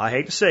dumb. I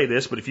hate to say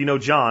this, but if you know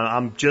John,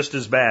 I'm just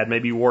as bad,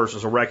 maybe worse,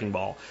 as a wrecking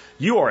ball.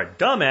 You are a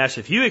dumbass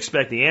if you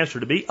expect the answer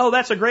to be, oh,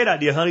 that's a great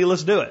idea, honey,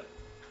 let's do it.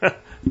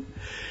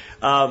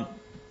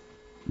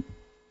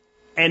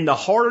 And the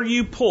harder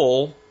you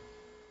pull,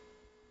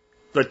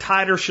 the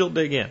tighter she'll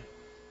dig in.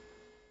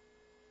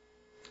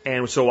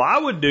 And so I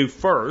would do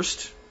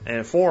first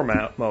and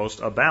foremost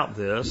about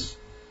this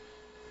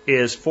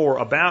is for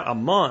about a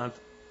month,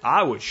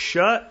 I would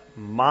shut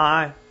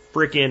my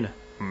freaking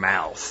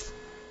mouth.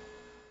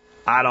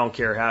 I don't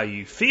care how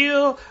you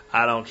feel.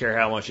 I don't care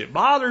how much it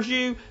bothers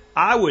you.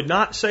 I would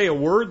not say a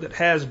word that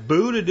has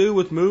boo to do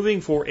with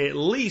moving for at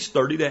least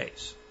 30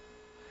 days.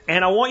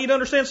 And I want you to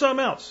understand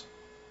something else.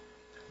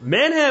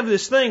 Men have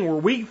this thing where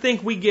we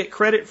think we get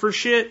credit for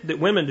shit that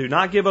women do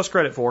not give us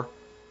credit for.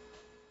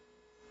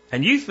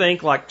 And you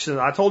think, like, since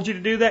I told you to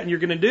do that and you're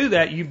going to do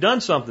that, you've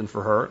done something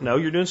for her. No,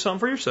 you're doing something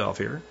for yourself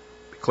here.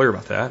 Be clear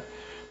about that.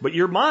 But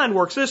your mind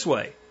works this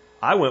way.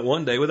 I went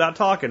 1 day without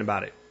talking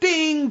about it.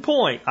 Ding,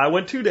 point. I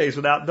went 2 days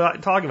without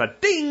talking about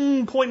it.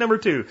 Ding, point number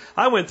 2.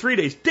 I went 3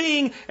 days.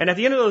 Ding. And at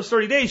the end of those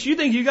 30 days, you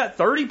think you got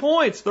 30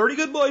 points, 30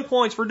 good boy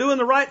points for doing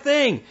the right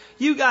thing.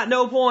 You got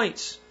no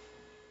points.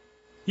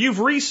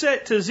 You've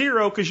reset to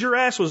 0 because your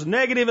ass was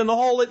negative in the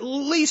hole at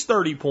least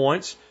 30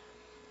 points.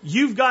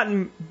 You've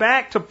gotten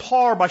back to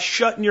par by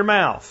shutting your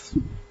mouth.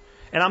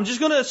 And I'm just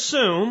going to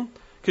assume,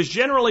 because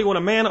generally when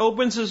a man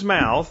opens his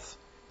mouth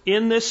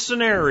in this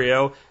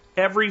scenario,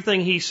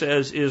 everything he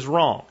says is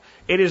wrong.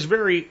 It is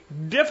very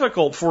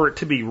difficult for it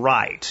to be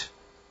right.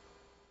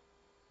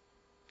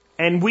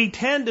 And we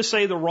tend to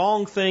say the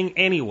wrong thing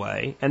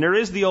anyway. And there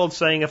is the old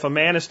saying, if a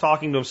man is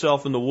talking to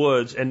himself in the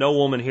woods and no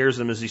woman hears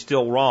him, is he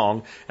still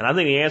wrong? And I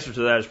think the answer to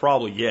that is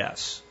probably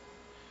yes.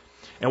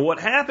 And what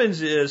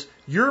happens is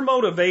your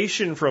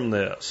motivation from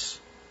this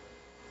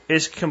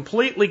is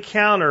completely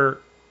counter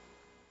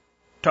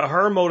to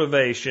her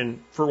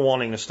motivation for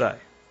wanting to stay.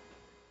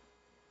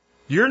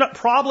 You're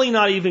probably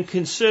not even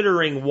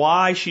considering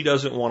why she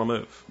doesn't want to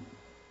move.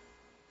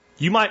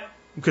 You might,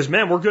 because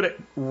man, we're good at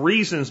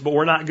reasons, but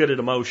we're not good at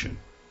emotion.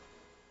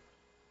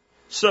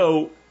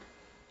 So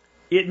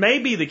it may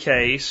be the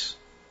case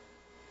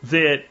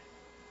that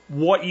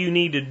what you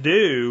need to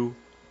do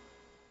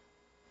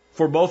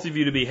for both of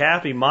you to be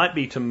happy might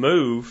be to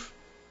move,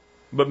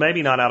 but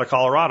maybe not out of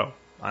Colorado.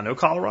 I know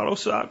Colorado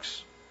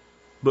sucks,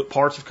 but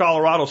parts of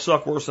Colorado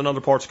suck worse than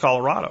other parts of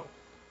Colorado.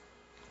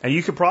 And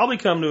you could probably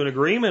come to an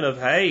agreement of,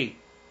 hey,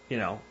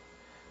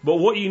 but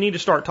what you need to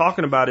start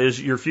talking about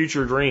is your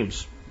future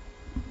dreams.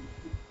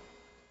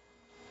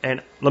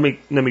 And let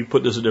me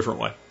put this a different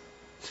way.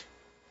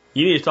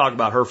 You need to talk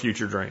about her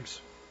future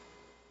dreams,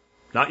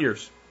 not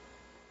yours.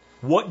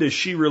 What does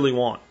she really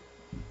want?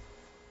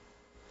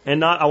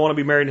 And not, I want to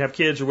be married and have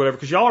kids or whatever,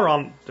 because y'all are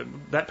on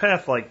that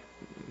path like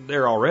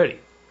there already.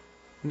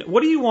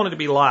 What do you want it to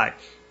be like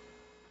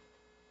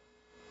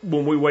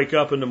when we wake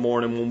up in the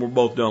morning when we're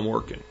both done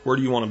working? Where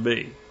do you want to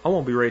be? I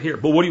want to be right here.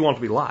 But what do you want it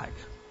to be like?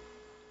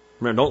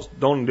 Remember,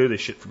 don't do this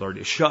shit for 30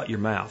 days. Shut your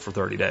mouth for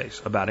 30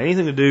 days about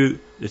anything to do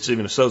that's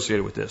even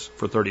associated with this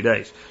for 30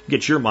 days.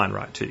 Get your mind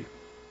right too,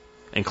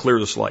 and clear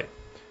the slate.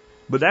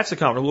 But that's the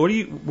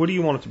conversation. What do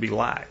you want it to be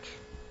like?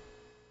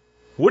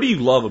 What do you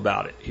love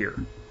about it here?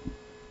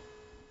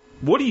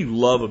 What do you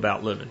love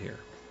about living here?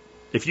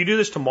 If you do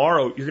this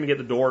tomorrow, you're going to get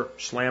the door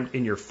slammed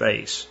in your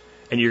face,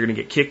 and you're going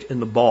to get kicked in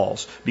the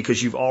balls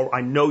because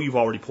I know you've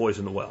already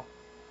poisoned the well.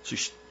 So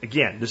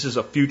again, this is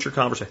a future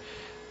conversation.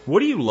 What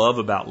do you love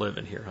about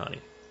living here, honey?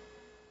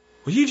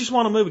 Well, you just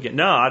want to move again.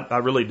 No, I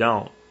really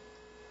don't.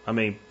 I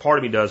mean, part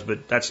of me does,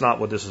 but that's not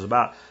what this is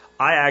about.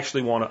 I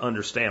actually want to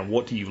understand,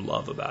 what do you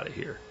love about it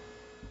here?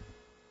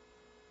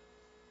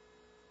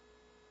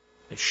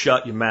 And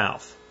shut your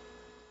mouth.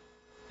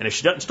 And if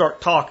she doesn't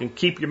start talking,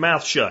 keep your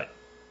mouth shut.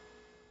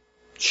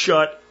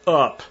 Shut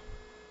up.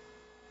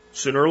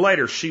 Sooner or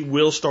later, she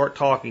will start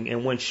talking,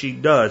 and when she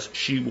does,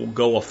 she will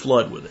go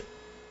aflood with it.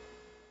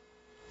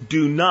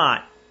 Do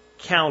not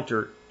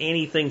counter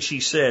anything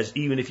she says,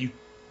 even if you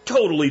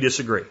totally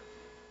disagree.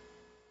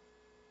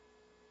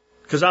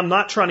 Because I'm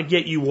not trying to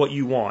get you what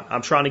you want.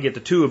 I'm trying to get the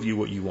two of you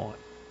what you want.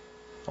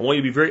 I want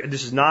you to be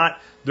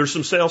there's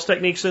some sales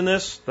techniques in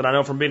this that I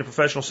know from being a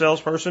professional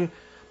salesperson,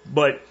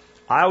 but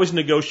I always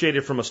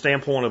negotiated from a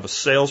standpoint of a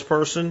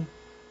salesperson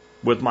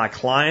with my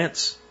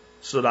clients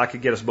so that I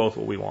could get us both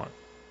what we want.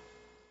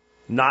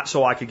 Not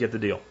so I could get the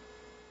deal.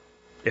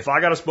 If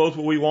I got us both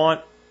what we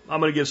want,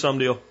 I'm going to get some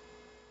deal.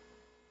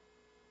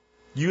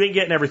 You ain't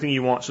getting everything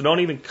you want, so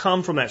don't even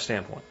come from that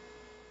standpoint.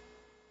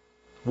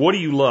 What do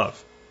you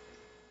love?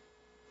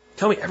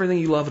 Tell me everything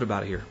you love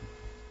about it here.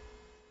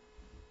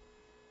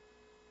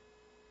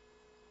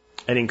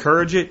 And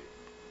encourage it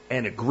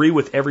and agree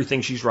with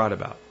everything she's right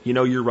about.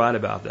 You're right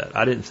about that.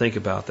 I didn't think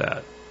about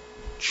that.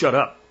 Shut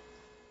up.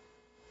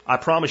 I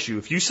promise you,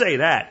 if you say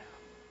that,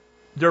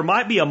 there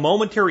might be a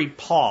momentary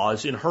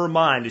pause in her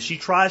mind as she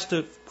tries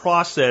to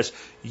process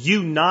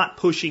you not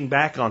pushing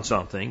back on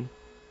something,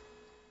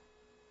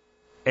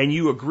 and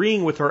you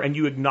agreeing with her and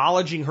you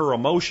acknowledging her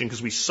emotion,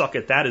 because we suck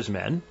at that as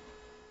men.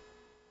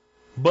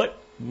 But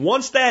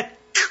once that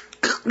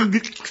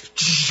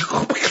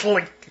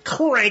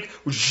crank,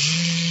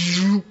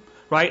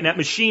 right, and that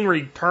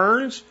machinery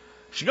turns,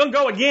 she's going to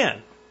go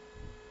again.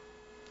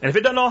 And if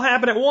it doesn't all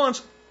happen at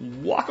once,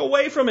 walk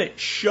away from it.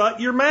 Shut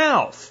your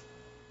mouth.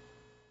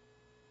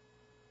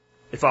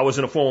 If I was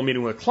in a formal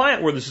meeting with a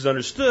client where this is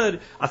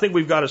understood, I think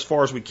we've got as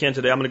far as we can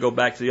today. I'm going to go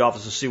back to the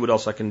office and see what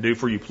else I can do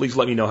for you. Please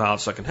let me know how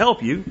else I can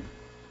help you.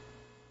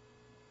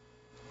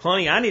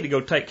 Honey, I need to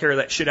go take care of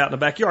that shit out in the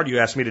backyard you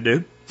asked me to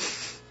do.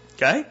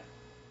 Okay?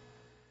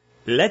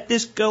 Let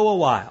this go a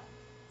while.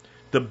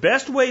 The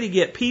best way to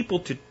get people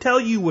to tell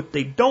you what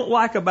they don't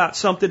like about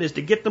something is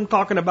to get them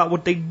talking about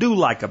what they do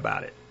like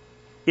about it,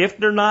 if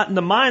they're not in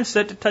the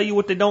mindset to tell you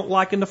what they don't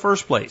like in the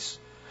first place.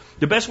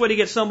 The best way to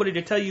get somebody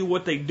to tell you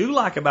what they do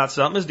like about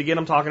something is to get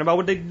them talking about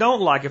what they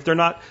don't like if they're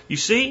not. You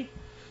see?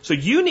 So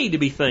you need to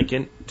be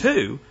thinking,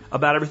 too,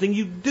 about everything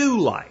you do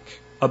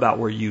like about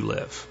where you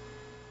live.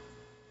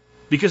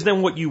 Because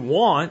then what you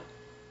want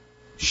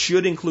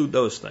should include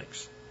those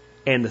things.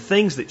 And the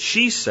things that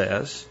she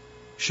says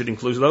should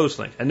include those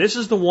things. And this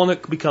is the one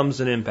that becomes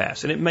an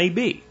impasse. And it may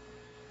be.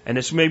 And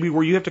this may be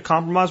where you have to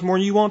compromise more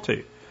than you want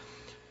to.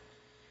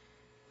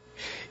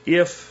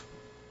 If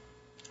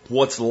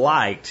what's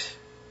liked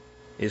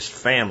is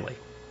family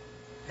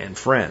and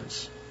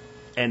friends,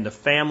 and the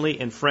family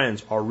and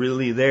friends are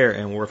really there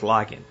and worth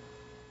liking,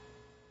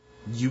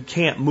 you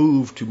can't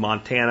move to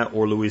Montana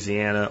or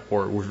Louisiana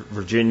or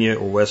Virginia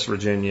or West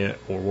Virginia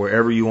or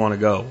wherever you want to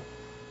go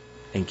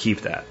and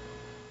keep that.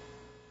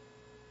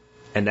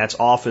 And that's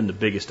often the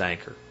biggest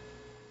anchor.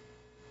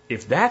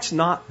 If that's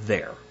not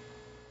there,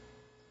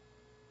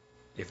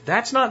 if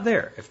that's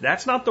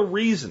not the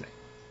reasoning,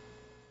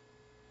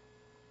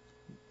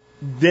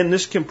 then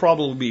this can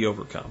probably be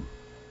overcome.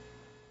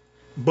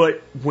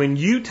 But when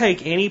you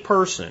take any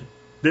person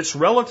that's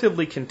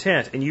relatively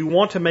content and you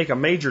want to make a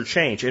major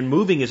change, and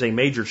moving is a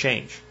major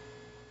change,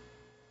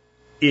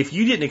 if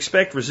you didn't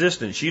expect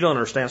resistance, you don't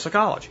understand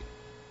psychology.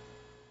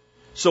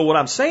 So what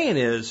I'm saying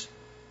is,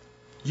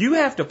 you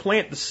have to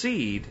plant the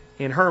seed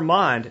in her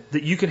mind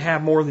that you can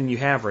have more than you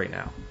have right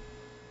now.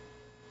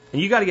 And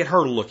you got to get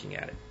her looking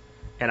at it.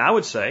 And I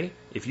would say,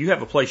 if you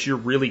have a place you're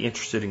really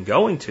interested in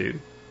going to,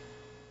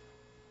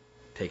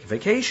 take a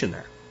vacation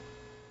there.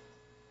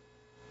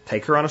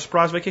 Take her on a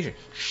surprise vacation.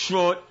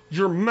 Shut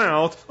your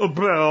mouth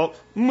about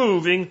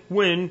moving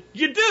when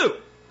you do.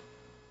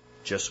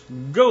 Just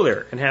go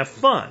there and have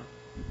fun.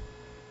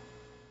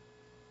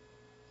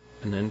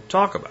 And then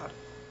talk about it.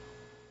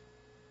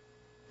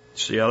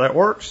 See how that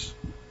works?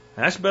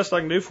 And that's the best I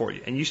can do for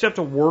you. And you just have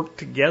to work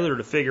together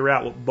to figure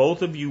out what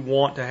both of you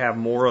want to have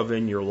more of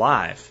in your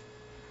life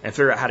and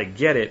figure out how to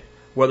get it,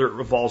 whether it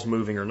involves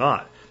moving or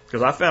not.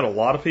 Because I found a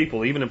lot of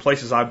people, even in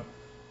places I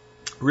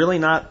really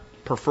not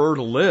prefer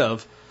to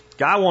live,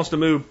 guy wants to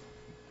move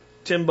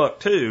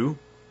Timbuktu,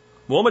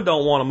 woman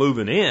don't want to move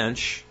an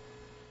inch.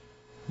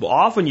 But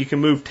often you can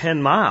move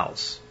 10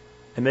 miles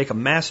and make a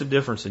massive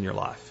difference in your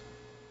life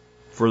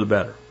for the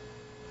better.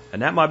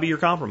 And that might be your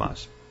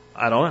compromise.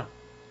 I don't know.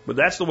 But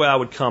that's the way I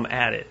would come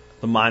at it,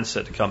 the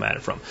mindset to come at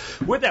it from.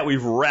 With that,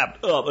 we've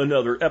wrapped up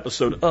another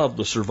episode of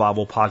the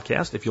Survival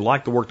Podcast. If you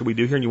like the work that we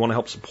do here and you want to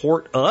help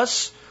support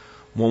us,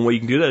 one way you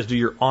can do that is do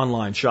your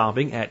online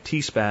shopping at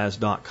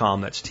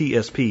tspaz.com. That's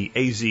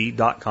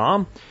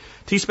TSPAZ.com.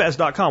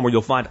 tspaz.com, where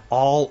you'll find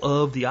all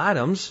of the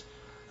items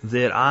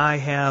that I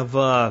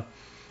have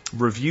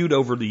reviewed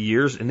over the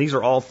years. And these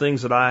are all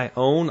things that I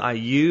own, I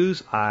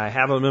use. I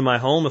have them in my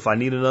home. If I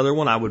need another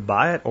one, I would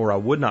buy it, or I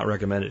would not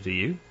recommend it to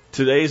you.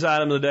 Today's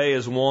item of the day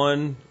is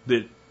one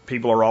that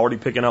people are already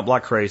picking up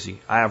like crazy.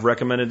 I have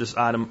recommended this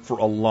item for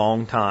a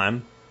long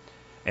time,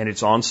 and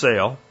it's on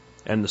sale.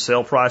 And the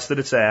sale price that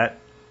it's at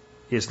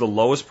is the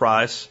lowest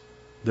price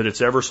that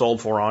it's ever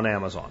sold for on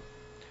Amazon.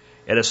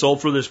 It has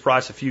sold for this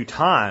price a few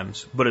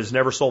times, but it's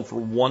never sold for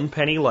 1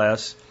 penny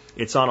less.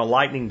 It's on a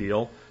lightning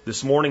deal.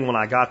 This morning when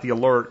I got the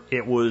alert,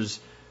 it was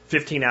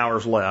 15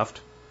 hours left.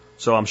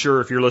 So I'm sure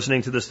if you're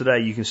listening to this today,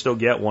 you can still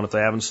get one if they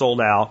haven't sold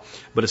out.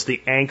 But it's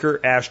the Anker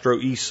Astro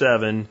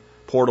E7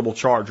 portable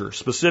charger,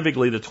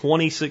 specifically the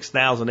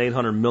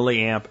 26,800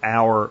 milliamp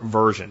hour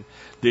version.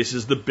 This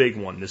is the big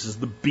one. This is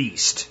the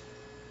beast.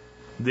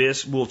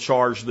 This will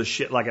charge the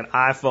shit like an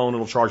iPhone.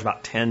 It'll charge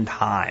about 10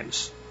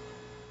 times.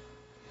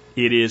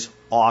 It is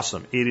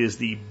awesome. It is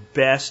the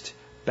best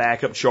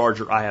backup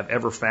charger I have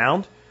ever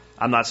found.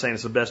 I'm not saying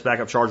it's the best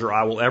backup charger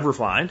I will ever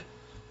find,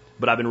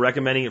 but I've been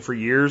recommending it for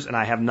years, and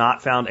I have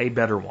not found a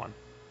better one.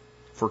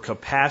 For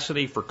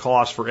capacity, for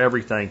cost, for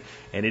everything.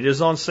 And it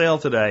is on sale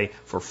today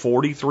for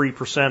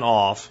 43%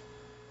 off,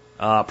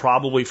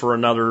 probably for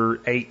another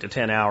 8 to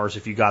 10 hours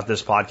if you got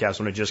this podcast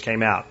when it just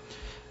came out.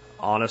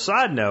 On a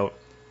side note,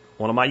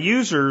 one of my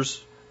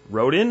users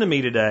wrote into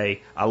me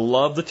today, I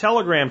love the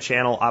Telegram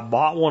channel. I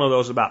bought one of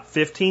those about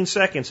 15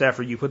 seconds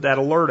after you put that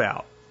alert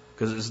out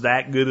because it's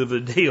that good of a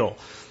deal.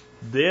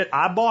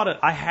 I bought it.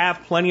 I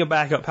have plenty of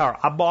backup power.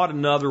 I bought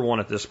another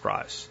one at this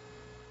price.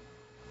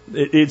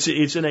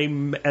 It's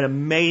an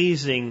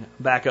amazing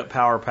backup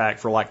power pack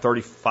for like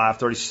 $35,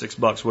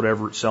 $36,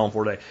 whatever it's selling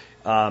for today.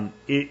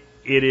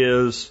 It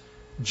is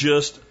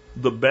just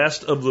the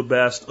best of the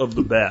best of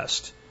the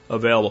best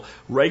available.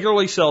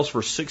 Regularly sells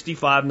for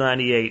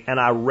 $65.98, and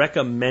I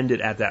recommend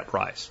it at that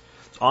price.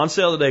 It's on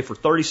sale today for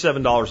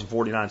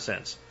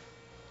 $37.49.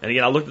 And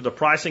again, I looked at the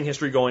pricing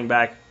history going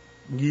back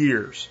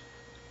years,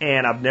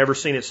 and I've never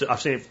seen it.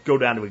 I've seen it go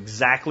down to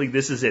exactly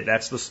this is it.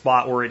 That's the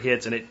spot where it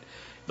hits, and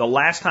the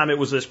last time it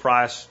was this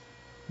price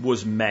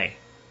was May.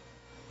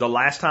 The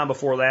last time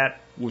before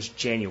that was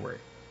January.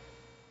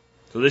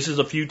 So this is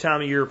a few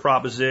time a year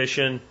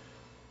proposition.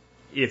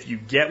 If you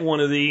get one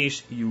of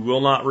these, you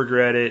will not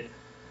regret it.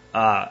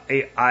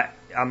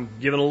 I'm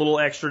giving a little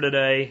extra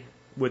today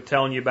with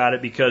telling you about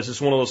it because it's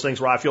one of those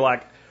things where I feel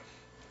like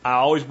I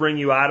always bring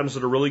you items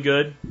that are really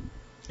good.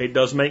 It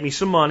does make me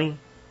some money,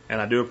 and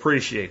I do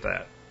appreciate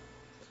that.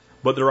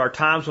 But there are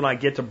times when I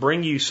get to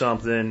bring you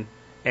something,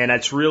 and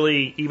it's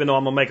really, even though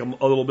I'm going to make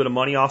a little bit of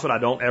money off it, I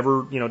don't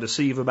ever,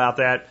 deceive about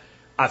that.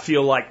 I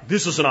feel like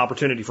this is an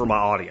opportunity for my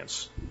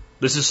audience.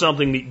 This is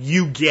something that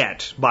you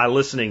get by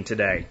listening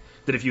today,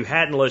 that if you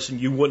hadn't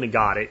listened, you wouldn't have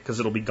got it because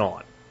it'll be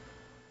gone.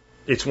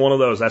 It's one of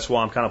those. That's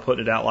why I'm kind of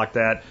putting it out like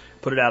that.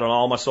 Put it out on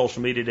all my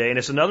social media today. And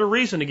it's another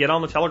reason to get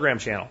on the Telegram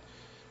channel.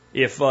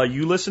 If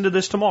you listen to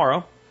this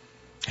tomorrow,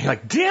 you're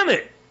like, damn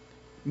it,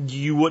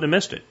 you wouldn't have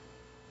missed it.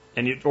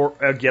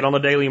 Or get on the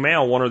Daily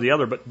Mail, one or the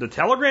other. But the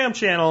Telegram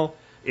channel,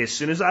 as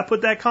soon as I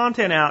put that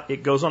content out,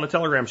 it goes on the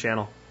Telegram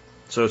channel.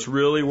 So it's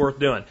really worth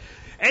doing.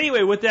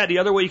 Anyway, with that, the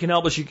other way you can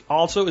help us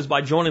also is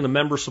by joining the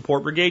Member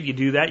Support Brigade. You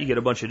do that, you get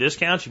a bunch of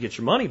discounts, you get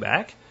your money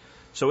back.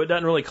 So it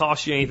doesn't really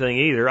cost you anything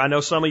either. I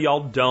know some of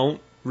y'all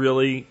don't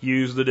really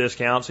use the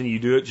discounts and you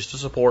do it just to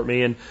support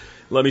me. And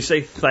let me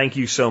say thank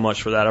you so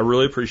much for that. I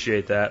really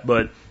appreciate that.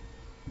 But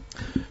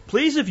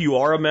please, if you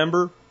are a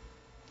member,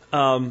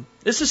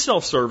 this is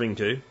self-serving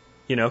too,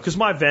 because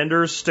my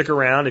vendors stick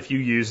around if you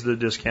use the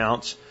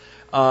discounts.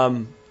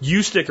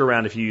 You stick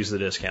around if you use the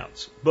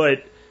discounts.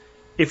 But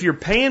if you're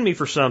paying me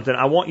for something,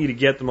 I want you to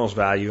get the most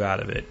value out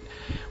of it.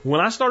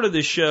 When I started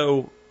this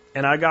show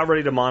and I got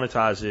ready to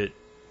monetize it,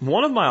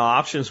 one of my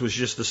options was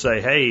just to say,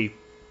 hey,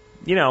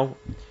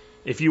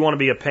 if you want to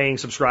be a paying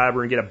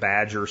subscriber and get a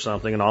badge or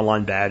something, an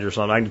online badge or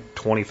something, I can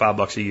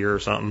 $25 a year or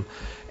something.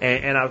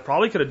 And I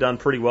probably could have done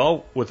pretty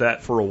well with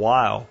that for a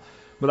while,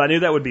 but I knew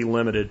that would be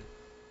limited.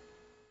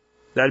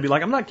 That'd be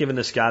like, I'm not giving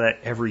this guy that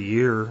every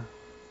year.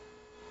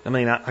 I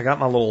mean, I got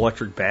my little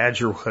electric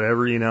badge or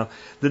whatever, that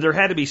there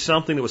had to be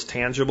something that was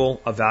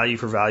tangible, a value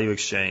for value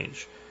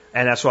exchange.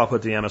 And that's why I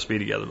put the MSB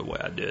together the way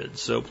I did.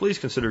 So please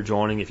consider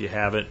joining if you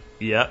haven't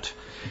yet.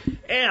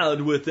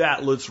 And with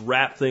that, let's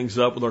wrap things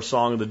up with our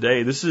song of the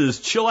day. This is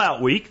Chill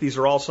Out Week. These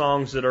are all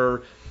songs that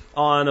are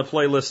on a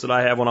playlist that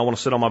I have when I want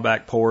to sit on my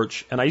back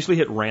porch. And I usually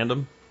hit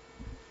random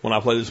when I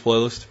play this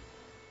playlist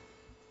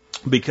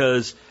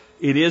because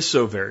it is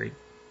so varied.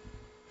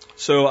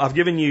 So I've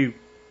given you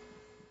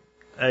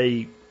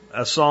a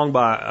song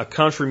by a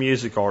country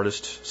music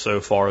artist so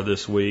far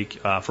this week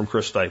from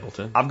Chris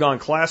Stapleton. I've gone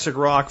classic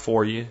rock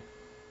for you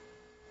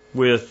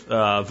with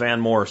Van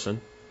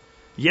Morrison.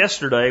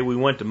 Yesterday we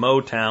went to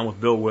Motown with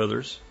Bill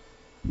Withers.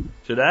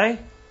 Today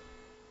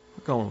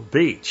we're going to the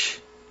beach.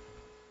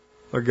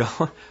 We're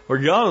going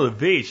to the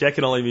beach. That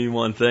can only mean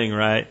one thing,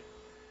 right?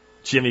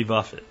 Jimmy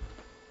Buffett.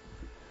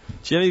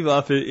 Jimmy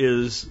Buffett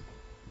is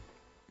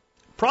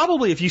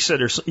probably, if you said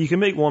you can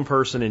make one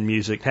person in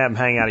music, have him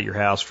hang out at your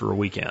house for a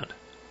weekend,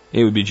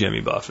 it would be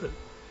Jimmy Buffett.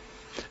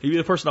 He'd be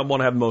the person I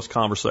want to have the most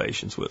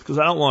conversations with because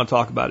I don't want to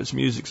talk about his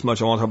music as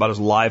much. I want to talk about his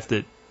life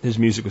that his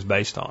music was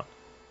based on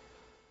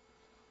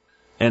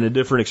and the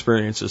different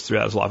experiences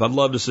throughout his life. I'd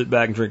love to sit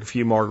back and drink a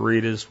few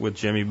margaritas with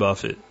Jimmy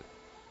Buffett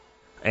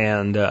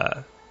and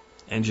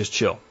just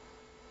chill.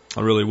 I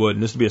really would.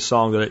 And this would be a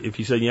song that if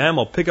you said, I'm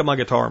going to pick up my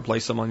guitar and play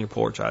some on your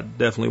porch, I'd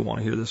definitely want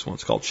to hear this one.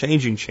 It's called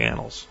Changing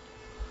Channels.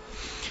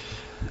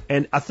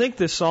 And I think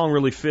this song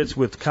really fits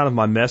with kind of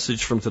my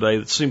message from today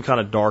that seemed kind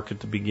of dark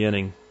at the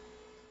beginning.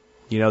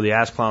 The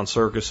Ass Clown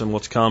Circus and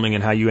what's coming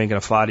and how you ain't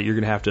going to fight it. You're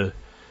going to have to,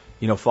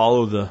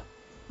 follow the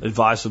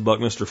advice of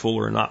Buckminster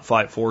Fuller and not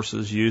fight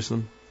forces, use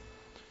them.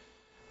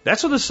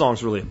 That's what this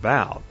song's really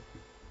about.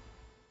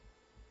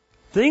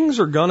 Things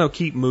are going to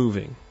keep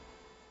moving.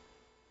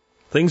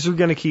 Things are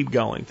going to keep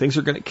going. Things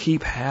are going to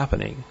keep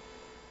happening.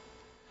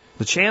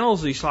 The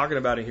channels that he's talking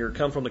about in here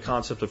come from the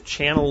concept of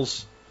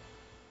channels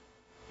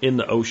in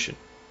the ocean,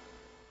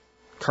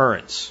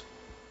 currents,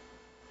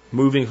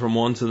 moving from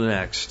one to the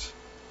next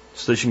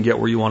so that you can get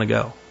where you want to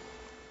go.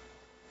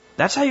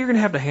 That's how you're going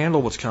to have to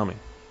handle what's coming.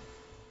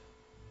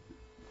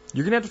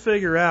 You're going to have to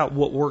figure out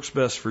what works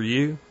best for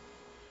you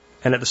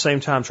and at the same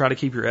time try to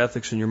keep your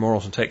ethics and your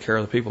morals and take care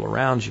of the people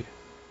around you.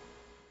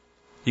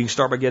 You can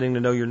start by getting to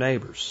know your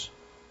neighbors.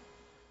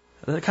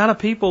 And the kind of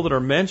people that are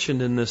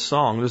mentioned in this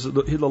song, there's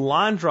the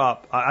line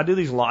drop, I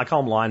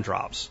call them line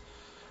drops,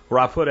 where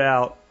I put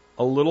out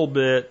a little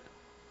bit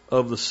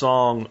of the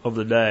song of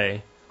the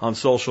day on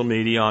social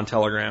media, on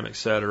Telegram,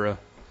 etc.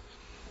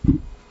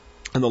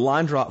 And the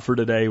line drop for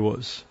today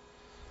was,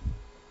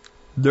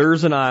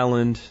 there's an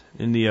island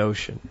in the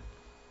ocean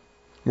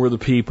where the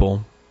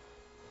people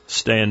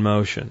stay in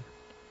motion.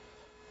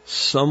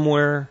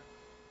 Somewhere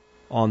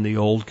on the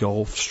old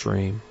Gulf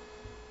Stream.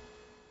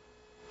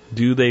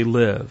 Do they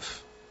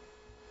live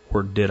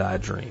or did I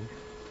dream?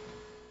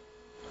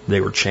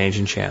 They were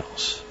changing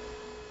channels.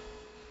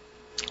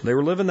 They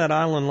were living that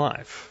island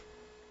life.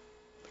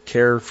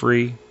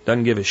 Carefree,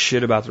 doesn't give a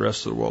shit about the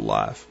rest of the world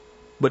life.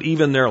 But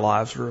even their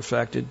lives are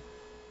affected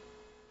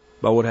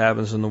by what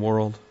happens in the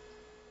world.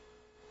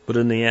 But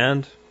in the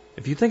end,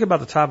 if you think about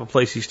the type of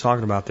place he's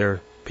talking about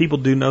there, people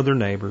do know their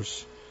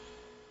neighbors.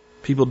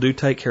 People do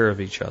take care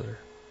of each other.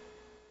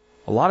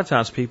 A lot of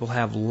times people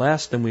have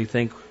less than we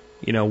think,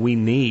 we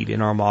need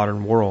in our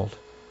modern world.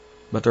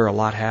 But they're a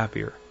lot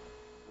happier.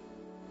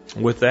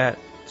 With that,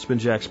 it's been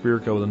Jack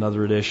Spirko with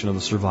another edition of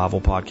the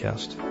Survival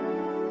Podcast.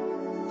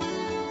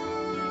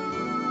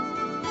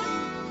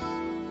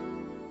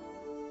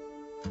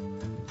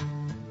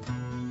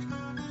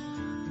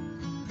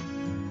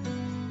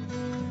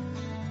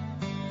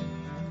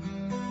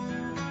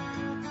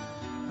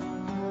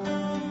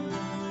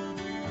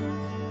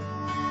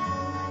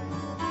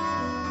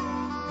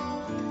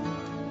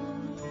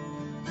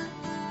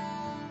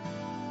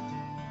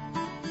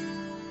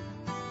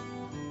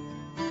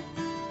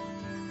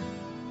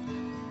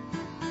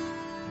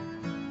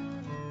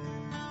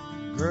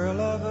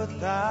 Girl of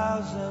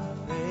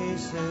 1,000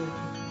 faces,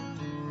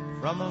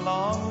 from a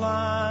long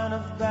line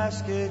of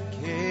basket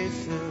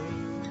cases,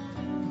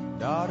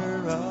 daughter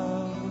of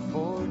a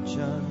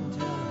fortune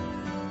teller,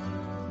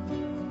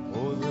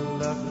 oh, the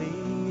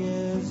lovely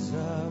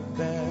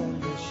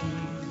Isabella,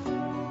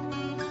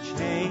 she's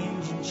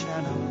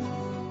channels,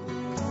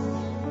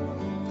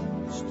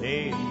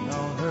 staying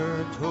on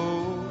her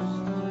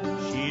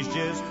toes. She's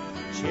just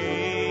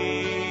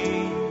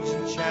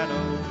changing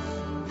channels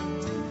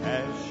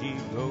as she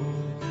goes.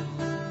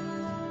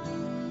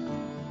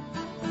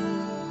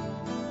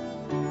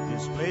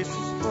 This place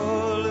is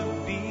full of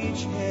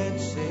beachhead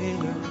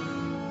sailors,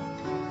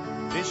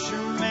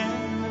 fishermen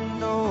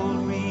and old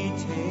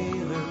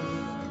retailers.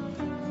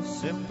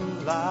 Simple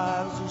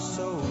lives are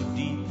so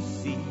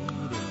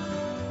deep-seated,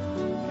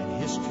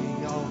 and history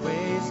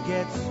always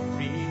gets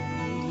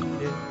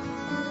repeated.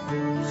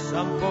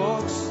 Some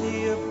folks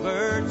see a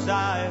bird's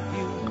eye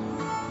view,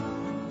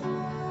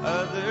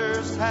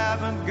 others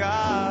haven't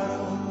got a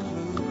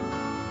clue.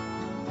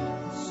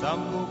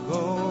 Some will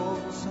go,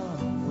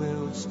 some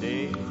will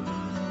stay.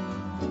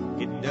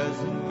 It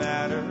doesn't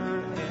matter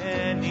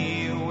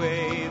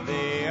anyway,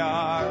 they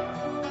are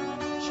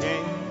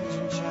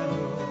changing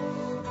channels.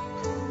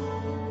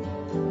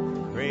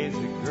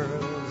 Crazy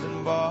girls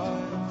and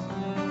boys,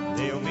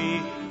 they'll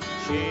be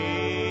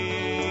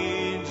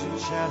changing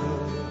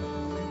channels,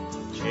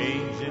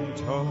 changing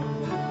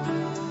tones.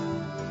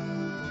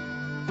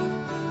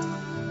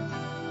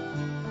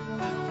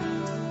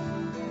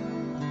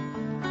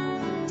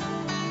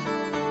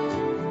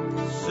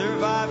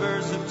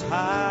 Survivors of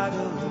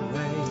tidal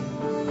waves,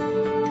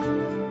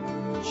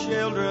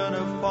 children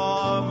of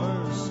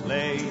farmers,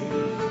 slaves.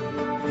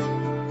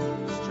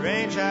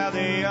 Strange how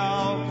they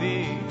all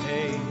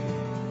behave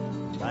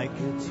like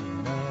it's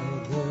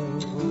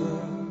another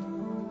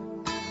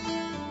world.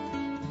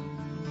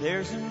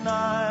 There's an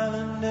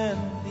island in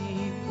the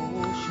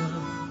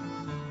ocean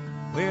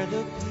where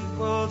the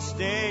people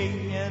stay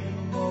in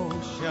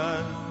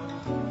motion,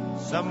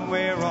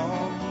 somewhere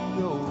on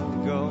the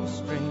old Gulf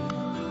Stream.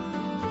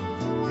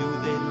 Do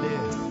they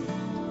live?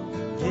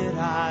 Did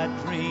I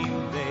dream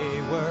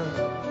they were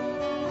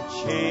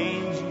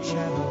changing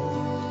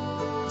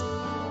channels,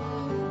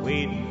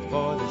 waiting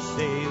for the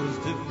sails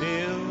to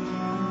fill?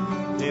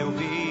 They'll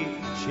be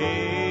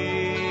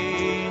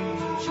changing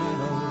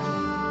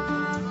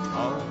channels,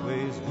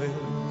 always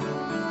will.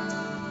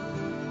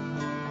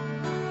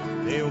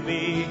 They'll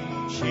be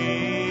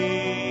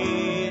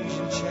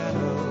changing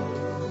channels,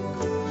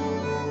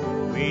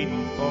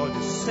 waiting for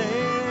the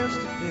sails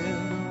to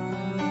fill.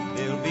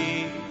 They'll be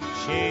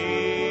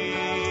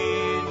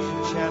changing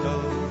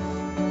channels,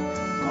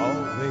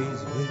 always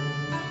will.